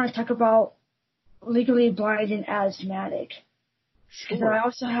also want to talk about legally blind and asthmatic. Because I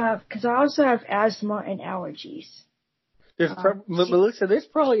also have asthma and allergies. Melissa, there's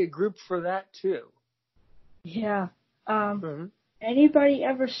probably a group for that too. Yeah. Anybody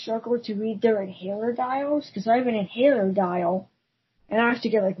ever struggle to read their inhaler dials? Because I have an inhaler dial, and I have to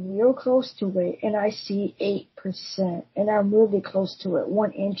get real close to it, and I see 8%, and I'm really close to it,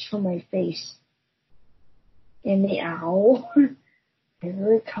 1 inch from my face. And the owl.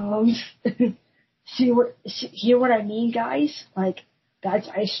 Here it comes. Hear what I mean, guys? Like, that's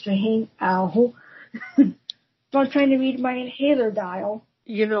eye strain, owl. So I'm trying to read my inhaler dial.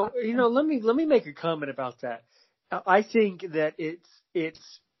 Let me make a comment about that. I think that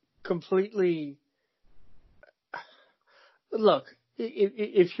it's completely. Look,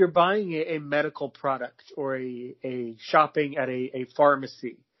 if you're buying a medical product or a shopping at a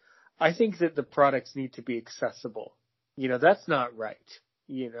pharmacy, I think that the products need to be accessible. That's not right.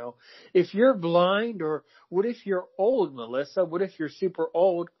 If you're blind, or what if you're old, Melissa? What if you're super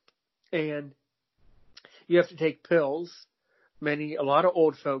old and you have to take pills? A lot of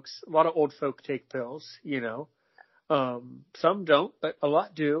old folk take pills, Some don't, but a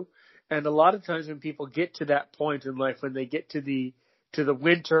lot do. And a lot of times when people get to that point in life, when they get to the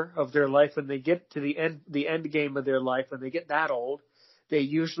winter of their life, when they get to the end game of their life, when they get that old, they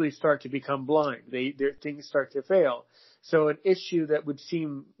usually start to become blind. Their things start to fail. So an issue that would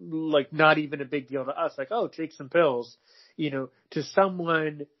seem like not even a big deal to us, like, oh, take some pills, to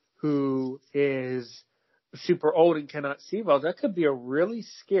someone who is super old and cannot see well, that could be a really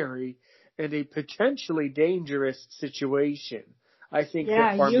scary and a potentially dangerous situation. I think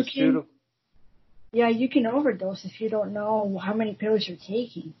that pharmaceutical. You can overdose if you don't know how many pills you're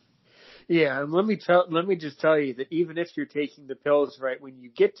taking. Yeah, and let me just tell you that even if you're taking the pills right, when you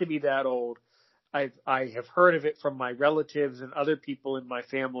get to be that old, I have heard of it from my relatives and other people in my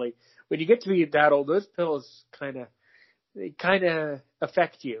family. When you get to be that old, those pills kind of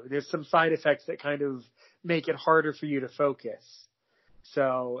affect you. There's some side effects that kind of make it harder for you to focus.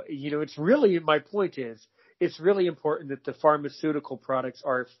 So, my point is, it's really important that the pharmaceutical products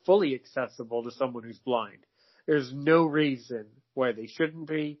are fully accessible to someone who's blind. There's no reason why they shouldn't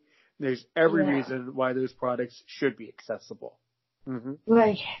be. There's every reason why those products should be accessible. Mm-hmm.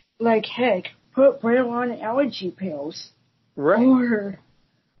 Like heck, put on allergy pills. Right.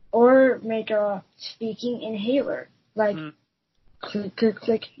 Or make a speaking inhaler. Like,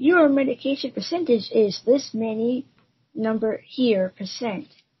 click, your medication percentage is this many number here percent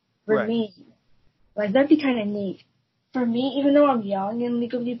remain. Right. Like, that'd be kind of neat. For me, even though I'm young and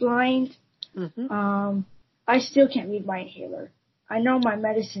legally blind, I still can't read my inhaler. I know my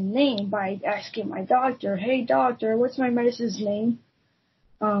medicine name by asking my doctor, hey doctor, what's my medicine's name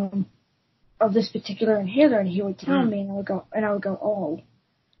of this particular inhaler? And he would tell me, and I would go, oh.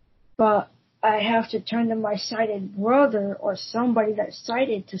 But I have to turn to my sighted brother or somebody that's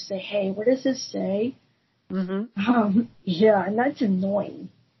sighted to say, hey, what does this say? And that's annoying.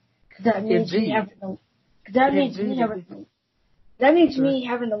 That means me having to. That means me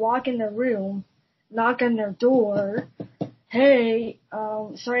having to walk in the room, knock on their door. Hey,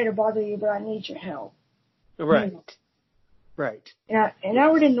 sorry to bother you, but I need your help. Right. Right. Yeah, and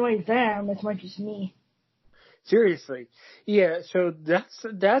that would annoy them as much as me. Seriously. Yeah, so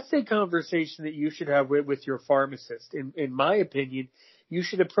that's a conversation that you should have with your pharmacist. In my opinion, you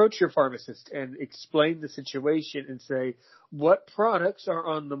should approach your pharmacist and explain the situation and say, what products are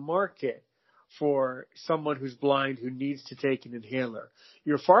on the market for someone who's blind who needs to take an inhaler?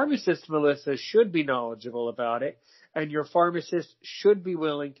 Your pharmacist, Melissa, should be knowledgeable about it, and your pharmacist should be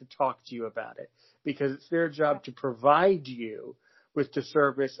willing to talk to you about it, because it's their job to provide you with the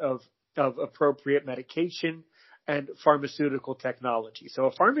service of appropriate medication and pharmaceutical technology. So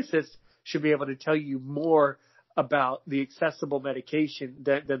a pharmacist should be able to tell you more about the accessible medication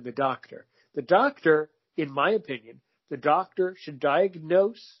than the doctor. The doctor, in my opinion, the doctor should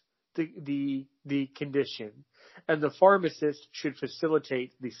diagnose the condition, and the pharmacist should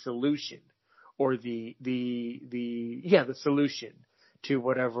facilitate the solution, or the solution to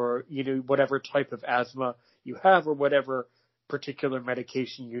whatever type of asthma you have, or whatever particular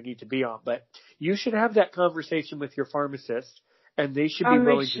medication you need to be on. But you should have that conversation with your pharmacist, and they should be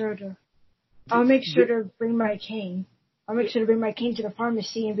willing to. I'll make sure to bring my cane. I'll make sure to bring my cane to the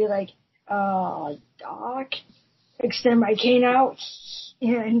pharmacy and be like, doc, extend my cane out,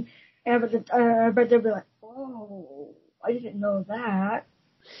 and but they'll be like, oh, I didn't know that.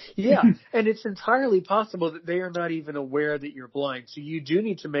 Yeah, and it's entirely possible that they are not even aware that you're blind. So you do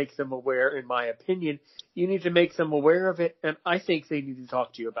need to make them aware, in my opinion. You need to make them aware of it, and I think they need to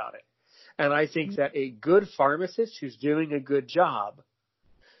talk to you about it. And I think that a good pharmacist who's doing a good job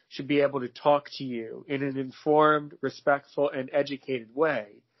should be able to talk to you in an informed, respectful, and educated way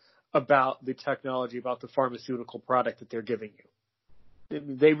about the technology, about the pharmaceutical product that they're giving you.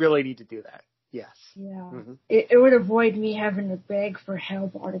 They really need to do that. Yes. Yeah. Mm-hmm. It would avoid me having to beg for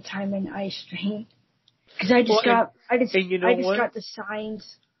help all the time in eye strain. Because I just got the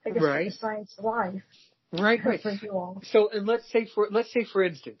signs. I just got the signs live. Right. For you all. So, and let's say for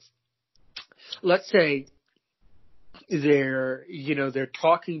instance, let's say they're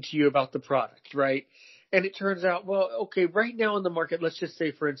talking to you about the product, right? And it turns out, well, okay, right now in the market, let's just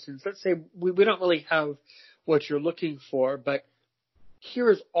say, for instance, let's say we don't really have what you're looking for, but here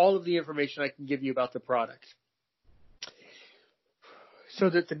is all of the information I can give you about the product. So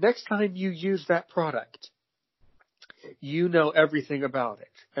that the next time you use that product, you know everything about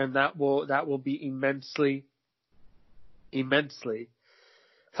it. And that will be immensely, immensely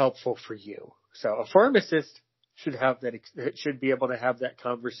helpful for you. So a pharmacist should be able to have that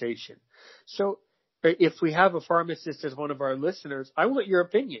conversation. So if we have a pharmacist as one of our listeners, I want your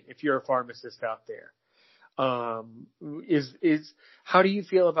opinion if you're a pharmacist out there. How do you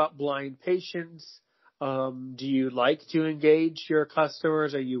feel about blind patients? Do you like to engage your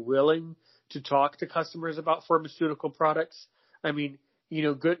customers? Are you willing to talk to customers about pharmaceutical products? I mean,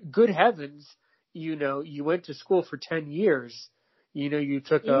 good heavens, you went to school for 10 years. You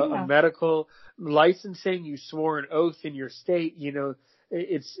took a medical licensing, you swore an oath in your state.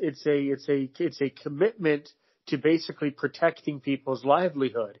 It's a commitment to basically protecting people's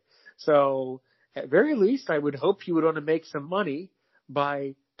livelihood. So at very least, I would hope you would want to make some money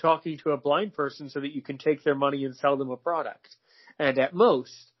by talking to a blind person so that you can take their money and sell them a product. And at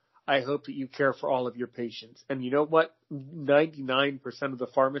most, I hope that you care for all of your patients. And you know what? 99% of the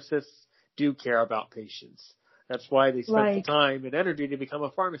pharmacists do care about patients. That's why they spent the time and energy to become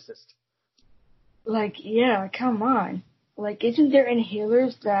a pharmacist. Come on. Isn't there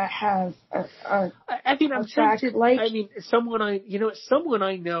inhalers that have someone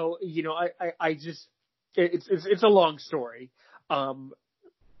I know, it's a long story.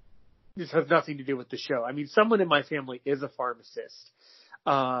 This has nothing to do with the show. I mean, someone in my family is a pharmacist.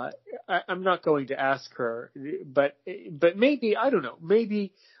 I'm not going to ask her, but maybe, I don't know,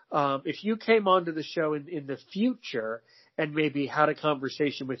 maybe, if you came onto the show in the future and maybe had a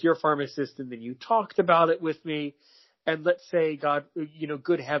conversation with your pharmacist and then you talked about it with me, and let's say,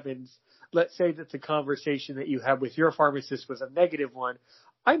 good heavens, let's say that the conversation that you had with your pharmacist was a negative one,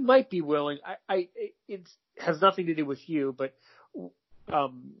 I might be willing. It has nothing to do with you, but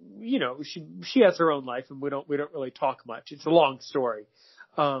she has her own life, and we don't really talk much. It's a long story,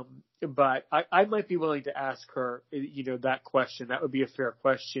 but I might be willing to ask her, that question. That would be a fair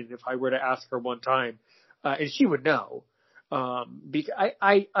question if I were to ask her one time, and she would know. Because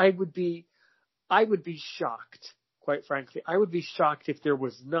I would be shocked. Quite frankly, I would be shocked if there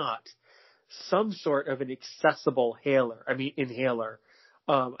was not some sort of an accessible inhaler.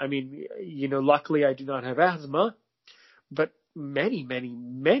 Luckily I do not have asthma, but many, many,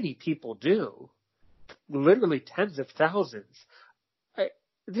 many people do. Literally tens of thousands.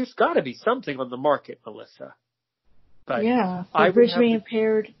 There's got to be something on the market, Melissa. But yeah, for visually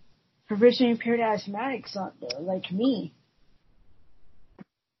impaired asthmatics out there like me.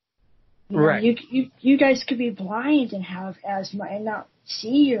 Right. You guys could be blind and have asthma and not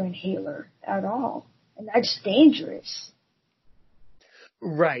see your inhaler at all. And that's dangerous.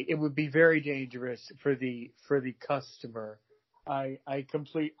 Right. It would be very dangerous for the customer. I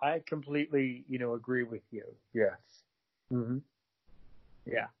completely, agree with you. Yes. Mm-hmm.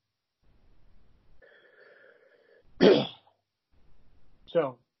 Yeah.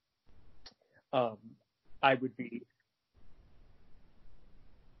 So, I would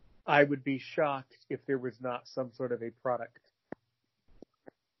be shocked if there was not some sort of a product.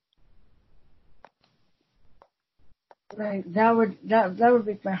 Right. That would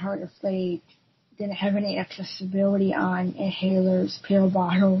break my heart if they didn't have any accessibility on inhalers, pill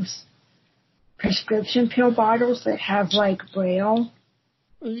bottles, prescription pill bottles that have Braille.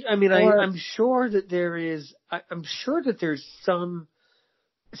 I mean, I'm sure that there is. I'm sure that there's some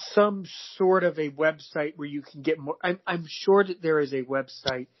sort of a website where you can get more. I'm sure that there is a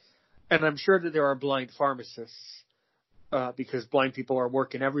website. And I'm sure that there are blind pharmacists, because blind people are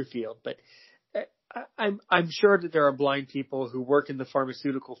work in every field. But I'm sure that there are blind people who work in the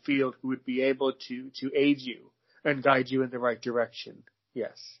pharmaceutical field who would be able to aid you and guide you in the right direction.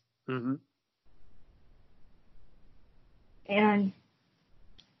 Yes. Mm-hmm. And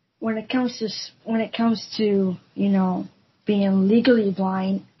when it comes to being legally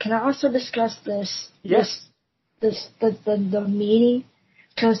blind, can I also discuss this? Yes. The meaning.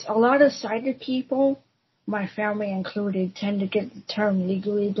 Because a lot of sighted people, my family included, tend to get the term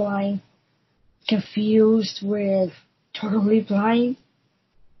legally blind confused with totally blind.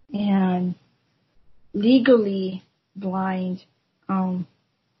 And legally blind,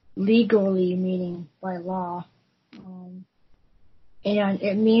 legally meaning by law. And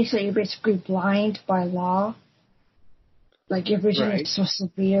it means that you're basically blind by law. Like your vision is so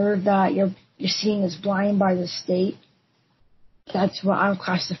severe that you're seen as blind by the state. That's what I'm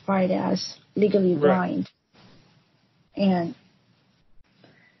classified as, legally blind. And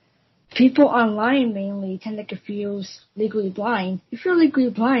people online mainly tend to confuse legally blind. If you're legally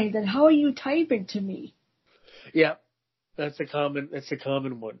blind, then how are you typing to me? Yeah, that's a common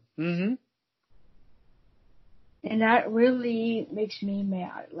one. Mm-hmm. And that really makes me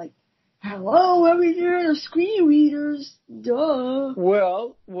mad. Like, hello, everyone, screen readers, duh.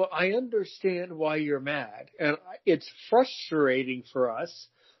 Well, I understand why you're mad, and it's frustrating for us.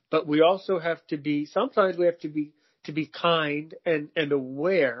 But we also have to be. Sometimes we have to be kind and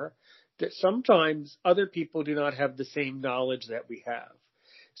aware that sometimes other people do not have the same knowledge that we have.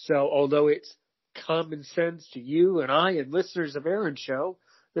 So, although it's common sense to you and I and listeners of Aaron's show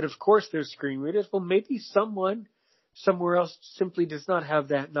that of course there's screen readers, well, maybe someone somewhere else simply does not have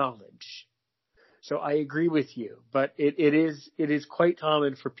that knowledge. So I agree with you, but it is quite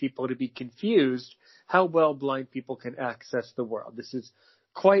common for people to be confused how well blind people can access the world. This is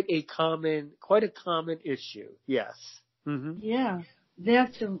quite a common issue. Yes. Mm-hmm. Yeah,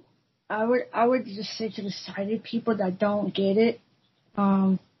 I would just say to the sighted people that don't get it,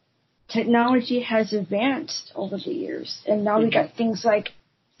 technology has advanced over the years, and now we got things like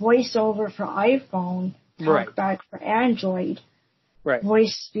voiceover for iPhone, talkback for Android,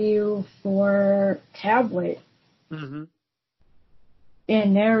 voice view for tablet, and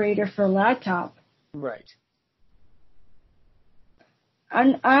narrator for laptop. Right.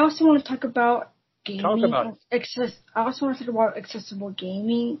 And I also want to talk about gaming. I also want to talk about accessible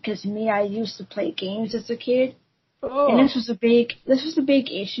gaming, because I used to play games as a kid. Oh. And this was a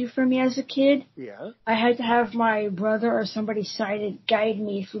big issue for me as a kid. Yeah. I had to have my brother or somebody sighted guide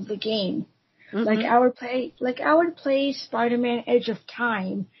me through the game. Mm-hmm. I would play Spider-Man Edge of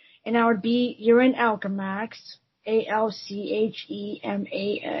Time, and you're in Alchemax, Alchemax.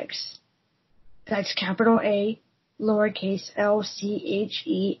 That's capital A, lowercase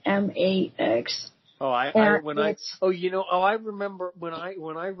Lchemax. I remember when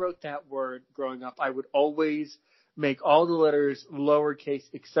I wrote that word growing up, I would always make all the letters lowercase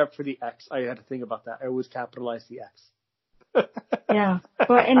except for the X. I had to think about that. I always capitalized the X. Yeah,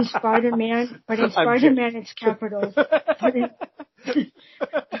 but in Spider-Man it's capital. But in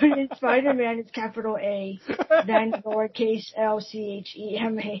Spider-Man it's capital A, then lowercase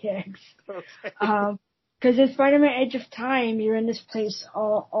Lchemax. Okay. Because in Spider-Man Edge of Time, you're in this place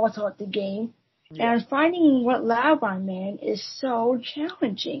all throughout the game. Yeah. And finding what lab I'm in is so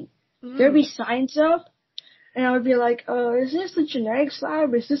challenging. There'd be signs up, and I would be like, is this the genetics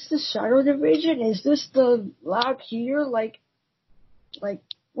lab? Is this the shuttle division? Is this the lab here? Like,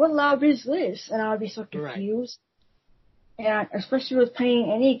 what lab is this? And I would be so confused. Right. And especially with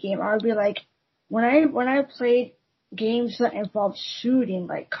playing any game, I would be like, when I played games that involved shooting,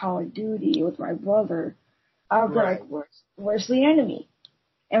 like Call of Duty with my brother, I would be like, where's the enemy?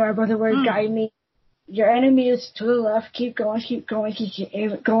 And my brother would guide me. Your enemy is to the left. Keep going,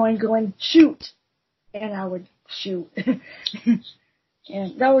 shoot. And I would shoot.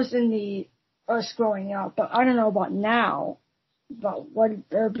 And that was in us growing up. But I don't know about now. But would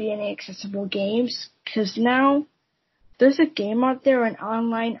there be any accessible games? Because now there's a game out there, an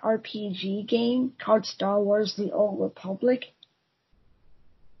online RPG game called Star Wars: The Old Republic.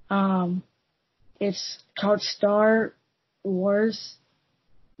 It's called Star Wars: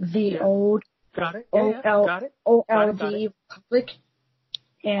 The Old OLD Republic,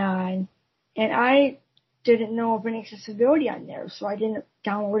 and I didn't know of any accessibility on there, so I didn't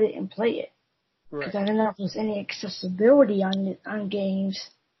download it and play it. Because I didn't know if there was any accessibility on games.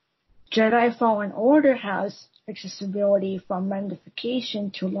 Jedi Fallen Order has accessibility from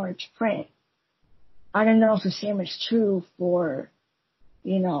magnification to large print. I don't know if the same is true for,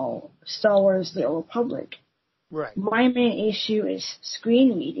 Star Wars: The Old Republic. Right. My main issue is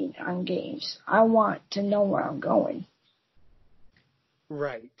screen reading on games. I want to know where I'm going.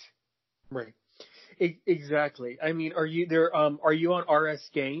 Right. Exactly. I mean, are you there? Are you on RS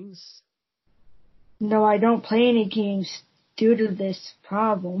Games? No, I don't play any games due to this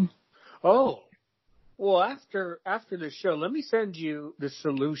problem. Oh. Well, after the show, let me send you the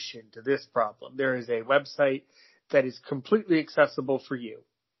solution to this problem. There is a website that is completely accessible for you.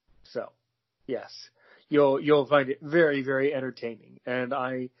 So, yes, you'll find it very, very entertaining. And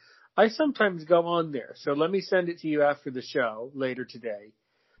I sometimes go on there. So let me send it to you after the show later today.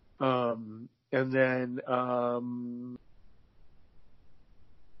 And then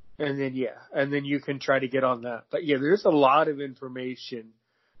you can try to get on that. But yeah, there's a lot of information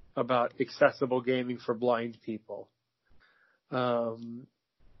about accessible gaming for blind people. There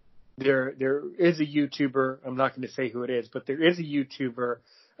is a YouTuber, I'm not going to say who it is, but there is a YouTuber,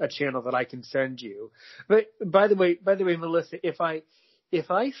 a channel that I can send you. But by the way, Melissa, if I if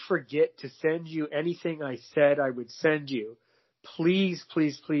I forget to send you anything I said I would send you, please,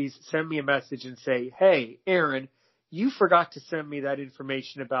 please, please send me a message and say, hey, Aaron, you forgot to send me that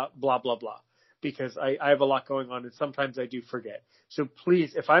information about blah, blah, blah, because I have a lot going on and sometimes I do forget. So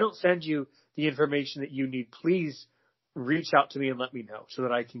please, if I don't send you the information that you need, please reach out to me and let me know so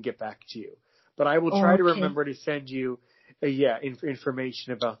that I can get back to you. But I will try to remember to send you,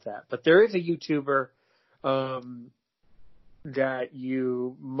 information about that. But there is a YouTuber that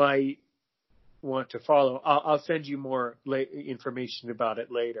you might want to follow. I'll send you more information about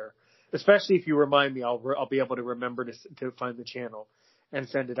it later. Especially if you remind me, I'll be able to remember to find the channel and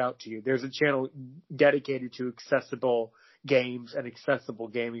send it out to you. There's a channel dedicated to accessible games and accessible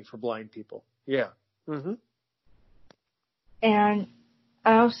gaming for blind people. Yeah. Mm-hmm. And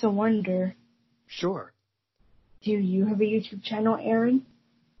I also wonder. Sure. Do you have a YouTube channel, Aaron?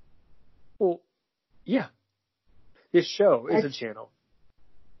 Well, yeah. This show is a channel.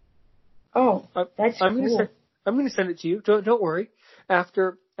 Oh, that's cool. I'm going to send it to you. Don't worry.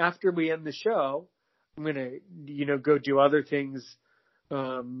 After we end the show, I'm going to, go do other things.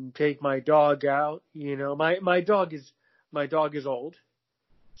 Take my dog out. My dog is old.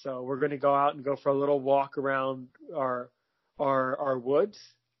 So we're going to go out and go for a little walk around our woods.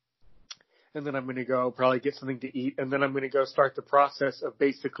 And then I'm going to go probably get something to eat. And then I'm going to go start the process of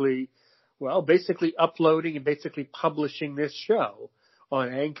basically uploading and basically publishing this show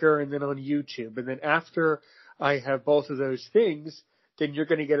on Anchor and then on YouTube. And then after I have both of those things, then you're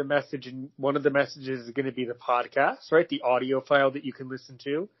going to get a message, and one of the messages is going to be the podcast, right? The audio file that you can listen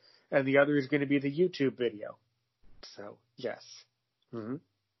to. And the other is going to be the YouTube video. So, yes.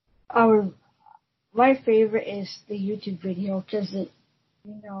 Mm-hmm. My favorite is the YouTube video because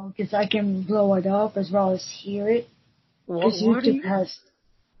I can blow it up as well as hear it. What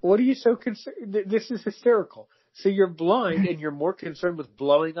are you so concerned? This is hysterical. So you're blind and you're more concerned with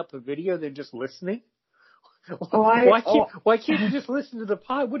blowing up a video than just listening? Why can't you just listen to the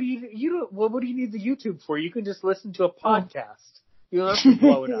pod? What do you need the YouTube for? You can just listen to a podcast. You don't have to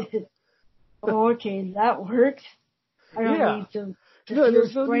blow it up. Okay, that works. I don't need to.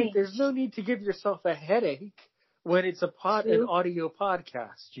 There's no need to give yourself a headache when it's an audio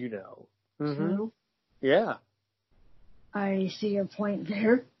podcast. Mm-hmm. True. Yeah. I see your point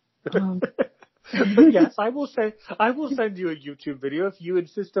there. Yes, I will send you a YouTube video if you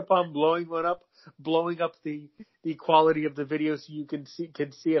insist upon blowing up the quality of the video so you can see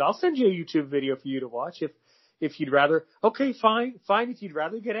it. I'll send you a YouTube video for you to watch if you'd rather. Okay, fine. If you'd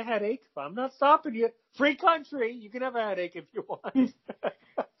rather get a headache, I'm not stopping you. Free country. You can have a headache if you want.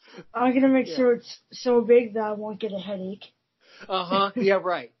 I'm gonna make sure it's so big that I won't get a headache. Yeah,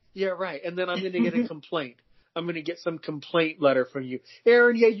 right. And then I'm gonna get a complaint. I'm going to get some complaint letter from you.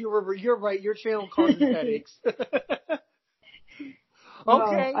 Aaron, yeah, you're right. Your channel causes headaches. Okay.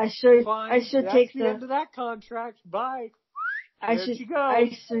 I should That's take the end of that contract. Bye. I should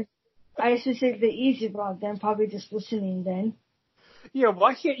take the easy route then, probably just listening then. Yeah,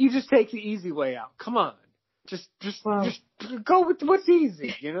 why can't you just take the easy way out? Come on. Just go with what's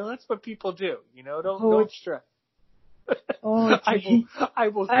easy. That's what people do. Don't stress. Okay. I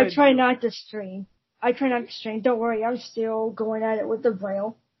will I try not to strain. Don't worry, I'm still going at it with the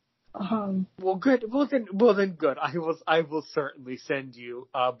Braille. Well, good. Well then, good. I will certainly send you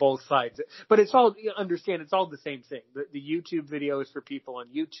both sides. But it's all the same thing. The YouTube video is for people on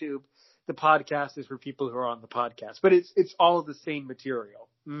YouTube. The podcast is for people who are on the podcast. But it's all the same material.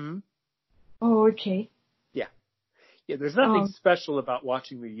 Mm-hmm. Oh, okay. Yeah, there's nothing special about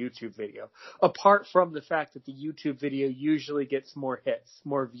watching the YouTube video, apart from the fact that the YouTube video usually gets more hits,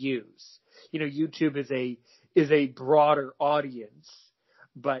 more views. YouTube is a broader audience,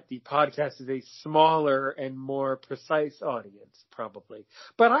 but the podcast is a smaller and more precise audience, probably.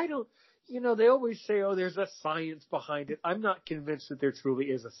 But I don't, they always say, oh, there's a science behind it. I'm not convinced that there truly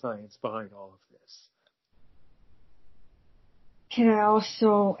is a science behind all of this. Can I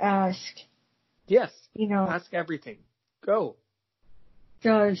also ask? Yes. Ask everything. Go.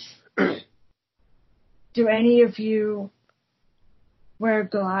 Do any of you wear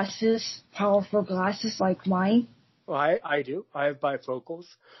glasses, powerful glasses like mine? Well, I do. I have bifocals.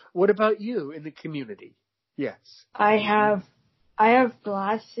 What about you in the community? Yes. I have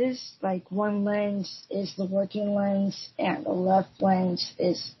glasses, like one lens is the working lens and the left lens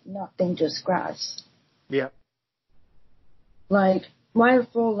is nothing, just glass. Yeah. Like, my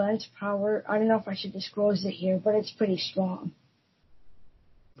full lens power, I don't know if I should disclose it here, but it's pretty strong.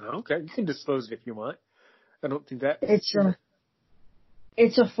 Okay, you can disclose it if you want. I don't think that... It's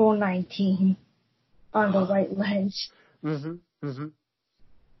a full 19 on the right lens. Mm-hmm.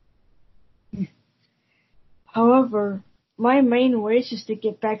 However, my main wish is to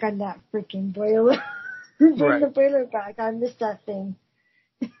get back on that freaking boiler. Bring the boiler back. I miss that thing.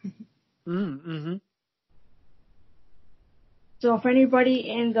 Mm-hmm. So if anybody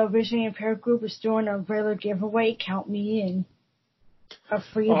in the visually impaired group is doing a boiler giveaway, count me in. A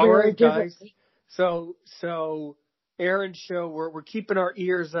free boiler giveaway. Guys. So Aaron's show, we're keeping our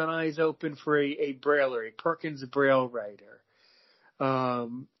ears and eyes open for a Brailler, a Perkins Braille writer. I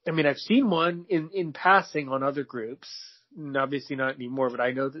mean, I've seen one in passing on other groups. Obviously not anymore, but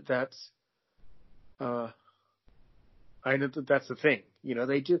I know that's a thing. You know,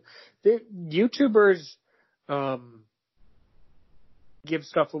 YouTubers give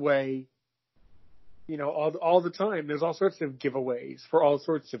stuff away, you know, all the time. There's all sorts of giveaways for all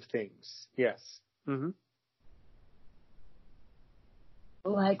sorts of things. Yes. Mm-hmm.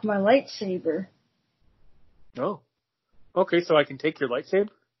 Like my lightsaber. Oh. Okay, so I can take your lightsaber?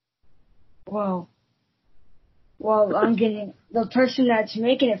 Well, I'm getting, the person that's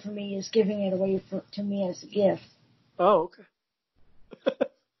making it for me is giving it away to me as a gift. Oh,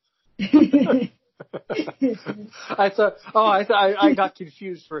 okay. I got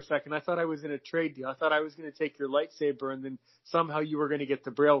confused for a second. I thought I was in a trade deal. I thought I was going to take your lightsaber and then somehow you were going to get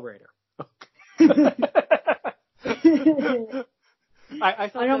the Braille writer. I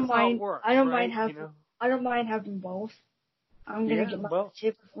thought that's how it works. I don't mind having both. I'm gonna get my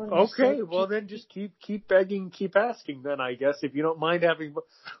lightsaber for myself. Okay, well then just keep begging, keep asking. Then I guess if you don't mind having,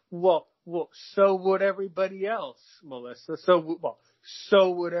 well, so would everybody else, Melissa.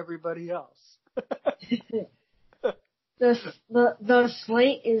 So would everybody else. The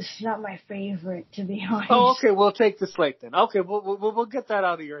slate is not my favorite, to be honest. Oh, okay. We'll take the slate then. Okay, we'll get that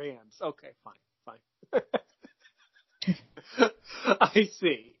out of your hands. Okay, fine. I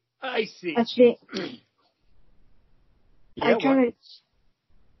see. Actually, yeah,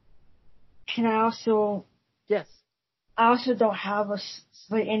 can I also? Yes. I also don't have a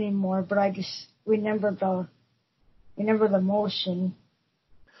slate anymore, but I just remember the motion.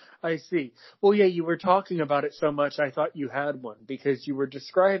 I see. Well, yeah, you were talking about it so much, I thought you had one because you were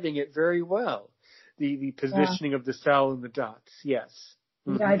describing it very well. The positioning of the cell and the dots. Yes.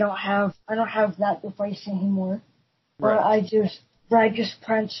 Mm-hmm. Yeah, I don't have that device anymore. Right. But I just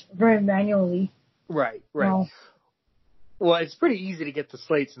punch very manually. Right. Well, it's pretty easy to get the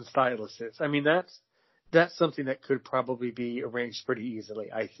slates and styluses. I mean, that's something that could probably be arranged pretty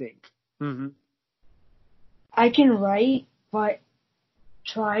easily, I think. Mm-hmm. I can write, but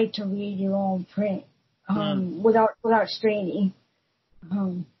try to read your own print without straining.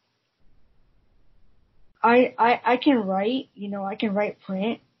 I can write, I can write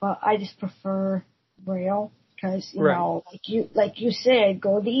print, but I just prefer Braille because you know, like you said,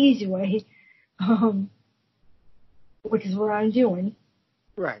 go the easy way, which is what I'm doing.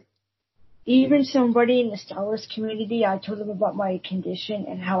 Right. Even somebody in the stylist community, I told them about my condition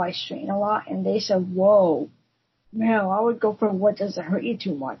and how I strain a lot, and they said, "Whoa, Mel, I would go for what doesn't hurt you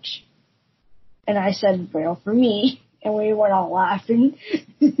too much." And I said, Braille for me, and we went all laughing.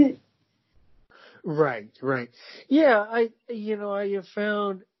 Right. Yeah, I have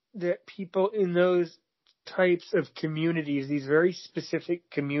found that people in those types of communities, these very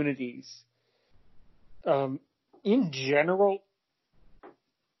specific communities, in general,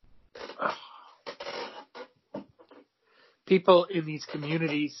 people in these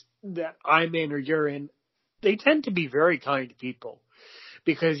communities that I'm in or you're in, they tend to be very kind people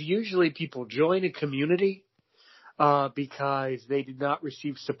because usually people join a community because they did not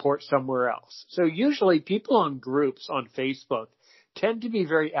receive support somewhere else. So usually people on groups on Facebook tend to be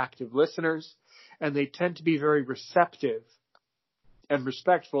very active listeners, and they tend to be very receptive and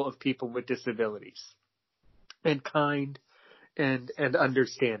respectful of people with disabilities, and kind and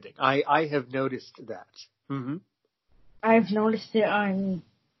understanding. I have noticed that. Mm-hmm. I've noticed it on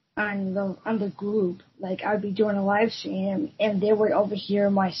the group. Like, I'd be doing a live stream, and they would overhear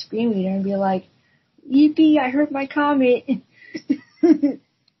my screen reader and be like, "Yippee! I heard my comment."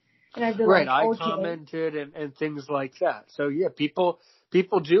 And I'd be right, like, I okay. commented and things like that. So yeah, people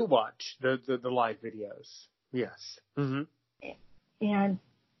do watch the live videos. Yes. Mm-hmm. And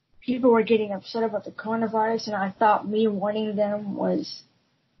people were getting upset about the coronavirus, and I thought me warning them was,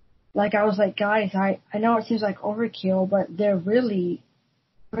 like, I was like, guys, I know it seems like overkill, but they're really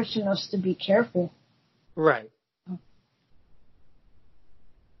pushing us to be careful. Right.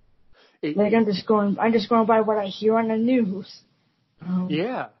 Like, I'm just going by what I hear on the news.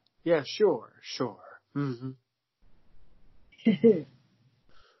 Yeah, sure. Mm-hmm.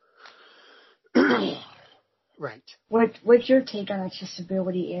 Right. What's your take on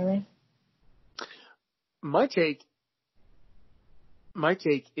accessibility, Aaron? My take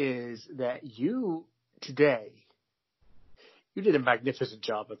is that you today you did a magnificent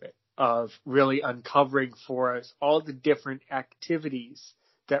job of it, of really uncovering for us all the different activities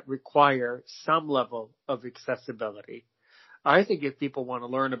that require some level of accessibility. I think if people want to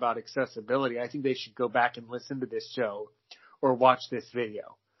learn about accessibility, I think they should go back and listen to this show or watch this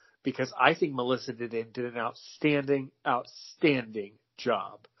video, because I think Melissa did an outstanding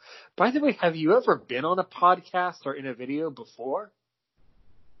job. By the way, have you ever been on a podcast or in a video before?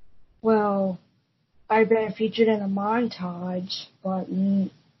 Well, I've been featured in a montage, but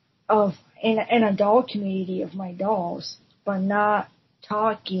in a doll community of my dolls, but not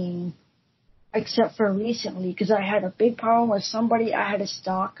talking, except for recently, because I had a big problem with somebody. I had a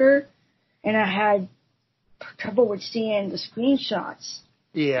stalker, and I had trouble with seeing the screenshots.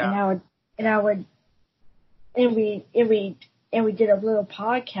 Yeah. And we did a little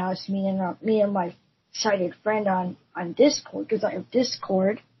podcast, me and my sighted friend on Discord, because I have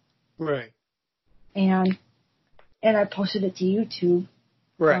Discord. Right. And I posted it to YouTube.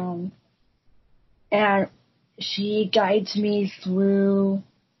 Right. And she guides me through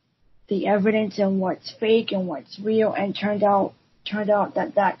the evidence and what's fake and what's real, and turned out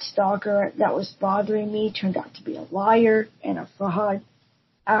that stalker that was bothering me turned out to be a liar and a fraud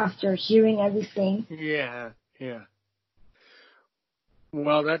after hearing everything. Yeah.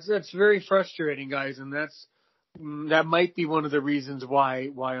 Well, that's very frustrating, guys, and that might be one of the reasons why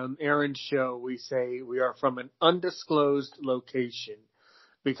on Aaron's show we say we are from an undisclosed location,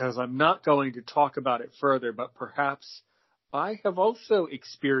 because I'm not going to talk about it further, but perhaps I have also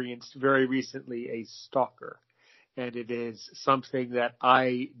experienced very recently a stalker, and it is something that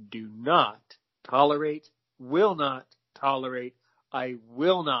I do not tolerate, will not tolerate. I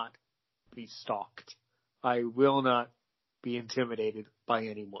will not be stalked. I will not be intimidated by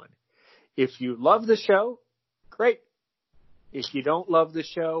anyone. If you love the show, great. If you don't love the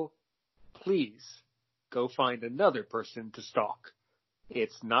show, please go find another person to stalk.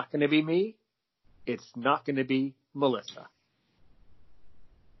 It's not going to be me. It's not going to be Melissa.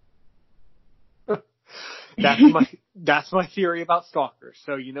 That's my theory about stalkers.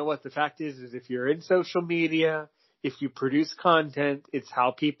 So you know what the fact is if you're in social media, if you produce content, it's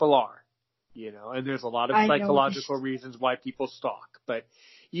how people are, and there's a lot of psychological reasons why people stalk, but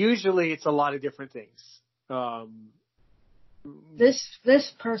usually it's a lot of different things.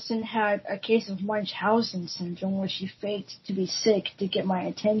 This person had a case of Munchausen syndrome where she faked to be sick to get my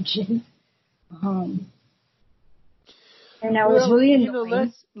attention. And I was really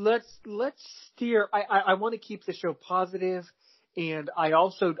annoying. Let's steer. I want to keep the show positive, and I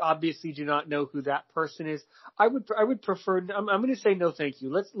also obviously do not know who that person is. I would prefer. I'm going to say no, thank you.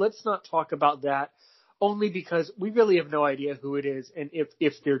 Let's not talk about that, only because we really have no idea who it is, and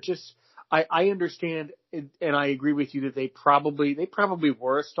if they're just. I understand, and I agree with you that they probably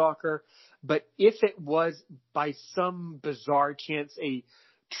were a stalker, but if it was by some bizarre chance a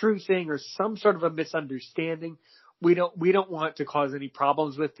true thing or some sort of a misunderstanding, we don't want to cause any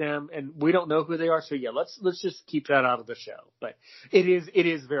problems with them, and we don't know who they are. So yeah, let's just keep that out of the show. But it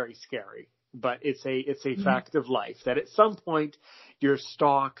is very scary. But it's a fact of life that at some point you're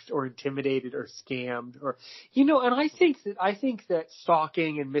stalked or intimidated or scammed and I think that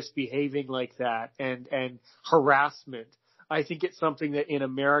stalking and misbehaving like that and harassment, I think it's something that in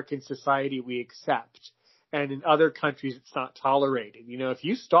American society we accept, and in other countries it's not tolerated. If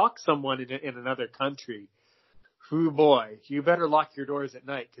you stalk someone in another country, oh boy, you better lock your doors at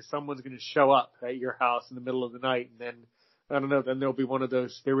night, because someone's going to show up at your house in the middle of the night, and then I don't know, then there'll be one of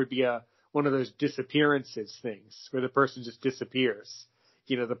those disappearances things where the person just disappears,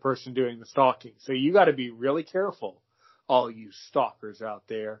 the person doing the stalking. So you got to be really careful, all you stalkers out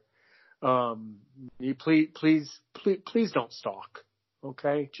there. You please don't stalk.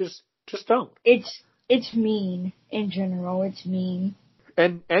 Okay. Just don't. It's mean in general. It's mean.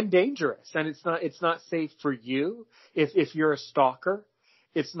 And dangerous. And it's not safe for you. If you're a stalker,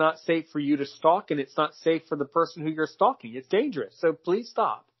 it's not safe for you to stalk, and it's not safe for the person who you're stalking. It's dangerous. So please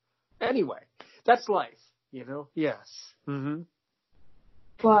stop. Anyway, that's life, Yes. Mm-hmm.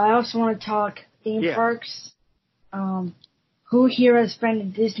 Well, I also want to talk theme parks. Who here has been to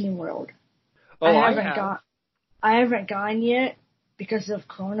Disney World? Oh, I haven't gone yet because of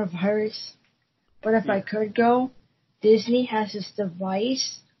coronavirus. But if I could go, Disney has this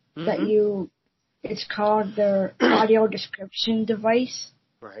device that it's called their audio description device.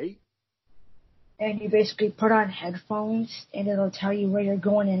 Right. And you basically put on headphones, and it'll tell you where you're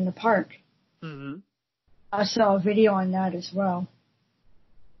going in the park. Mm-hmm. I saw a video on that as well.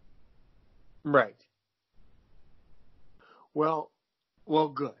 Right. Well,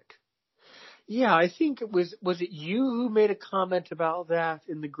 good. Yeah, I think was it you who made a comment about that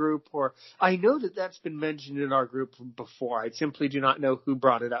in the group, or I know that that's been mentioned in our group before. I simply do not know who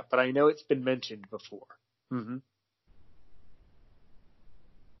brought it up, but I know it's been mentioned before. Mm-hmm.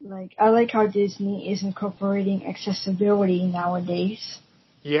 Like, I like how Disney is incorporating accessibility nowadays.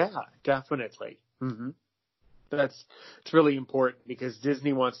 Yeah, definitely. Mm-hmm. It's really important because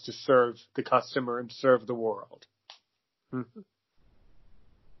Disney wants to serve the customer and serve the world. Mm-hmm.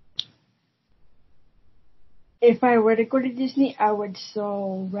 If I were to go to Disney, I would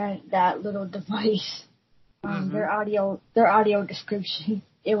so rent that little device. Mm-hmm. Their audio description,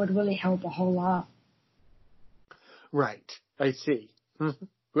 it would really help a whole lot. Right, I see. Mm-hmm.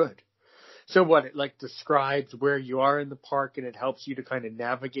 Good. So what, it like describes where you are in the park and it helps you to kind of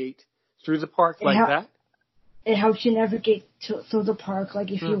navigate through the park that? It helps you navigate through the park.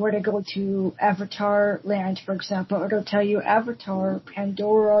 Like if you were to go to Avatar Land, for example, it'll tell you Avatar,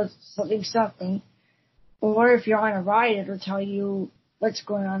 Pandora, something. Or if you're on a ride, it'll tell you what's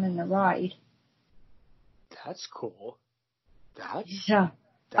going on in the ride. That's cool. I'll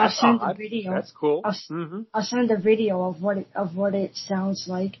send the video. That's cool. I'll send a video of what it sounds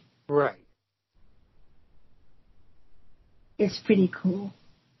like. Right. It's pretty cool.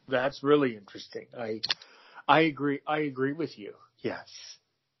 That's really interesting. I agree. I agree with you. Yes.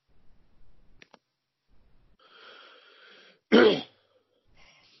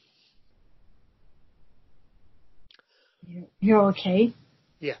 You're okay?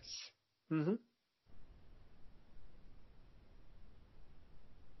 Yes. Mm-hmm.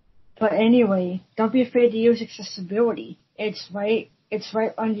 But anyway, don't be afraid to use accessibility. It's right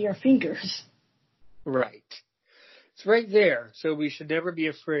under your fingers. Right. It's right there, so we should never be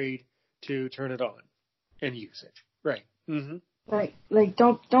afraid to turn it on and use it. Right. Mm-hmm. Like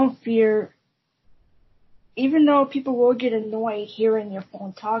don't fear. Even though people will get annoyed hearing your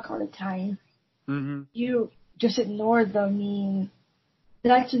phone talk all the time, you just ignore them.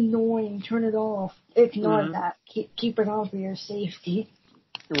 That's annoying. Turn it off. Ignore that. Keep it on for your safety.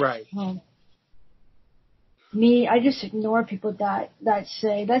 Right. I just ignore people that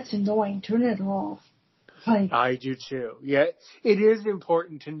say that's annoying. Turn it off. I do too. Yeah, it is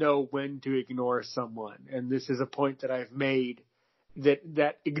important to know when to ignore someone, and this is a point that I've made.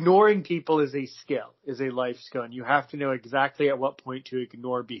 That ignoring people is a skill, is a life skill, and you have to know exactly at what point to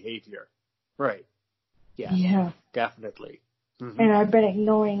ignore behavior. Right. Yeah. Definitely. Mm-hmm. And I've been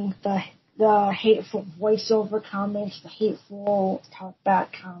ignoring the hateful voiceover comments, the hateful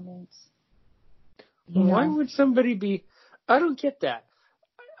talkback comments. Why would somebody be? I don't get that.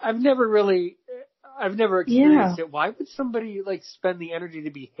 I've never experienced it. Why would somebody spend the energy to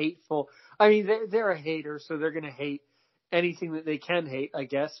be hateful? I mean, they're a hater, so they're going to hate anything that they can hate, I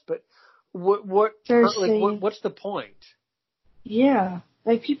guess. But what's the point? Yeah,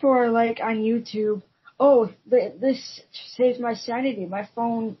 people are on YouTube. Oh, this saves my sanity. My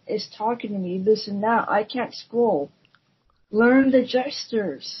phone is talking to me. This and that. I can't scroll. Learn the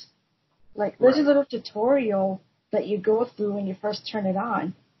gestures. There's a little tutorial that you go through when you first turn it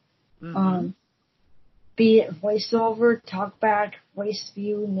on. Mm-hmm. Be it voiceover, talkback, voice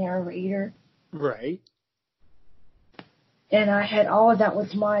view, narrator. Right. And I had all of that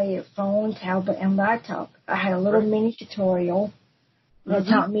with my phone, tablet, and laptop. I had a little mini tutorial that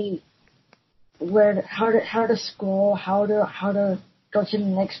taught me how to scroll, how to go to the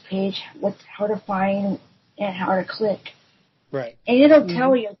next page, how to find, and how to click. Right. And it'll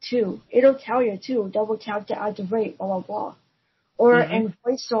tell you too. Double tap to activate, blah blah blah. Or in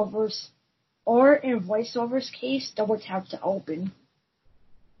voiceovers case, double tap to open.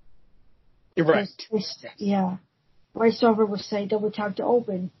 Right. Yeah. VoiceOver would say double tap to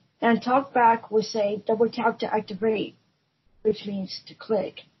open. And TalkBack would say double tap to activate, which means to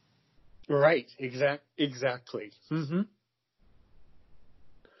click. Right. Exactly. Mm-hmm.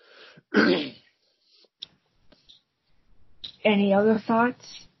 Any other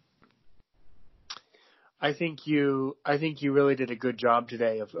thoughts? I think you really did a good job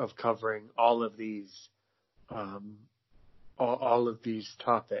today of covering all of these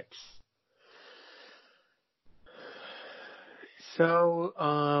topics. So,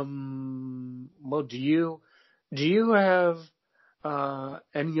 well, do you have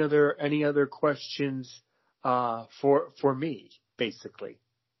any other questions for me, basically?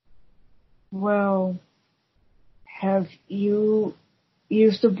 Well, have you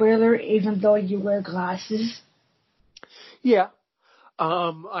used the brailler even though you wear glasses? Yeah.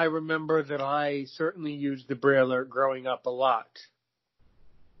 I remember that I certainly used the brailler growing up a lot.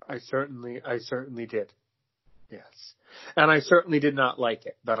 I certainly did. Yes. And I certainly did not like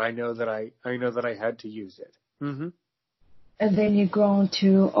it, but I know that I had to use it. Mm-hmm. And then you grow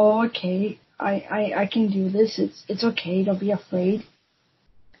into, okay, I can do this. It's okay. Don't be afraid.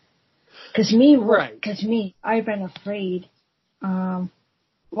 Cause me, I've been afraid.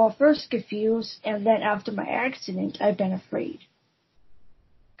 Well, first confused, and then after my accident, I've been afraid.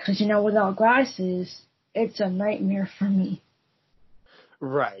 Cause without glasses, it's a nightmare for me.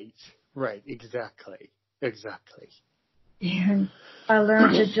 Right, exactly. And I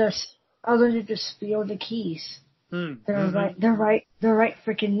learned to just feel the keys. They're right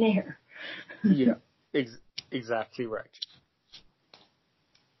freaking there. Yeah, exactly right.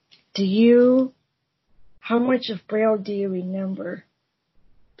 How much of Braille do you remember?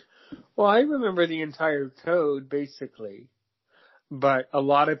 Well, I remember the entire code, basically. But a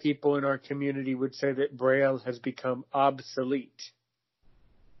lot of people in our community would say that Braille has become obsolete.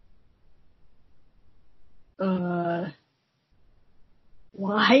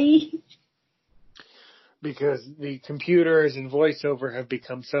 Why? Because the computers and voiceover have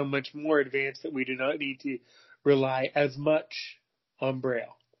become so much more advanced that we do not need to rely as much on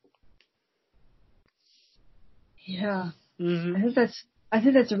Braille. Yeah. Mm-hmm. I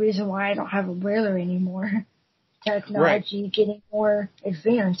think that's the reason why I don't have a Brailler anymore. Technology getting more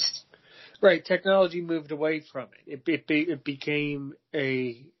advanced. Right, technology moved away from it. It became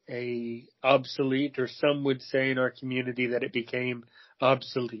a obsolete, or some would say in our community that it became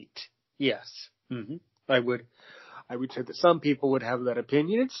obsolete. Yes. Mm-hmm. I would say that some people would have that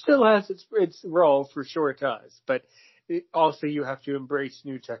opinion. It still has its role, for sure it does. But also you have to embrace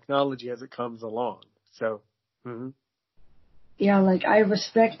new technology as it comes along. So, yeah, like I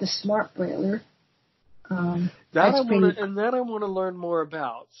respect the smart Brailler. That I want to learn more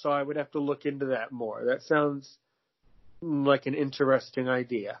about. So I would have to look into that more. That sounds like an interesting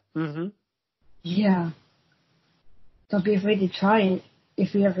idea. Mm-hmm. Yeah. Don't be afraid to try it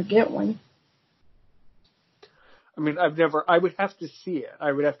if you ever get one. I mean, I would have to see it.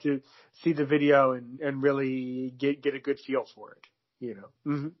 I would have to see the video and really get a good feel for it,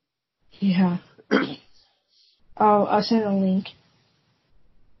 Mm-hmm. Yeah. I'll send a link.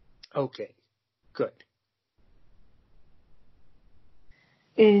 Okay. Good.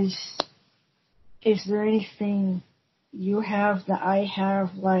 Is there anything you have that I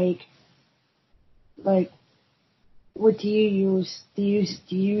have, like what do you use? Do you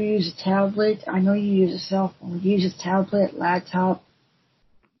use a tablet? I know you use a cell phone. Do you use a tablet, laptop?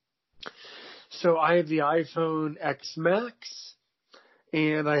 So I have the iPhone X Max,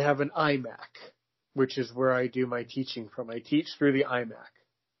 and I have an iMac, which is where I do my teaching from. I teach through the iMac.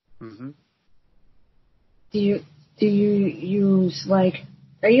 Mm-hmm. Do you use,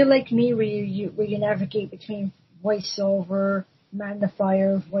 are you like me where you navigate between voiceover,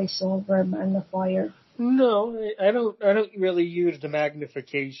 magnifier, voiceover, magnifier? No, I don't really use the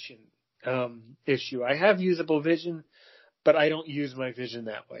magnification issue. I have usable vision, but I don't use my vision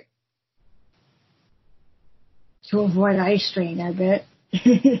that way. To avoid eye strain, I bet.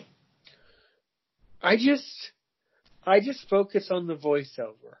 I just focus on the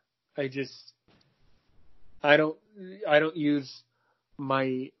voiceover. I don't use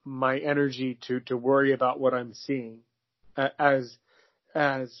my energy to worry about what I'm seeing as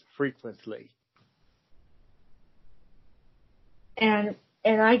frequently. And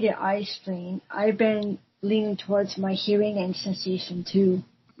I get eye strain. I've been leaning towards my hearing and sensation too.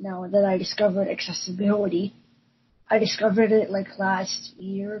 Now that I discovered accessibility, I discovered it last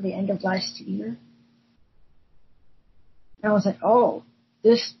year, the end of last year. And I was like, oh,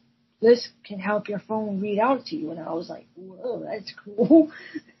 this can help your phone read out to you. And I was like, whoa, that's cool.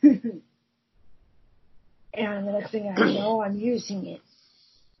 And the next thing I know, I'm using it.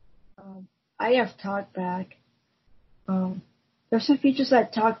 I have TalkBack. There's some features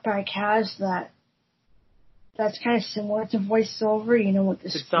that TalkBack has that's kind of similar to VoiceOver, with the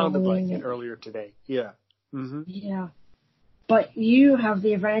scrolling. It sounded like it earlier today. Yeah. Mm-hmm. Yeah. But you have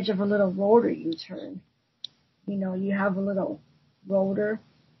the advantage of a little rotor you turn. You have a little rotor.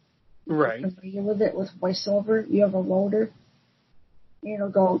 Right. You're familiar with it with VoiceOver. You have a rotor.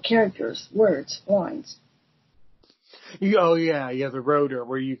 Go characters, words, lines. The rotor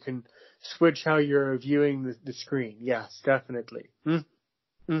where you can switch how you're viewing the screen. Yes, definitely.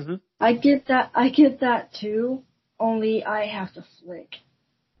 Mm-hmm. I get that too. Only I have to flick.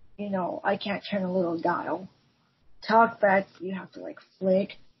 I can't turn a little dial. TalkBack, you have to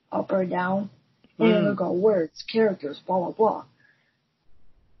flick up or down, and it'll go words, characters, blah blah blah.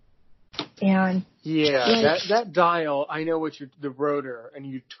 And that dial, I know the rotor, and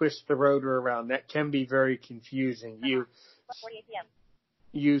you twist the rotor around. That can be very confusing.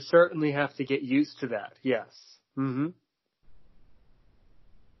 You certainly have to get used to that. Yes. Mm-hmm.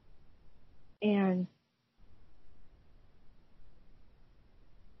 And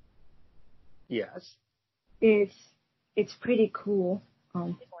Yes. It's pretty cool.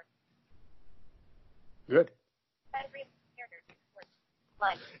 Good.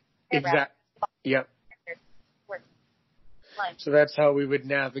 Exactly. Yep. So that's how we would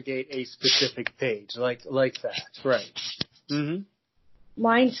navigate a specific page, like that, right? Mm-hmm.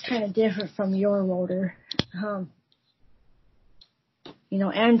 Mine's kind of different from your motor.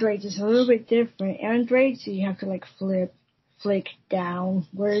 Androids is a little bit different. Androids, you have to like flick down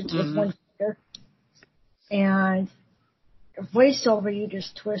words with one finger. And VoiceOver, you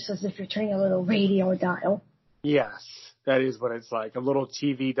just twist as if you're turning a little radio dial. Yes, that is what it's like. A little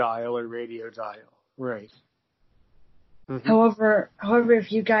TV dial or radio dial. Right. Mm-hmm. However,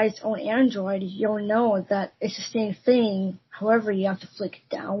 if you guys own Android, you'll know that it's the same thing. However, you have to flick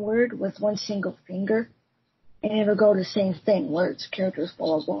downward with one single finger, and it'll go the same thing, words, characters,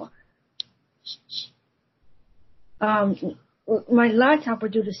 blah, blah, blah. My laptop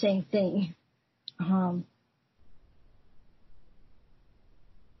would do the same thing.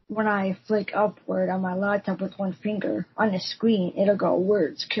 When I flick upward on my laptop with one finger, on the screen, it'll go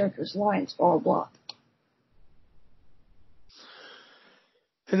words, characters, lines, blah, blah.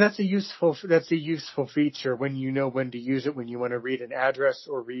 And that's a useful feature when you know when to use it, when you want to read an address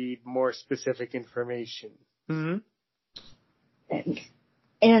or read more specific information. Mm-hmm.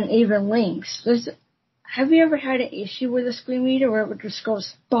 And even links. Have you ever had an issue with a screen reader where it just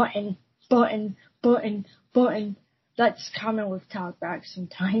goes button, button, button, button? That's common with TalkBack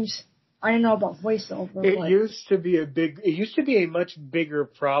sometimes. I don't know about VoiceOver. It used to be a much bigger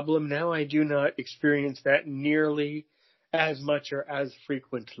problem. Now I do not experience that nearly as much or as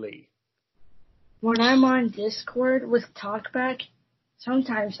frequently. When I'm on Discord with TalkBack,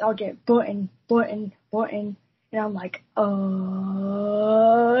 sometimes I'll get button, button, button, and I'm like,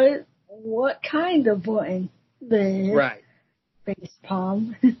 what kind of button? Right. Face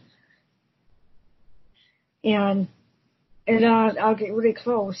palm. and I'll get really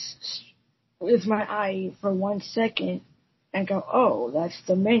close with my eye for 1 second and go, oh, that's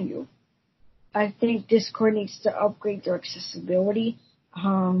the menu. I think Discord needs to upgrade their accessibility.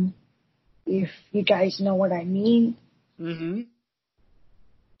 If you guys know what I mean. Mm-hmm.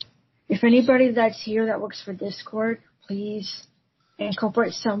 If anybody that's here that works for Discord, please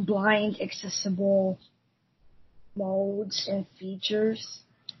incorporate some blind accessible modes and features.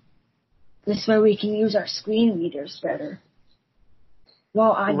 This way we can use our screen readers better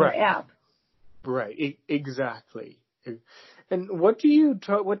while on your app. Right, exactly. And what do you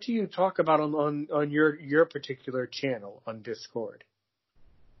talk about on your particular channel on Discord?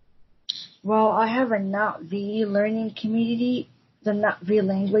 Well, I have a NotV learning community, the NotV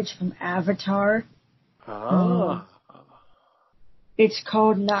language from Avatar. It's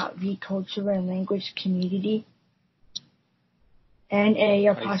called NotV Culture and Language Community.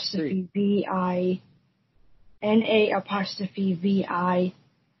 NA''VI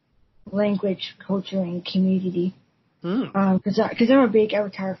language, culture, and community. Because I'm a big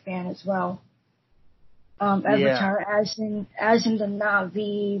Avatar fan as well. Avatar as in the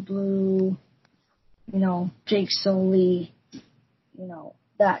Na'vi, Blue, Jake Sully,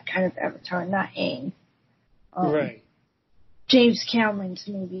 that kind of Avatar, not Aang. Right. James Cameron's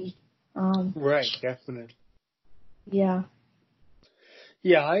movie. Right, definitely. Yeah.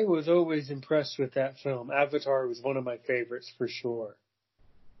 Yeah, I was always impressed with that film. Avatar was one of my favorites for sure.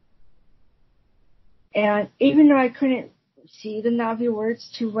 And even though I couldn't see the Na'vi words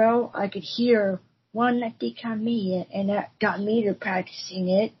too well, I could hear one Natikamiya, and that got me to practicing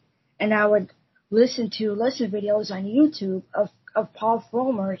it. And I would listen videos on YouTube of Paul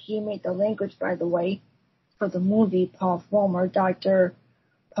Fulmer. He made the language, by the way, for the movie. Paul Fulmer, Dr.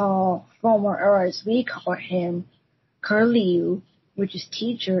 Paul Fulmer, or as we call him, Curliu, which is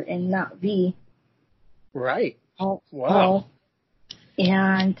teacher in Na'vi. Right. Wow. Paul.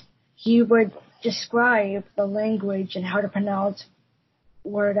 And he would describe the language and how to pronounce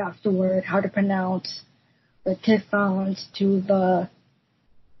word after word, how to pronounce the diphthongs to the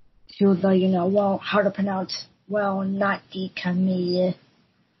how to pronounce not Natikamiya.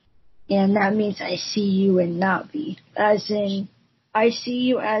 And that means I see you in Na'vi. As in, I see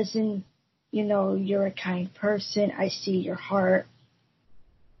you as in, you're a kind person. I see your heart.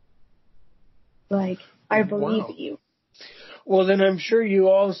 Like, I believe you. Well, then I'm sure you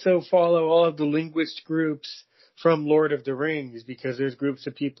also follow all of the linguist groups from Lord of the Rings, because there's groups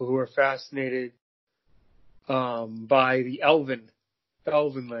of people who are fascinated by the Elven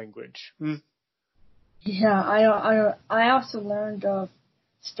language. Yeah, I also learned of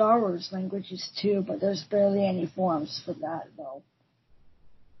Star Wars languages too, but there's barely any forums for that though.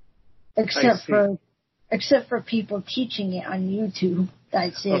 Except for people teaching it on YouTube.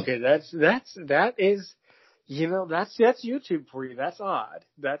 That's it. Okay, that is, that's YouTube for you. That's odd.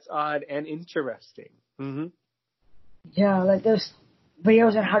 That's odd and interesting. Mm-hmm. Yeah, like there's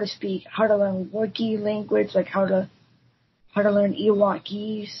videos on how to learn Wookiee language, like how to learn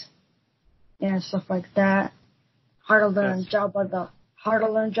Ewokese and stuff like that. How to learn Jabba the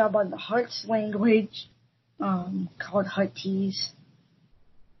Hutt's language, called Huttese.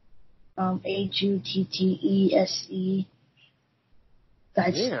 Huttese.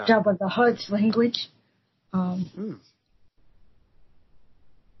 That's Jabba the Hutt's language.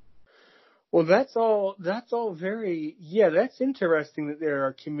 Well, that's all very, that's interesting that there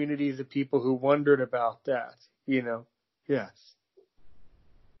are communities of people who wondered about that, Yes.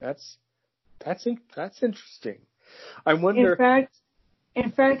 That's interesting. I wonder.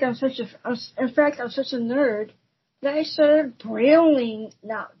 In fact, I'm such a nerd that I started brailing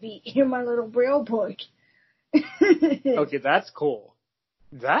Na'vi in my little braille book. Okay, that's cool.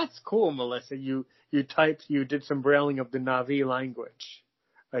 That's cool, Melissa. You did some brailing of the Na'vi language.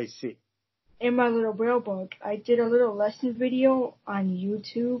 I see. In my little braille book, I did a little lesson video on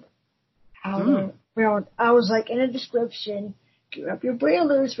YouTube. How to braille. I was like, in the description, gear up your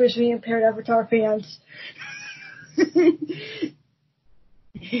braillers, visually impaired Avatar fans.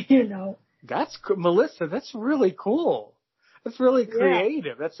 That's Melissa. That's really cool. That's really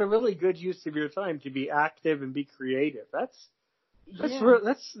creative. That's a really good use of your time to be active and be creative. That's cool.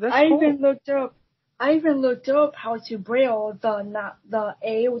 I even looked up how to braille the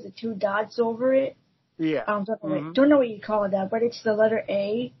A with the 2 dots over it. Yeah. Don't know what you call that, but it's the letter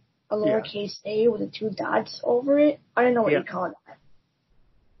A, a lowercase a with the 2 dots over it. I don't know what you call that.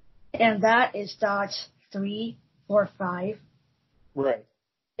 And that is dots 3, 4, 5. Right.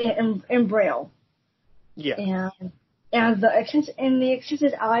 In braille. Yeah. And the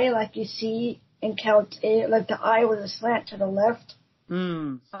extended I, like you see in Calc A, like the I with a slant to the left. I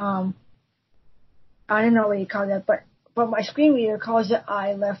don't know what you call that, but my screen reader calls it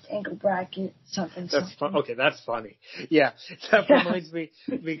I left angle bracket something. That's fun. Okay, that's funny. Yeah, that reminds me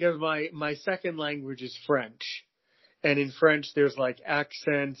because my second language is French, and in French there's like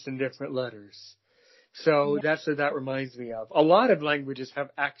accents and different letters. So that's what that reminds me of. A lot of languages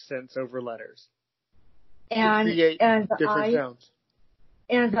have accents over letters. And the different sounds.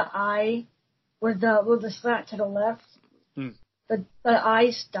 And the I with the slant to the left. The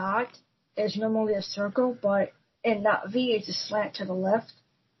I's dot is normally a circle, but in Na'vi it's a slant to the left.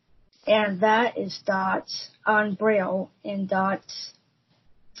 And that is dots on Braille in dots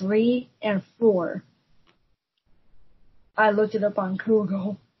 3 and 4. I looked it up on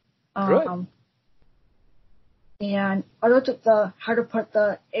Google. Good. And I looked at how to put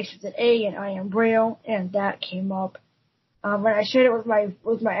the extended A in I am Braille, and that came up. When I shared it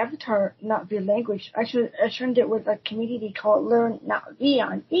with my Avatar Na'vi language, I shared it with a community called Learn Na'vi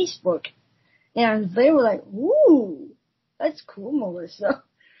on Facebook, and they were like, "Ooh, that's cool, Melissa."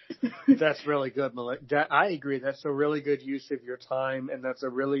 That's really good, Melissa. I agree. That's a really good use of your time, and that's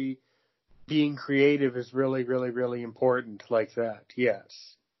being creative is really, really, really important like that.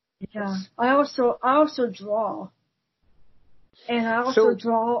 Yes. Yeah. I also draw. And I also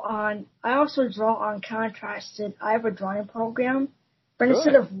draw on contrasted. I have a drawing program, but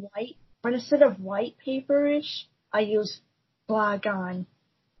instead of white paperish, I use black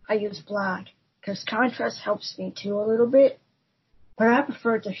because contrast helps me too a little bit. But I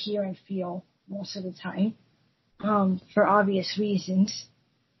prefer to hear and feel most of the time, for obvious reasons.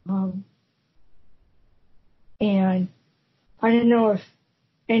 And I don't know if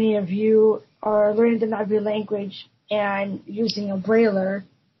any of you are learning the Na'vi language and using a brailer.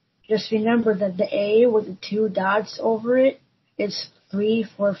 Just remember that the A with the 2 dots over it is 3,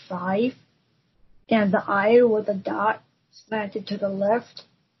 4, 5. And the I with the dot slanted to the left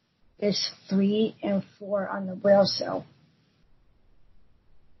is 3 and 4 on the braille cell.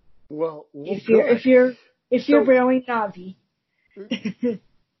 Well, if you're brailing Na'vi.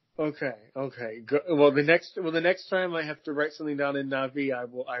 Okay. Good. Well, the next time I have to write something down in Na'vi,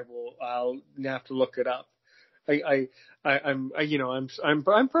 I'll have to look it up.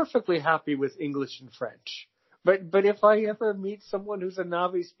 I'm perfectly happy with English and French, but if I ever meet someone who's a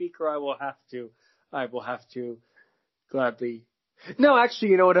Na'vi speaker, I will have to gladly. No,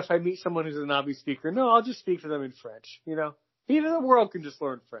 actually, you know what? If I meet someone who's a Na'vi speaker, no, I'll just speak to them in French. Even the world can just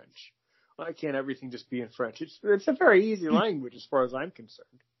learn French. Why can't everything just be in French? It's a very easy language as far as I'm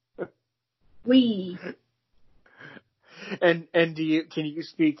concerned. Oui. And can you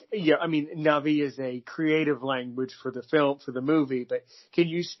speak? Yeah, I mean, Na'vi is a creative language for the film, for the movie, but can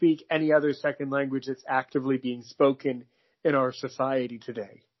you speak any other second language that's actively being spoken in our society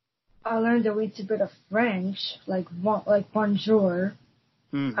today? I learned a little bit of French, like bonjour,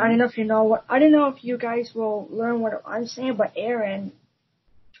 Mm-hmm. I don't know if you know what. I don't know if you guys will learn what I'm saying, but Aaron,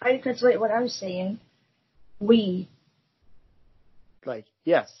 try to translate what I'm saying. We. Like,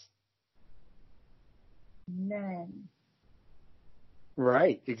 yes. Men.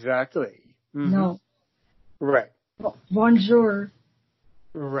 Right, exactly. Mm-hmm. No. Right. Bonjour.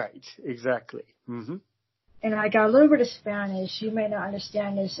 Right, exactly. Mm-hmm. And I got a little bit of Spanish. You may not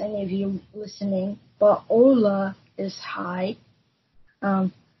understand this, any of you listening, but hola is hi.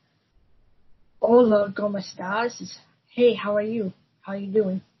 Hola, ¿cómo estás? Is, hey, how are you? How are you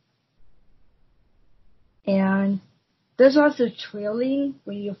doing? And there's also trailing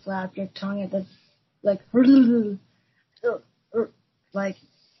when you flap your tongue at the, like perdón. Like,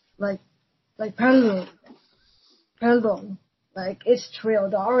 it's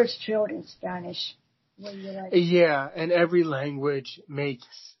trilled. The R is trilled in Spanish. Yeah, and every language makes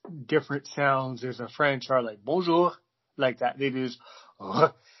different sounds. There's a French are like bonjour, like that. They do this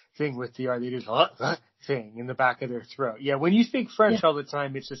thing with the R. They do this thing in the back of their throat. Yeah, when you speak French all the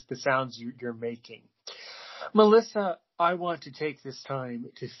time, it's just the sounds you're making. Melissa, I want to take this time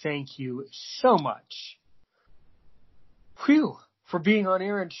to thank you so much. For being on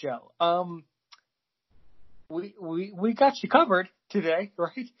Aaron's show. We got you covered today,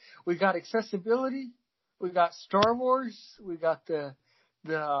 right? We got accessibility. We got Star Wars. We got the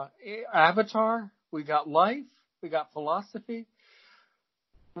Avatar. We got life. We got philosophy.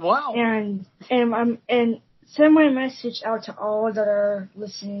 Wow. And send my message out to all that are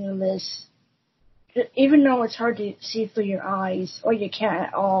listening to this. Even though it's hard to see through your eyes, or you can't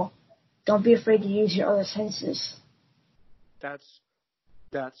at all, don't be afraid to use your other senses. That's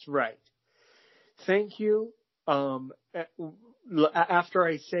right. Thank you. After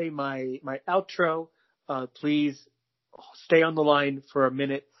I say my outro, please stay on the line for a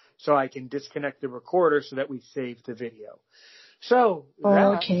minute so I can disconnect the recorder so that we save the video. So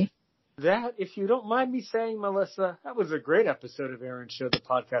that, if you don't mind me saying, Melissa, that was a great episode of Aaron's Show, the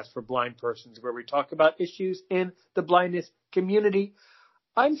podcast for blind persons, where we talk about issues in the blindness community.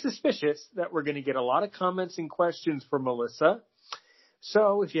 I'm suspicious that we're going to get a lot of comments and questions for Melissa.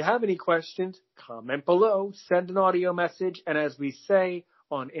 So if you have any questions, comment below, send an audio message, and as we say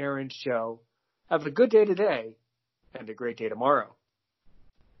on Aaron's Show, have a good day today and a great day tomorrow.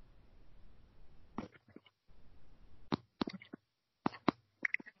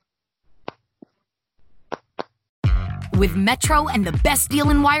 With Metro and the best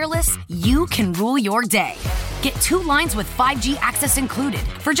deal in wireless, you can rule your day. Get 2 lines with 5G access included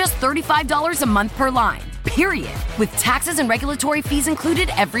for just $35 a month per line. Period. With taxes and regulatory fees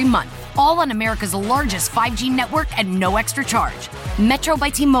included every month. All on America's largest 5G network at no extra charge. Metro by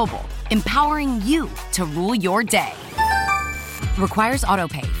T-Mobile. Empowering you to rule your day. Requires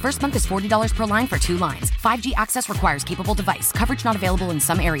autopay. First month is $40 per line for 2 lines. 5G access requires capable device. Coverage not available in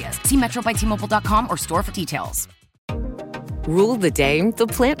some areas. See metrobytmobile.com or store for details. Rule the day the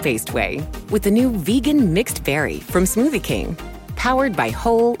plant-based way with the new vegan mixed berry from Smoothie King. Powered by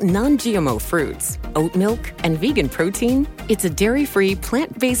whole, non-GMO fruits, oat milk, and vegan protein, it's a dairy-free,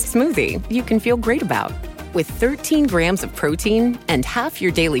 plant-based smoothie you can feel great about. With 13 grams of protein and half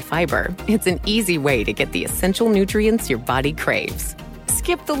your daily fiber, it's an easy way to get the essential nutrients your body craves.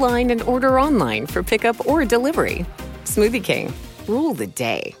 Skip the line and order online for pickup or delivery. Smoothie King. Rule the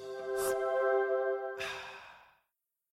day.